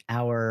thank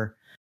our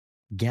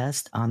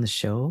guest on the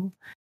show,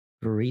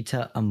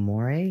 Verita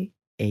Amore,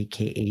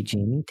 aka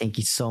Jamie. Thank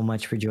you so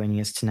much for joining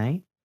us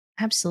tonight.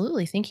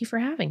 Absolutely. Thank you for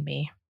having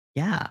me.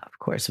 Yeah, of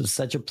course. It was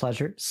such a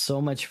pleasure.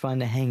 So much fun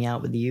to hang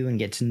out with you and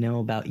get to know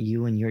about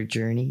you and your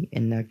journey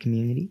in the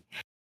community.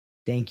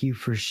 Thank you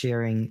for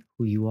sharing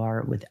who you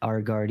are with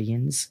our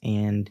Guardians.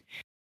 And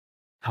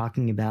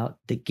talking about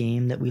the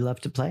game that we love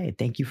to play.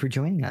 Thank you for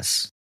joining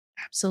us.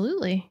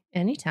 Absolutely.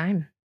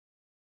 Anytime.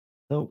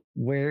 So,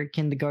 where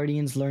can the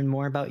Guardians learn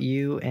more about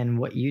you and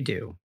what you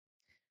do?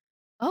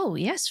 Oh,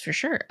 yes, for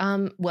sure.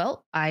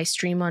 Well, I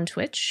stream on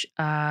Twitch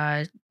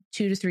 2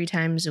 to 3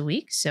 times a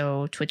week.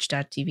 So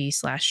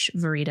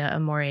twitch.tv/Verita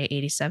Amore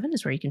 87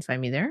 is where you can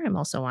find me there. I'm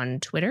also on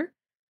Twitter,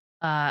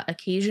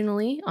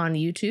 occasionally on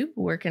YouTube,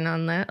 working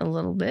on that a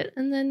little bit.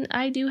 And then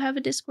I do have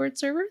a Discord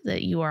server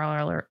that you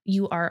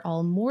are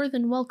all more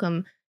than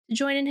welcome to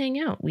join and hang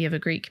out. We have a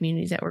great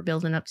community that we're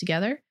building up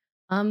together.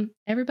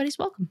 Everybody's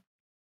welcome.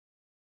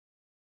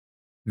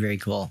 Very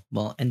cool.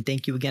 Well, and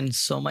thank you again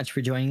so much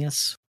for joining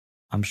us.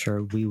 I'm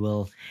sure we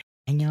will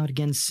hang out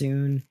again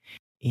soon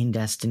in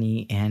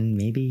Destiny and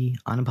maybe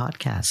on a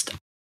podcast.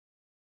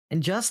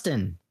 And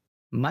Justin,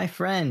 my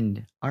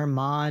friend, our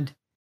mod,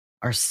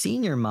 our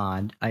senior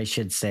mod, I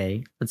should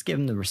say, let's give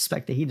him the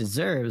respect that he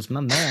deserves,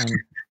 my man.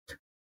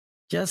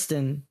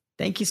 Justin,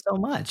 thank you so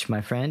much,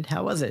 my friend.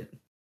 How was it?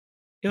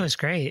 It was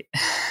great.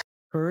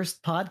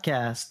 First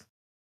podcast.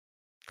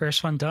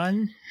 First one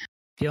done.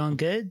 Feeling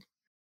good.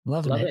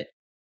 Loving Love it. it.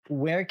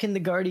 Where can the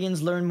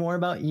Guardians learn more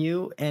about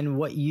you and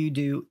what you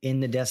do in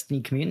the Destiny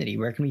community?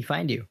 Where can we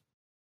find you?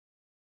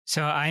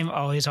 So I'm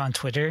always on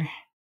Twitter.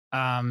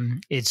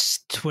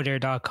 It's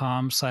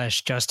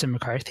twitter.com/Justin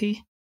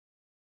McCarthy.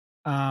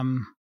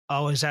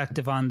 Always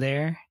active on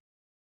there.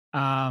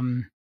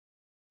 I'm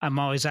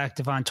always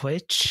active on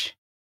Twitch.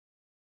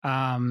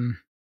 Probably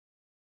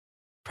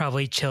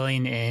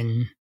chilling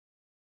in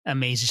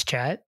Amaze's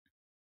chat,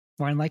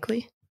 more than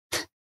likely.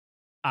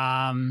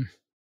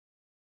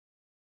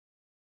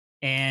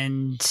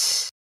 And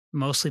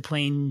mostly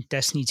playing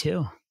Destiny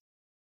 2.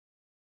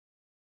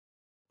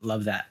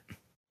 Love that.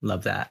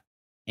 Love that.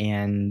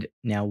 And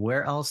now,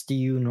 where else do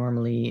you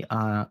normally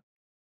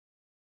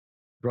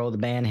throw the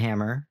ban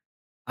hammer?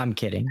 I'm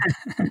kidding.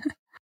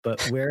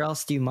 But where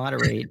else do you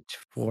moderate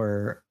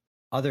for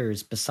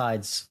others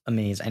besides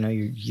Amaze? I know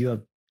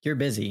you're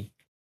busy.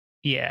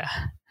 Yeah.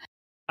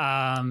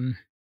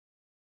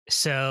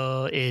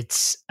 So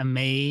it's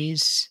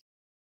Amaze,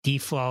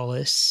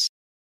 Deflawless,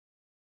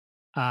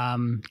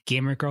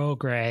 Gamer Girl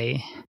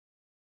Gray,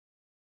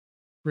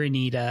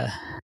 Renita,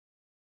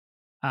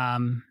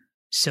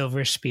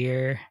 Silver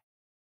Spear,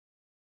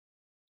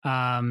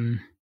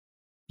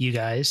 you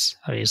guys,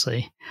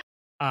 obviously,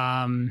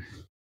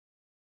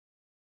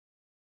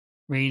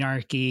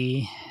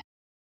 Rainarchy,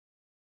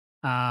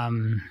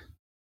 and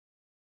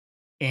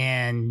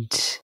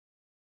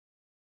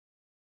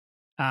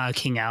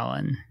King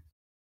Allen.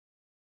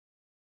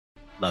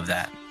 Love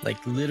that.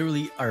 Like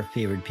literally our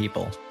favorite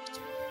people.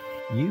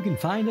 You can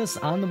find us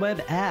on the web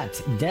at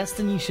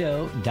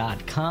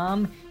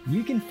destinyshow.com.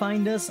 You can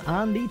find us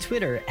on the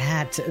Twitter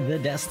at The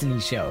Destiny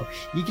Show.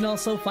 You can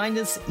also find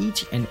us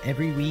each and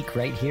every week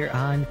right here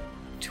on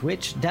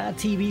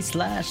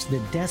twitch.tv/The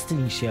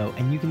Destiny Show.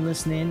 And you can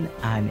listen in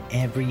on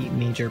every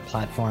major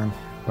platform.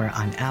 We're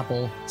on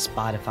Apple,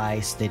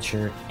 Spotify,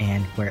 Stitcher,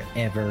 and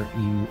wherever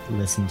you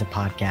listen to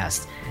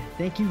podcasts.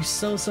 Thank you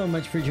so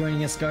much for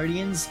joining us,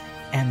 Guardians,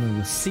 and we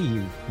will see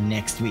you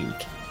next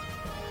week.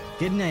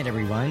 Good night,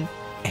 everyone,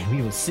 and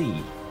we will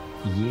see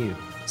you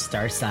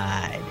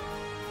Starside.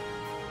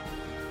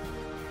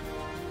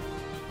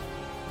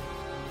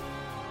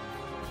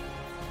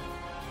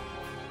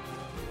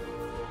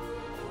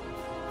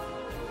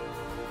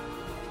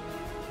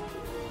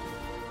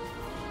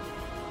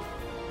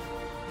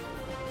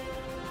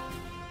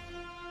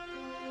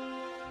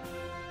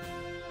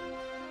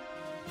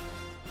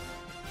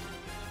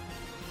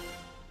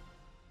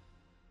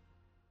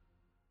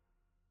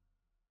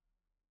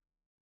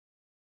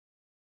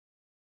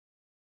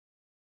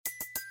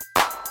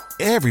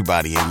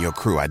 Everybody in your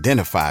crew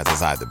identifies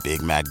as either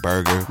Big Mac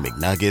Burger,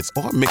 McNuggets,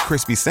 or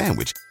McCrispy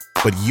Sandwich.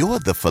 But you're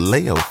the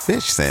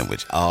Filet-O-Fish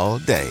Sandwich all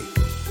day.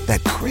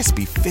 That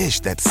crispy fish,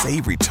 that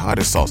savory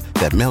tartar sauce,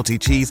 that melty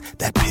cheese,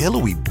 that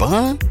pillowy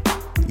bun.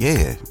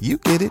 Yeah, you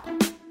get it.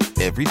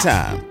 Every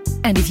time.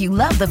 And if you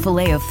love the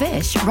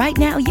Filet-O-Fish, right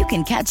now you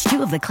can catch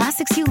two of the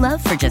classics you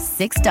love for just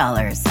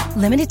 $6.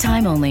 Limited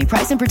time only.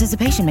 Price and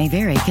participation may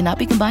vary. Cannot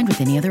be combined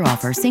with any other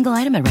offer. Single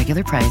item at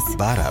regular price.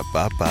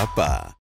 Ba-da-ba-ba-ba.